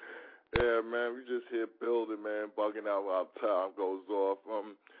 Yeah, man, we just here building, man, bugging out while time goes off. You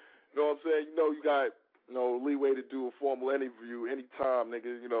know what I'm saying? You know, you got, leeway to do a formal interview anytime,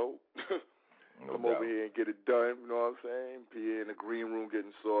 nigga, you know. Come over here and get it done, you know what I'm saying? Be in the green room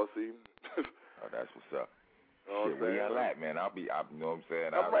getting saucy. Oh, that's what's up. You know Shit, where y'all at, man? You know what I'm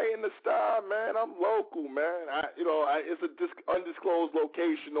saying? I'm right in the style, man. I'm local, man. It's a undisclosed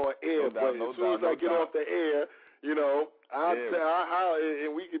location on air, but as soon as I get off the air, you know,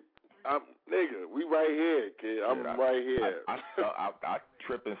 and we could. Nigga, we right here, kid. I'm right here. I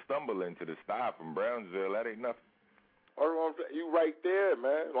trip and stumble into the style from Brownsville. That ain't nothing. You right there,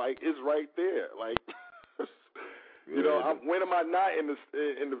 man. Like, it's right there. Like, you know, when am I not in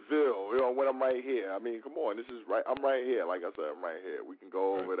the Ville? You know, when I'm right here. I mean, come on, this is right. I'm right here. Like I said, I'm right here. We can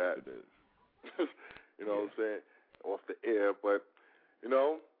go over that. You know what I'm saying? Off the air, but you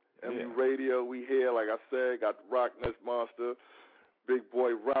know, MU Radio, we here. Like I said, got the Rockness Monsta. Big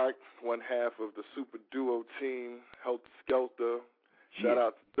Boy Rock, one half of the super duo team, Heltah, Skeltah. Shout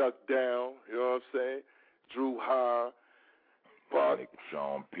out to Duck Down, you know what I'm saying? Drew High, Buck,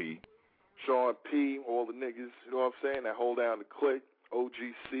 Sean P, all the niggas, you know what I'm saying? That hold down the clique,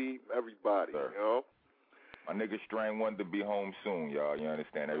 OGC, everybody, you know? My nigga Strain wanted to be home soon, y'all. You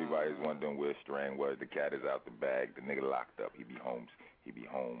understand? Everybody's wondering where Strain was. The cat is out the bag. The nigga locked up. He be home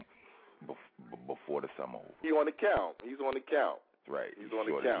before the summer over. He on the count. He's on the count. That's right. He's on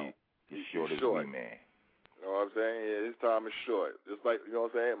the count. He's short as we, man. You know what I'm saying? Yeah, his time is short. Just like, you know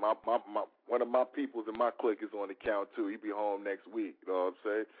what I'm saying? My one of my peoples in my clique is on the count too. He be home next week. You know what I'm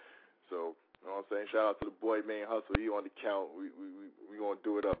saying? So, you know what I'm saying? Shout out to the boy man Hustle. He on the count. We gonna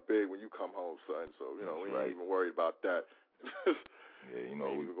do it up big when you come home, son. So, you know, we ain't even worried about that. Yeah, you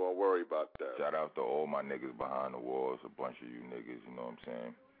know, we gonna worry about that. Shout out to all my niggas behind the walls, a bunch of you niggas. You know what I'm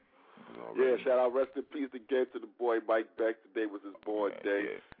saying? Yeah, shout out, rest in peace again to the boy Mike Beck. Today was his born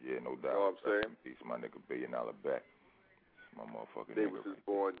day. Yeah, no doubt. You know what I'm saying? Rest in peace, my nigga $1 billion Beck. My motherfucking Today nigga. Was his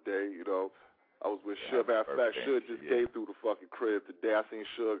born day, you know. I was with Suge. Matter of fact, Suge just came through the fucking crib today. I seen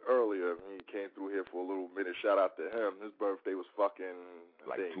Suge earlier. He came through here for a little minute. Shout out to him. His birthday was fucking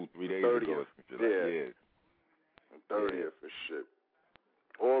like 2-3 days 30th. ago. Yeah. 30th and shit.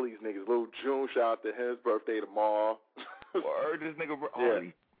 All these niggas. Lil June, shout out to him. His birthday tomorrow. Well, this nigga,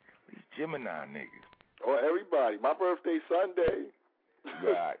 these Gemini niggas. Oh, everybody. My birthday Sunday.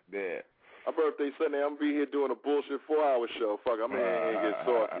 God damn. My birthday Sunday. I'm going to be here doing a bullshit 4-hour show. Fuck, I'm going to get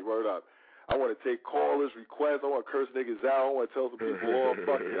saucy. Word up. I want to take callers, requests. I want to curse niggas out. I want to tell some people all.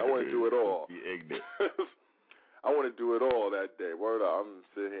 Fuck it. I want to do it all. You ignorant. I want to do it all that day. Word up. I'm going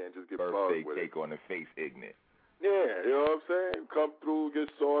to sit here and just get bugged with Birthday cake on the face, ignorant. Yeah, you know what I'm saying? Come through, get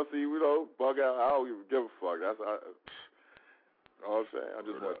saucy, you know, bug out. I don't even give a fuck. You know what I'm saying? I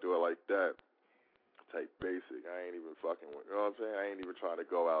just want to do it like that. Type basic. I ain't even fucking, you know what I'm saying? I ain't even trying to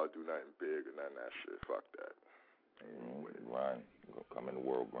go out and do nothing big or none of that shit. Fuck that. Grind. Come in the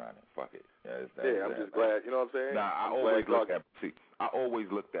world grinding. Fuck it. I'm just glad, you know what I'm saying? Nah, I always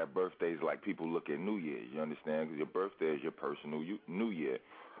looked at birthdays like people look at New Year's. You understand? Because your birthday is your personal New Year.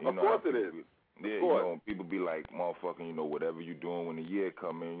 Of course it is. Yeah, you know, people be like, motherfucking, you know, whatever you doing when the year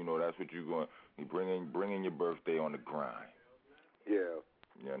come in, you know, that's what you're going. You bringing your birthday on the grind. Yeah.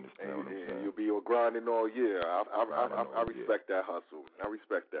 You understand what I'm saying? You'll be grinding all year. I respect that hustle. I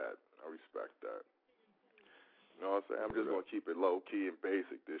respect that. You know what I'm saying? I'm just going to keep it low key and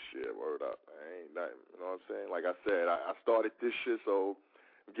basic this shit. Word up. I ain't nothing. You know what I'm saying? Like I said, I started this shit so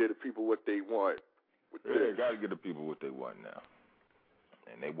get the people what they want. Yeah, got to get the people what they want now.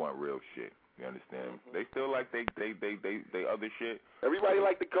 And they want real shit. You understand? They still like they other shit. Everybody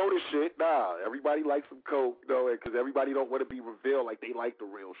like the coda shit. Nah, everybody likes some coke, you know, because everybody don't want to be revealed like they like the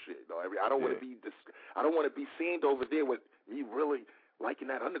real shit. You know? I don't want to be I don't want to be seen over there with me really liking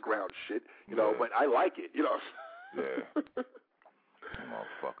that underground shit, you know. But I like it, you know. Yeah.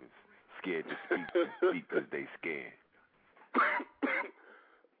 Motherfuckers scared to speak because they scared.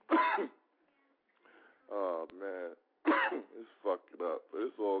 Oh man. It's fucked up, but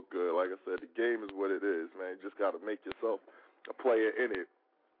it's all good. Like I said, the game is what it is, man. You just got to make yourself a player in it.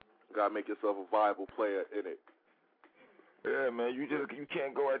 You got to make yourself a viable player in it. Yeah, man, you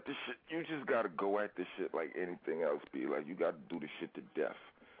can't go at this shit. You just got to go at this shit like anything else, be like, you got to do the shit to death.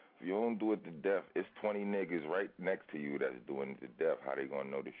 If you don't do it to death, it's 20 niggas right next to you that's doing it to death. How they going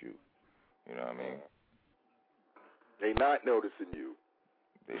to notice you? You know what I mean? They not noticing you.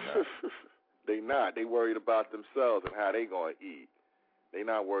 They not. They not. They worried about themselves and how they gonna eat. They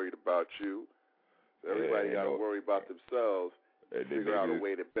not worried about you. So everybody gotta worry about themselves and figure out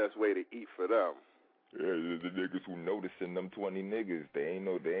the best way to eat for them. Yeah, the niggas who noticing them 20 niggas,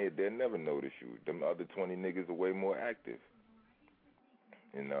 they'll never notice you. Them other 20 niggas are way more active.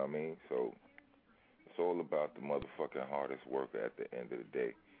 You know what I mean? So it's all about the motherfucking hardest worker at the end of the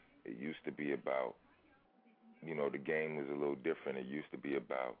day. It used to be about, you know, the game was a little different. It used to be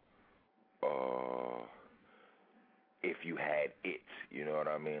about if you had it. You know what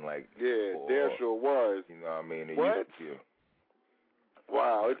I mean? Like, yeah, there sure was. You know what I mean? What?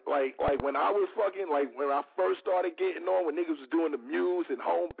 Wow, it's like when I was fucking, like when I first started getting on, when niggas was doing the Muse and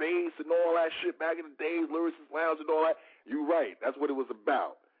home base and all that shit back in the days, Lyricist Lounge and all that, you right, that's what it was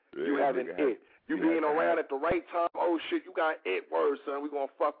about. Yeah, you having it. You being around at the right time, oh shit, you got it word, son, we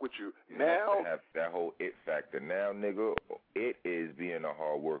gonna fuck with you. Now, have that whole it factor. Now, nigga, it is being a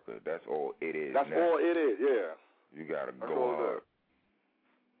hard worker. That's all it is. That's all it is, yeah. You gotta go hard.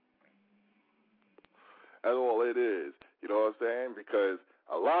 That's all it is. You know what I'm saying? Because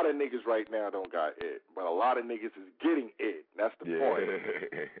a lot of niggas right now don't got it, but a lot of niggas is getting it. That's the point.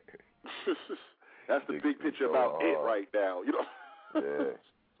 That's the big picture about it right now. You know? Yeah,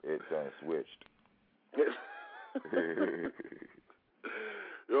 it done switched. You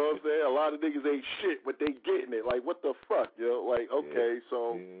know what I'm saying? A lot of niggas ain't shit, but they getting it. Like, what the fuck, yo? Like, okay,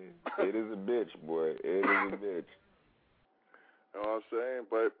 so. It is a bitch, boy. It is a bitch. You know what I'm saying?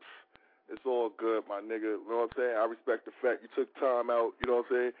 But it's all good, my nigga. You know what I'm saying? I respect the fact you took time out, you know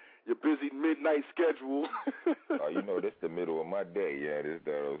what I'm saying? Your busy midnight schedule. Oh, you know, this the middle of my day, yeah, this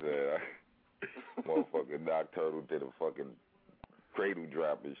that I'm saying. Motherfucking Doc Turtle to the fucking cradle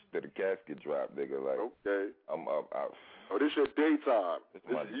drop, to the casket drop, nigga. Like, okay. I'm up. Oh, this your daytime.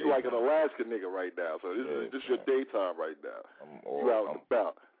 You like an Alaska nigga right now, so this your daytime right now. You out and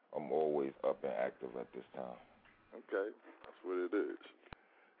about. I'm always up and active at this time. Okay, that's what it is.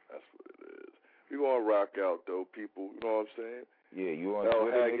 That's what it is. We gonna rock out though, people. You know what I'm saying? Yeah, you on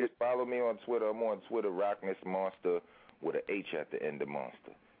Twitter? Niggas, follow me on Twitter. I'm on Twitter, Rockness Monsta with an H at the end of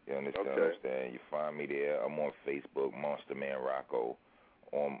Monster. You understand what I'm saying? You find me there. I'm on Facebook, Monster Man Rocco.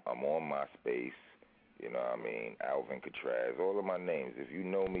 I'm on MySpace. You know what I mean? Alvin Catraz. All of my names. If you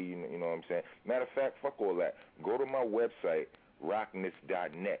know me, you know what I'm saying? Matter of fact, fuck all that. Go to my website,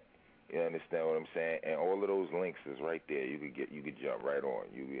 rockness.net. You understand what I'm saying? And all of those links is right there. You could jump right on.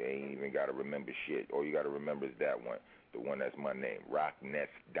 You ain't even got to remember shit. All you got to remember is that one. The one that's my name,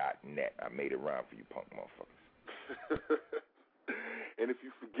 rockness.net. I made it rhyme for you punk motherfuckers. And if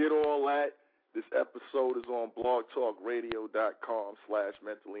you forget all that, this episode is on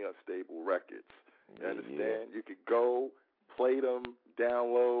blogtalkradio.com/mentallyunstablerecords. You understand? Yeah. You could go, play them,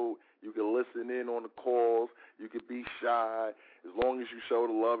 download. You can listen in on the calls. You can be shy. As long as you show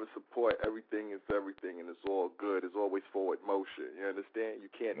the love and support, everything is everything, and it's all good. It's always forward motion. You understand? You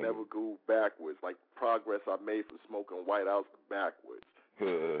can't never go backwards. Like progress I made from smoking White House backwards.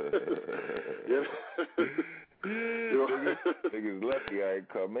 Niggas lucky I ain't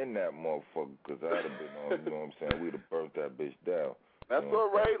come in that motherfucker, because I'd have been on, you know what I'm saying? We'd have burnt that bitch down. That's all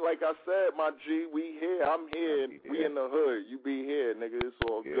right. Like I said, my G, we here. I'm here. We in the hood. You be here, nigga. It's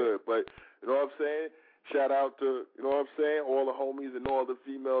all good. But, you know what I'm saying? Shout out to, you know what I'm saying, all the homies and all the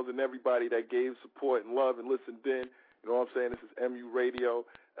females and everybody that gave support and love and listened in. You know what I'm saying? This is MU Radio,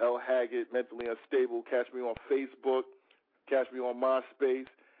 L. Haggett, Mentally Unstable. Catch me on Facebook. Catch me on MySpace.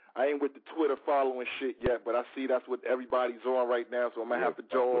 I ain't with the Twitter following shit yet, but I see that's what everybody's on right now, so I'm going to have to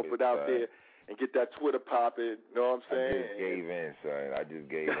go off it out there and get that Twitter popping. You know what I'm saying? I just gave in, son. I just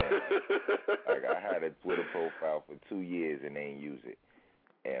gave in. Like, I had a Twitter profile for 2 years and they ain't use it.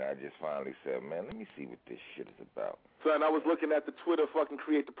 And I just finally said, man, let me see what this shit is about. Son, I was looking at the Twitter fucking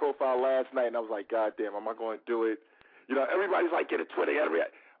create the profile last night, and I was like, God damn, am I going to do it? You know, everybody's like, get a Twitter, get a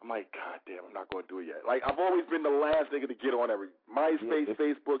react. I'm like, God damn, I'm not going to do it yet. Like, I've always been the last nigga to get on every MySpace,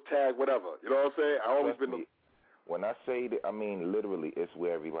 Facebook, tag, whatever. You know what I'm saying? I always been the... When I say that, I mean literally, it's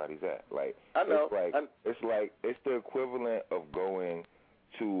where everybody's at. Like, I know. It's the equivalent of going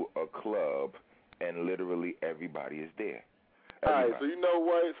to a club and literally everybody is there. All right, so you know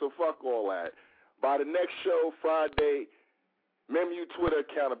what? So fuck all that. By the next show, Friday, MU Twitter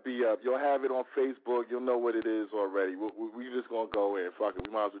account will be up. You'll have it on Facebook. You'll know what it is already. We just gonna go in. Fuck it.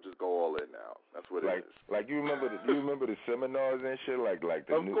 We might as well just go all in now. That's what it is. Like you remember the seminars and shit. Like the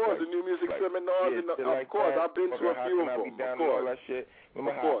of course, the new music seminars. And of course, I've been to a few of them. Of course, all that shit.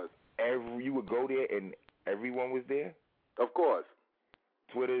 Remember how you would go there and everyone was there? Of course.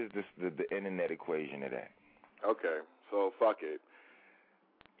 Twitter is the internet equation of that. Okay, so fuck it.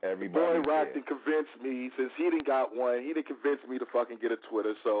 Everybody. Boy rocked and convinced me. Since he didn't got one, he didn't convince me to fucking get a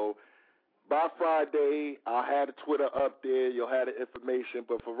Twitter. So by Friday, I'll have the Twitter up there. You'll have the information.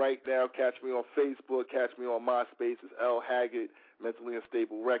 But for right now, catch me on Facebook. Catch me on MySpace. It's L. Haggett, Mentally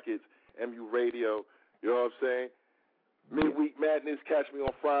Unstable Records, MU Radio. You know what I'm saying? Midweek Madness. Catch me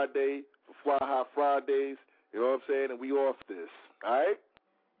on Friday for Fly High Fridays. You know what I'm saying? And we off this. All right?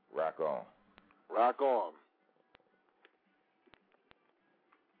 Rock on. Rock on.